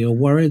 and we are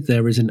worried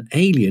there is an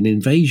alien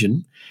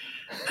invasion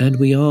and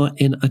we are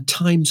in a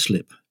time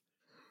slip.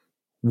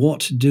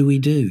 What do we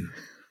do?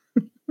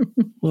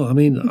 Well, I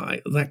mean,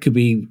 that could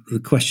be the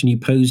question you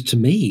posed to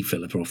me,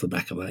 Philippa, off the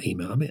back of that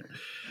email. I mean,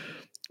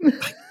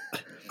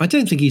 I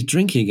don't think he's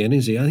drinking again,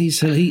 is he?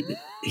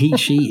 He,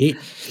 she, it,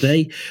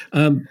 they.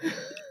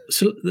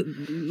 So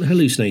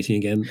hallucinating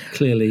again,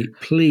 clearly.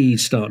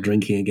 Please start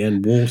drinking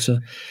again. Water,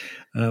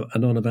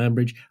 Anon of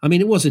Ambridge. I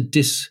mean, it was a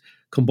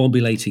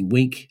discombobulating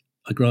week,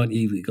 I grant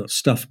you. We got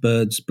stuffed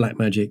birds, black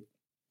magic.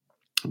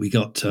 We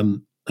got,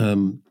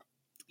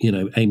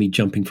 Amy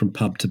jumping from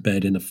pub to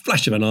bed in a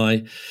flash of an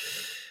eye.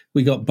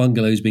 We got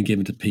bungalows being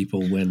given to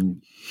people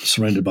when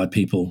surrounded by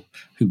people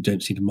who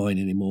don't seem to mind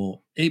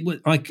anymore.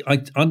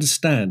 I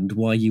understand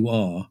why you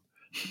are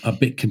a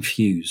bit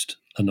confused,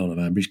 Anon of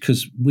Ambridge,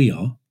 because we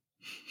are,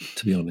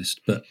 to be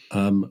honest. But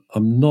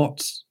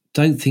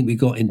don't think we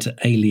got into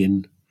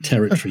alien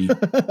territory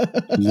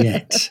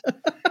yet.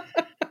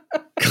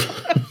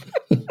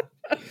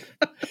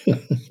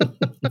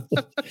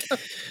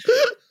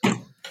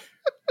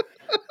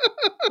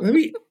 I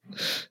mean,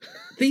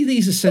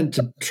 these are sent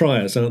to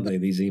try us, aren't they,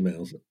 these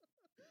emails? It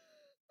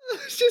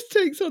just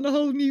takes on a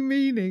whole new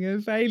meaning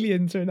of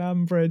aliens are in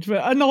Ambridge.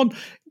 But Anon,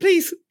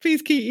 please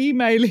keep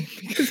emailing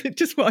because it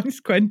just winds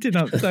Quentin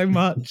up so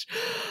much.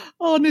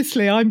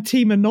 Honestly, I'm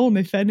Team Anon,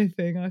 if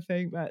anything, I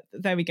think. But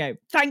there we go.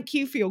 Thank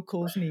you for your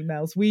calls and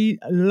emails. We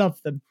love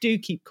them. Do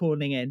keep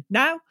calling in.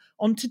 Now,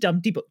 on to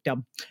Dumdy Book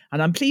Dum.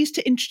 And I'm pleased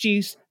to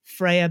introduce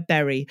Freya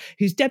Berry,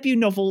 whose debut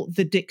novel,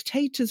 The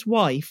Dictator's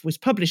Wife, was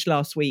published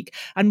last week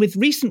and with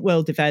recent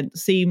world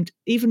events seemed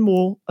even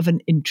more of an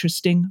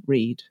interesting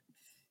read.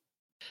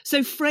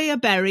 So Freya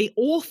Berry,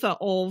 author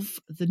of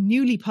the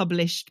newly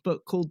published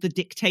book called The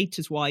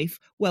Dictator's Wife,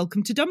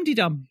 welcome to Dumdy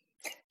Dum.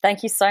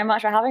 Thank you so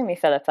much for having me,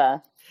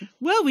 Philippa.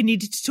 Well, we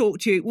needed to talk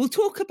to you. We'll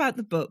talk about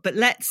the book, but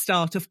let's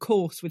start, of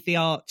course, with the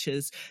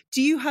Archers.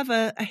 Do you have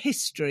a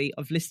history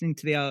of listening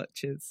to the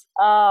Archers?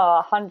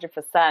 Oh,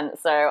 100%.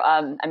 So,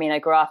 I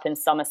grew up in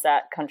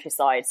Somerset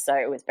countryside, so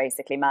it was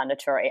basically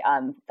mandatory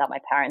that my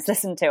parents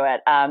listened to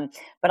it.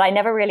 But I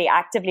never really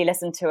actively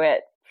listened to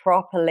it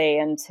properly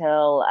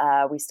until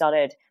we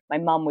started. My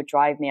mum would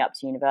drive me up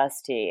to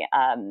university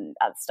at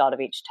the start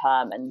of each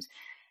term, and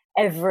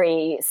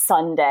every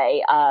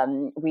Sunday,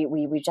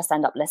 we just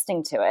end up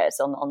listening to it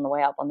on the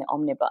way up on the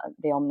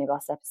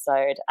omnibus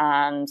episode,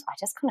 and I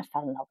just kind of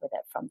fell in love with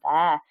it from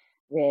there.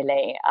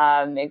 Really,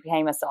 it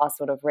became our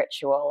sort of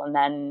ritual, and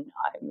then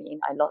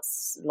I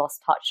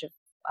lost touch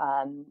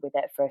with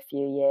it for a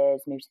few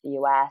years. Moved to the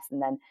US,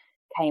 and then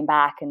came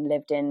back and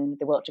lived in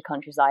the Wiltshire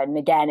countryside. And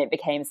again, it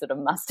became sort of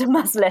must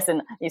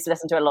listen. I used to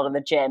listen to a lot of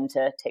the gym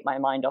to take my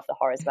mind off the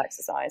horrors of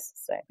exercise.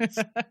 So,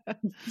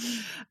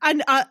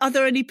 and are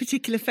there any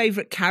particular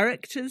favourite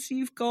characters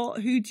you've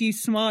got? Who do you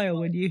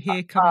smile when you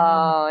hear coming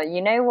on?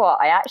 You know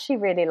what? I actually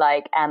really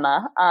like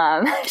Emma.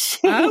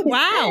 Oh,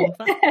 wow.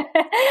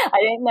 I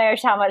don't know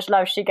how much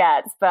love she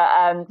gets, but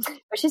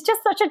she's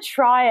just such a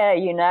trier,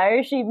 you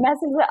know. She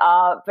messes it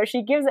up, but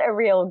she gives it a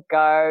real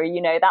go.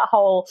 You know, that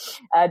whole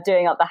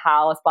doing up the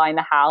house, buying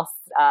the house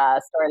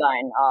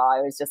storyline.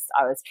 I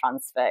was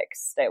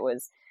transfixed. It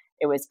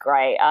was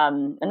great.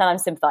 And then I'm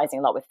sympathising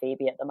a lot with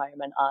Phoebe at the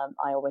moment.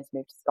 I always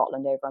move to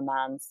Scotland over a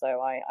man, so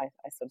I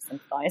sort of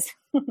sympathise.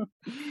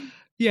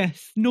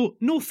 Yes,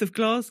 north of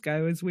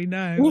Glasgow, as we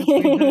know.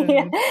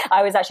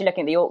 I was actually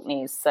looking at the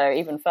Orkneys, so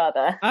even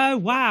further. Oh,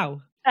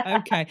 wow.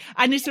 Okay.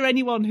 And is there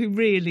anyone who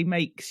really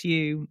makes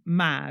you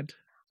mad?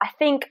 I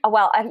think,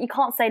 you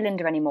can't say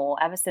Linda anymore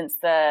ever since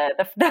the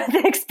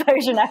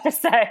explosion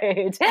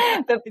episode,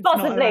 but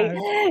possibly,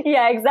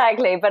 yeah,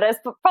 exactly. But it's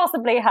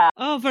possibly her.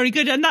 Oh, very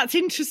good. And that's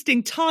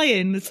interesting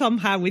tie-in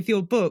somehow with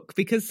your book,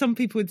 because some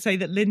people would say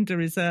that Linda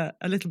is a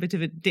little bit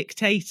of a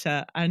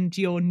dictator, and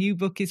your new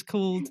book is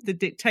called The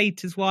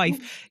Dictator's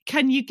Wife.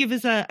 Can you give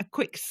us a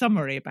quick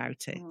summary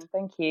about it?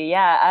 Thank you.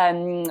 Yeah.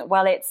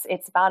 Well,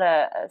 it's about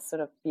a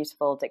sort of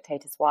beautiful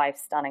dictator's wife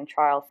standing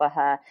trial for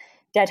her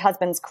dead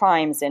husband's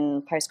crimes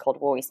in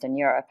post-Cold War Eastern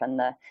Europe and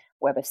the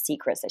web of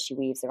secrets that she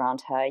weaves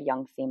around her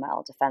young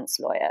female defense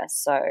lawyer.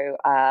 So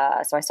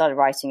I started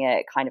writing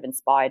it kind of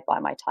inspired by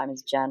my time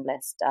as a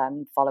journalist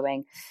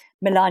following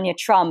Melania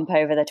Trump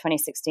over the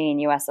 2016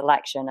 US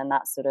election and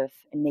that sort of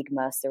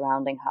enigma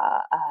surrounding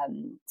her.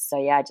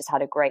 I just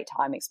had a great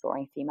time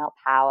exploring female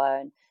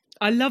power.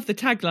 I love the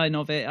tagline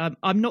of it.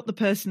 I'm not the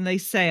person they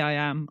say I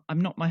am. I'm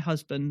not my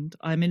husband.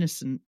 I'm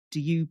innocent. Do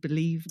you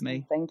believe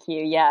me? Thank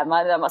you. Yeah,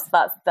 my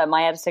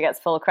editor gets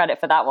full credit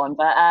for that one.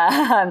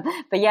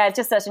 But yeah, it's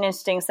just such an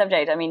interesting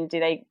subject. I mean,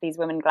 do these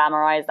women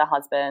glamorize their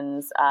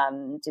husbands?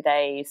 Do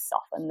they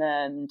soften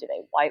them? Do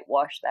they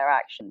whitewash their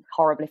actions?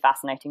 Horribly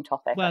fascinating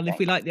topic. Well, if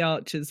we like the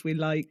Archers, we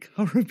like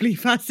horribly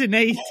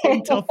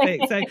fascinating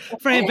topics. So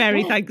Freya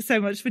Berry, thanks so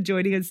much for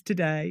joining us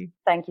today.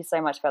 Thank you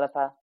so much,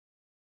 Philippa.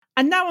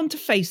 And now on to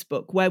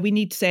Facebook, where we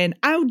need to say an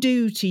how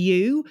do to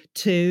you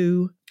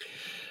to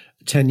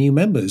 10 new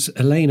members,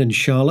 Elaine and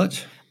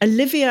Charlotte,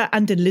 Olivia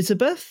and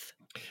Elizabeth,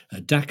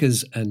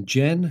 Dackers and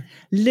Jen,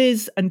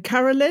 Liz and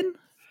Carolyn,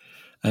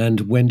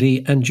 and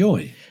Wendy and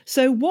Joy.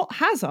 So what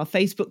has our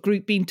Facebook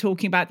group been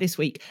talking about this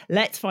week?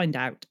 Let's find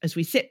out as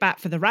we sit back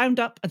for the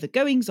roundup of the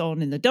goings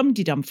on in the Dum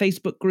Tee Dum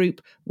Facebook group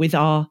with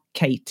our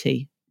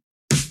Katie.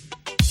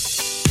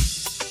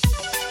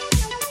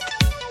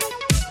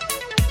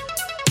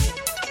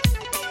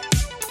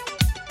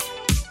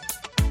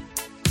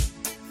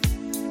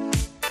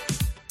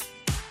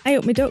 Hey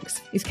up my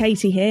ducks, it's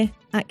Katie here,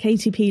 at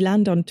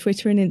KTPland on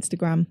Twitter and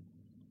Instagram.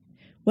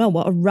 Well,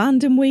 what a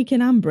random week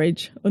in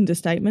Ambridge.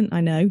 Understatement, I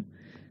know.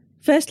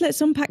 First,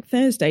 let's unpack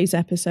Thursday's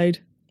episode.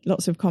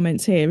 Lots of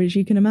comments here, as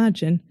you can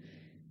imagine.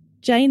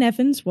 Jane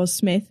Evans, was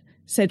Smith,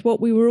 said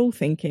what we were all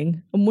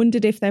thinking and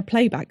wondered if their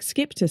playback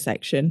skipped a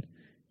section.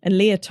 And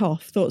Leah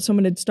Toff thought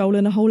someone had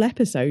stolen a whole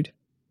episode.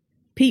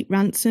 Pete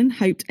Ranson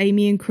hoped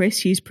Amy and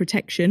Chris used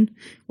protection,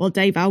 while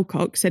Dave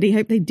Alcock said he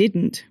hoped they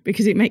didn't,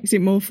 because it makes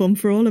it more fun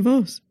for all of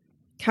us.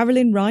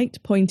 Carolyn Wright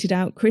pointed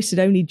out Chris had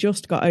only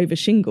just got over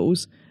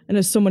shingles, and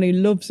as someone who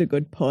loves a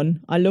good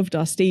pun, I loved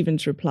our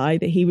Stevens reply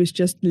that he was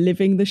just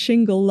living the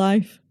shingle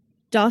life.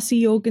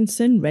 Darcy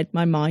Jorgensen read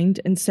my mind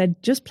and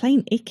said, just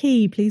plain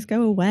icky, please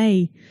go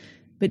away.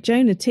 But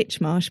Jonah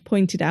Titchmarsh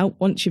pointed out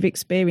once you've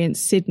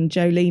experienced Sid and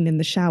Jolene in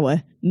the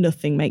shower,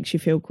 nothing makes you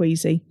feel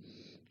queasy.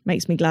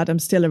 Makes me glad I'm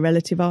still a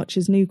relative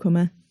Archers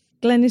newcomer.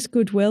 Glenys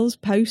Goodwill's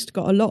post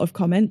got a lot of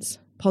comments,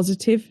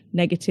 positive,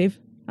 negative,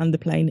 and the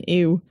plain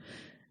ew.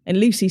 And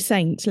Lucy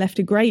Saint left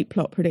a great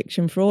plot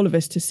prediction for all of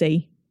us to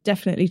see.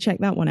 Definitely check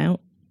that one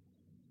out.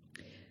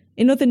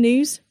 In other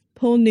news,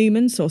 Paul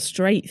Newman saw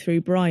straight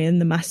through Brian,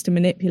 the master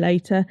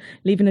manipulator,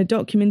 leaving a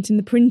document in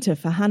the printer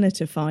for Hannah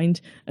to find,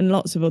 and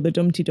lots of other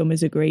Dum Tee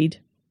Dummers agreed.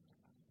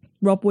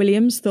 Rob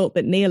Williams thought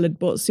that Neil had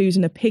bought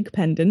Susan a pig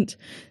pendant.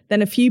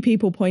 Then a few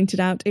people pointed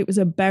out it was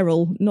a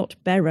beryl, not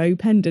barrow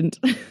pendant.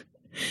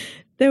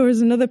 There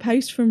was another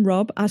post from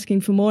Rob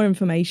asking for more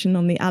information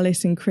on the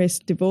Alice and Chris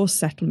divorce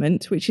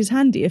settlement, which is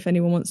handy if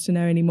anyone wants to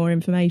know any more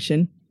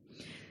information.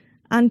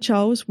 And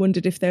Charles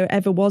wondered if there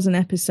ever was an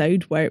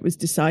episode where it was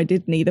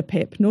decided neither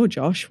Pip nor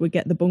Josh would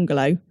get the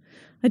bungalow.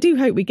 I do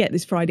hope we get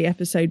this Friday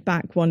episode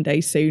back one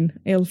day soon.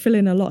 It'll fill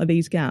in a lot of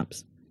these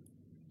gaps.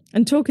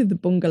 And talk of the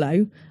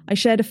bungalow, I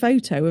shared a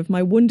photo of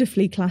my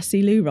wonderfully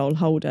classy loo roll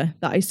holder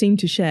that I seem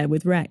to share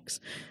with Rex,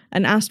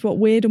 and asked what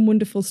weird and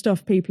wonderful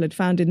stuff people had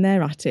found in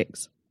their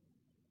attics.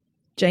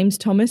 James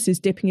Thomas is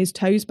dipping his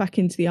toes back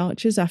into the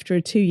Archers after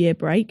a 2-year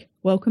break.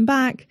 Welcome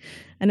back.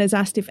 And has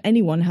asked if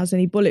anyone has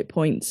any bullet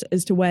points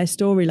as to where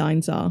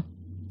storylines are.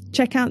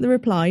 Check out the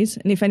replies,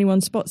 and if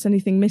anyone spots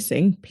anything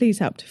missing, please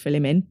help to fill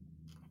him in.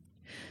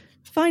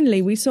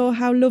 Finally, we saw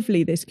how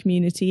lovely this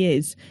community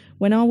is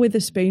when our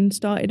Witherspoon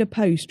started a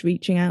post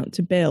reaching out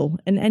to Bill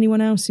and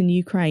anyone else in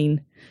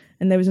Ukraine,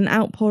 and there was an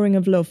outpouring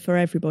of love for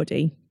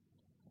everybody.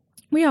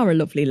 We are a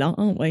lovely lot,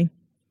 aren't we?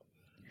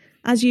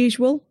 As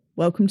usual,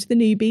 welcome to the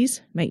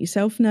newbies, make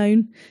yourself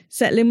known,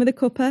 settle in with a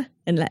cuppa,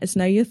 and let us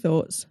know your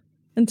thoughts.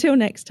 Until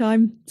next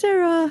time,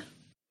 ta-ra!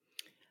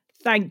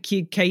 Thank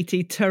you,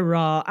 Katie,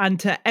 ta-ra, and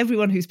to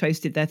everyone who's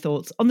posted their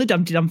thoughts on the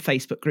Dum Tee Dum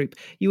Facebook group.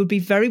 You would be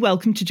very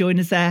welcome to join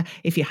us there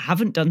if you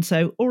haven't done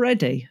so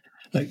already.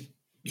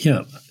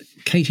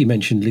 Katie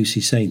mentioned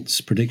Lucy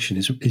Saint's prediction.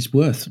 It's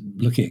worth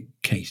looking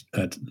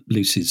at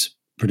Lucy's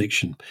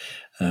prediction,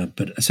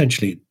 but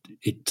essentially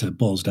it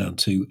boils down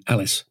to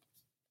Alice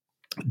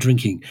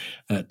drinking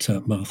at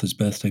Martha's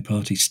birthday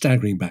party,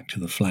 staggering back to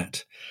the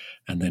flat,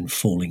 and then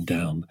falling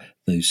down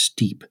those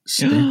steep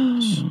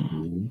steps.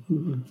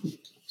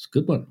 It's a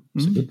good one.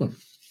 It's a good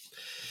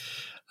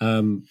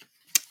one.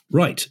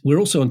 Right, we're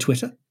also on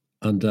Twitter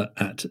under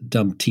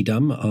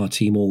 @DumptyDum. Our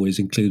team always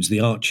includes the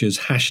Archers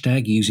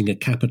hashtag using a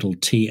capital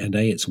T and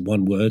A, it's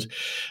one word,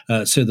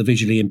 so the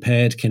visually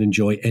impaired can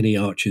enjoy any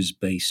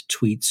Archers-based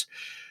tweets.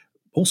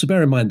 Also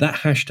bear in mind that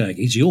hashtag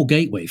is your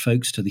gateway,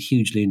 folks, to the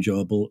hugely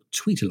enjoyable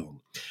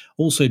tweet-along.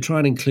 Also try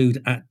and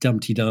include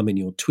 @DumptyDum in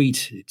your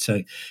tweet.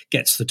 It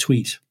gets the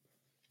tweet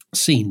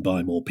seen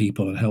by more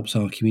people and helps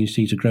our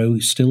community to grow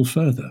still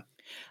further.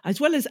 As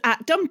well as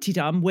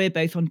 @DumptyDum, we're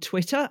both on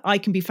Twitter. I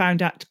can be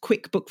found at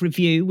QuickBook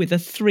Review with a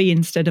 3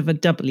 instead of a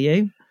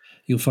W.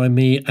 You'll find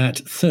me at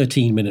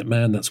 13 Minute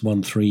Man, that's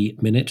 13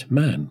 Minute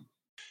Man.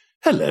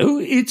 Hello,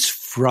 it's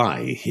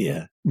Fry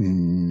here.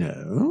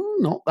 No,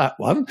 not that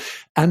one.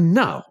 And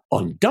now,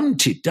 on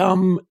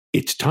DumptyDum,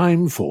 it's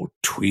time for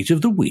Tweet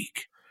of the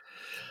Week.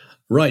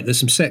 Right, there's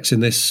some sex in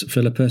this,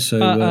 Philippa,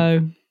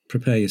 so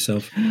prepare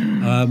yourself.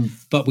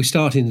 But we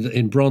start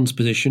in bronze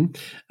position,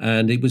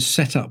 and it was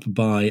set up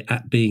by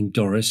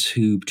 @BeingDoris,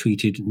 who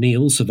tweeted,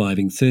 Neil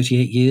surviving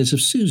 38 years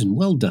of Susan,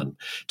 well done.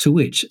 To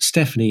which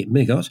Stephanie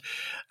Migot,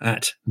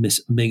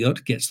 @Miss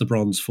Migot, gets the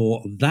bronze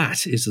for,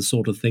 that is the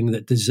sort of thing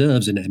that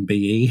deserves an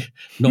MBE,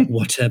 not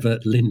whatever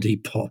Lindy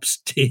Pops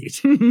did.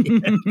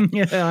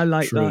 Yeah, I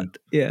like that.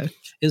 Yeah.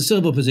 In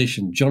silver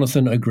position,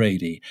 Jonathan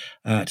O'Grady,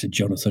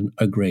 @Jonathan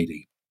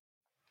O'Grady.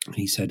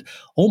 He said,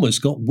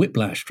 almost got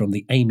whiplashed from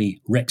the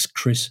Amy Rex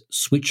Chris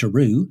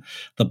switcheroo.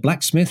 The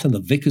blacksmith and the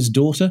vicar's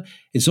daughter.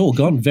 It's all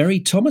gone very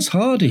Thomas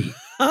Hardy.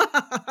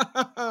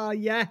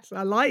 Yes,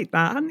 I like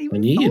that. I hadn't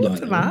even you'd thought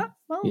like of that.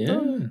 Well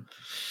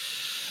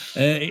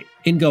done.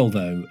 In goal,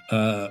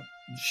 though,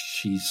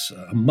 she's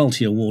a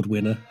multi-award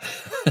winner.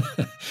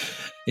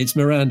 It's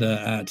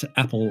Miranda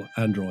 @Apple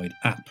Android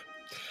App.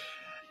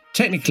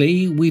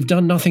 Technically, we've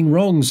done nothing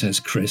wrong, says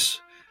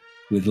Chris.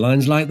 With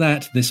lines like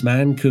that, this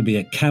man could be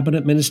a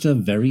cabinet minister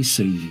very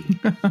soon.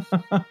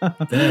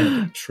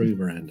 Very true,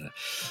 Miranda.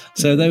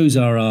 So those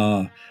are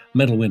our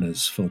medal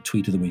winners for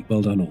Tweet of the Week.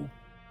 Well done all.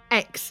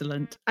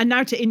 Excellent. And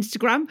now to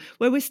Instagram,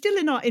 where we're still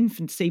in our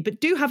infancy,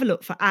 but do have a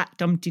look for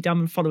 @DumptyDum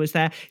and follow us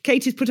there.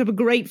 Katie's put up a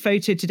great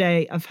photo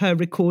today of her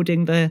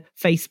recording the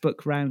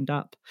Facebook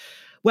roundup.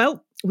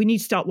 Well, we need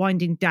to start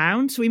winding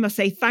down, so we must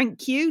say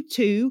thank you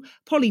to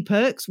Polly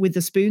Perks,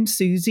 Witherspoon,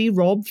 Susie,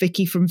 Rob,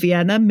 Vicky from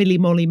Vienna, Millie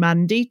Molly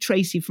Mandy,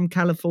 Tracy from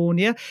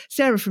California,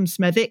 Sarah from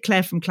Smethwick,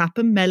 Claire from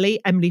Clapham, Melly,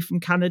 Emily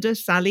from Canada,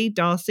 Sally,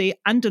 Darcy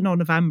and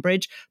Danon of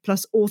Ambridge,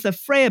 plus author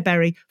Freya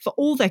Berry for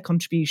all their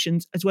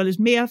contributions, as well as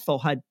Mia for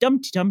her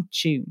DumptyDum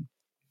tune.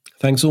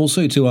 Thanks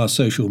also to our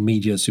social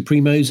media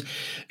supremos,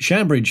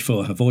 Shambridge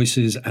for her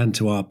voices, and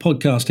to our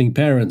podcasting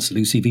parents,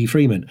 Lucy V.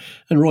 Freeman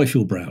and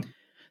Royfield Brown.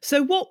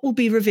 So what will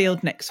be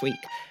revealed next week?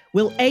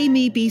 Will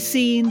Amy be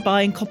seen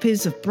buying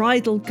copies of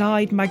bridal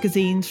guide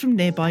magazines from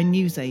nearby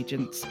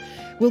newsagents?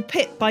 Will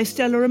Pip buy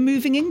Stella a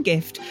moving in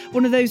gift?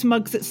 One of those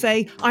mugs that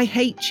say, I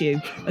hate you,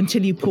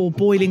 until you pour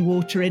boiling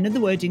water in and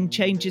the wording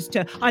changes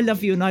to, I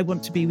love you and I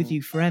want to be with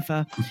you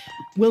forever.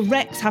 Will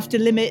Rex have to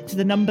limit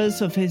the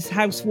numbers of his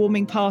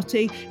housewarming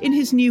party in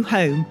his new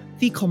home,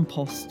 the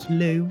compost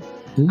loo?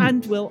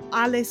 And will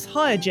Alice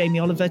hire Jamie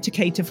Oliver to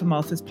cater for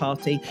Martha's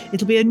party?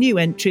 It'll be a new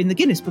entry in the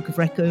Guinness Book of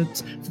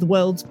Records for the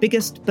world's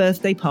biggest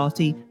birthday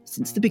party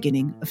since the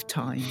beginning of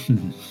time.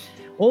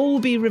 All will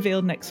be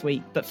revealed next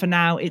week, but for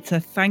now, it's a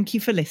thank you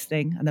for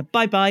listening and a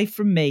bye-bye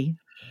from me.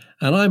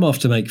 And I'm off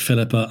to make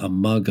Philippa a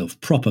mug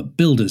of proper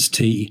builder's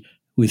tea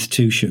with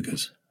 2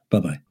 sugars.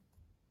 Bye-bye.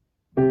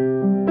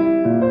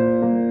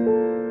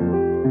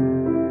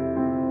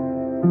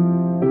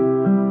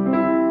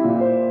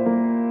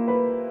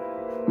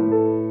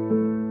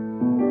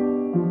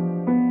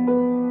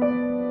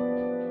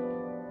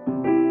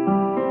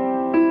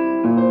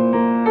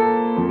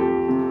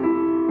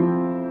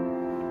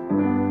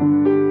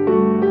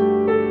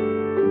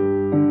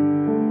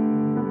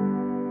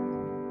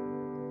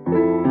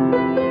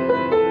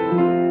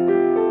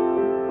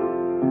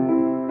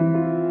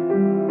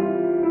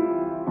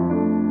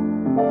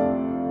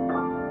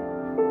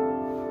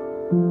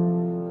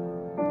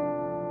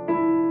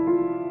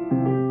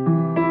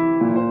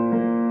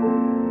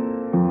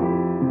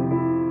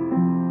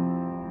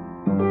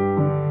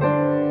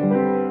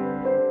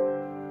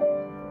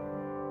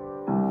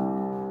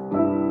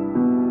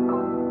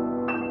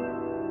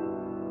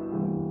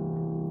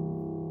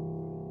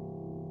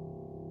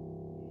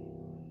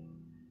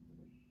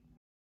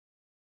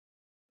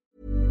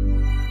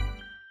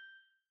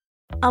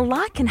 A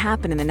lot can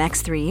happen in the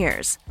next 3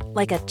 years.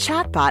 Like a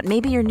chatbot may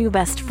be your new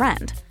best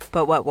friend.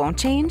 But what won't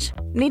change?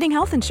 Needing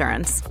health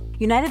insurance.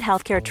 United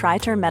Healthcare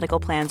Tri-Term Medical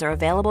Plans are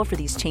available for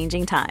these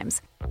changing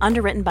times.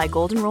 Underwritten by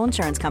Golden Rule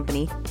Insurance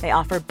Company, they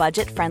offer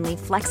budget-friendly,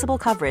 flexible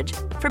coverage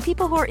for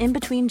people who are in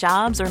between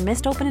jobs or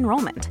missed open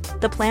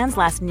enrollment. The plans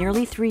last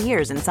nearly 3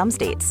 years in some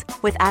states,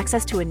 with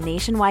access to a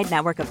nationwide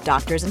network of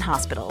doctors and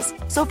hospitals.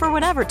 So for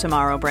whatever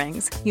tomorrow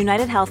brings,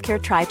 United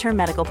Healthcare Tri-Term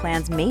Medical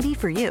Plans may be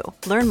for you.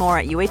 Learn more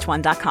at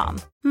uh1.com.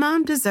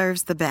 Mom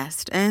deserves the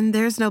best, and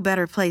there's no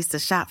better place to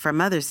shop for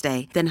Mother's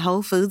Day than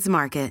Whole Foods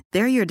Market.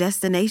 They're your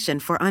destination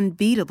for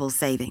unbeatable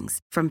savings,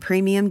 from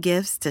premium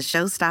gifts to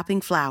show-stopping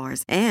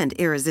flowers and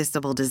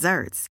irresistible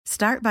desserts.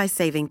 Start by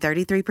saving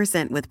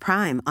 33% with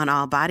Prime on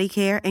all body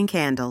care and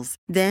candles.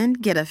 Then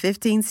get a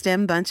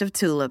 15-stem bunch of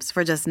tulips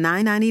for just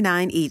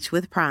 $9.99 each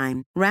with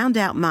Prime. Round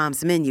out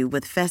Mom's menu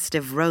with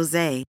festive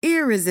rosé,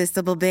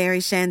 irresistible berry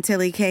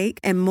chantilly cake,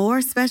 and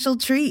more special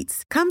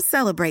treats. Come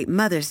celebrate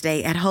Mother's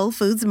Day at Whole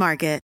Foods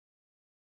Market.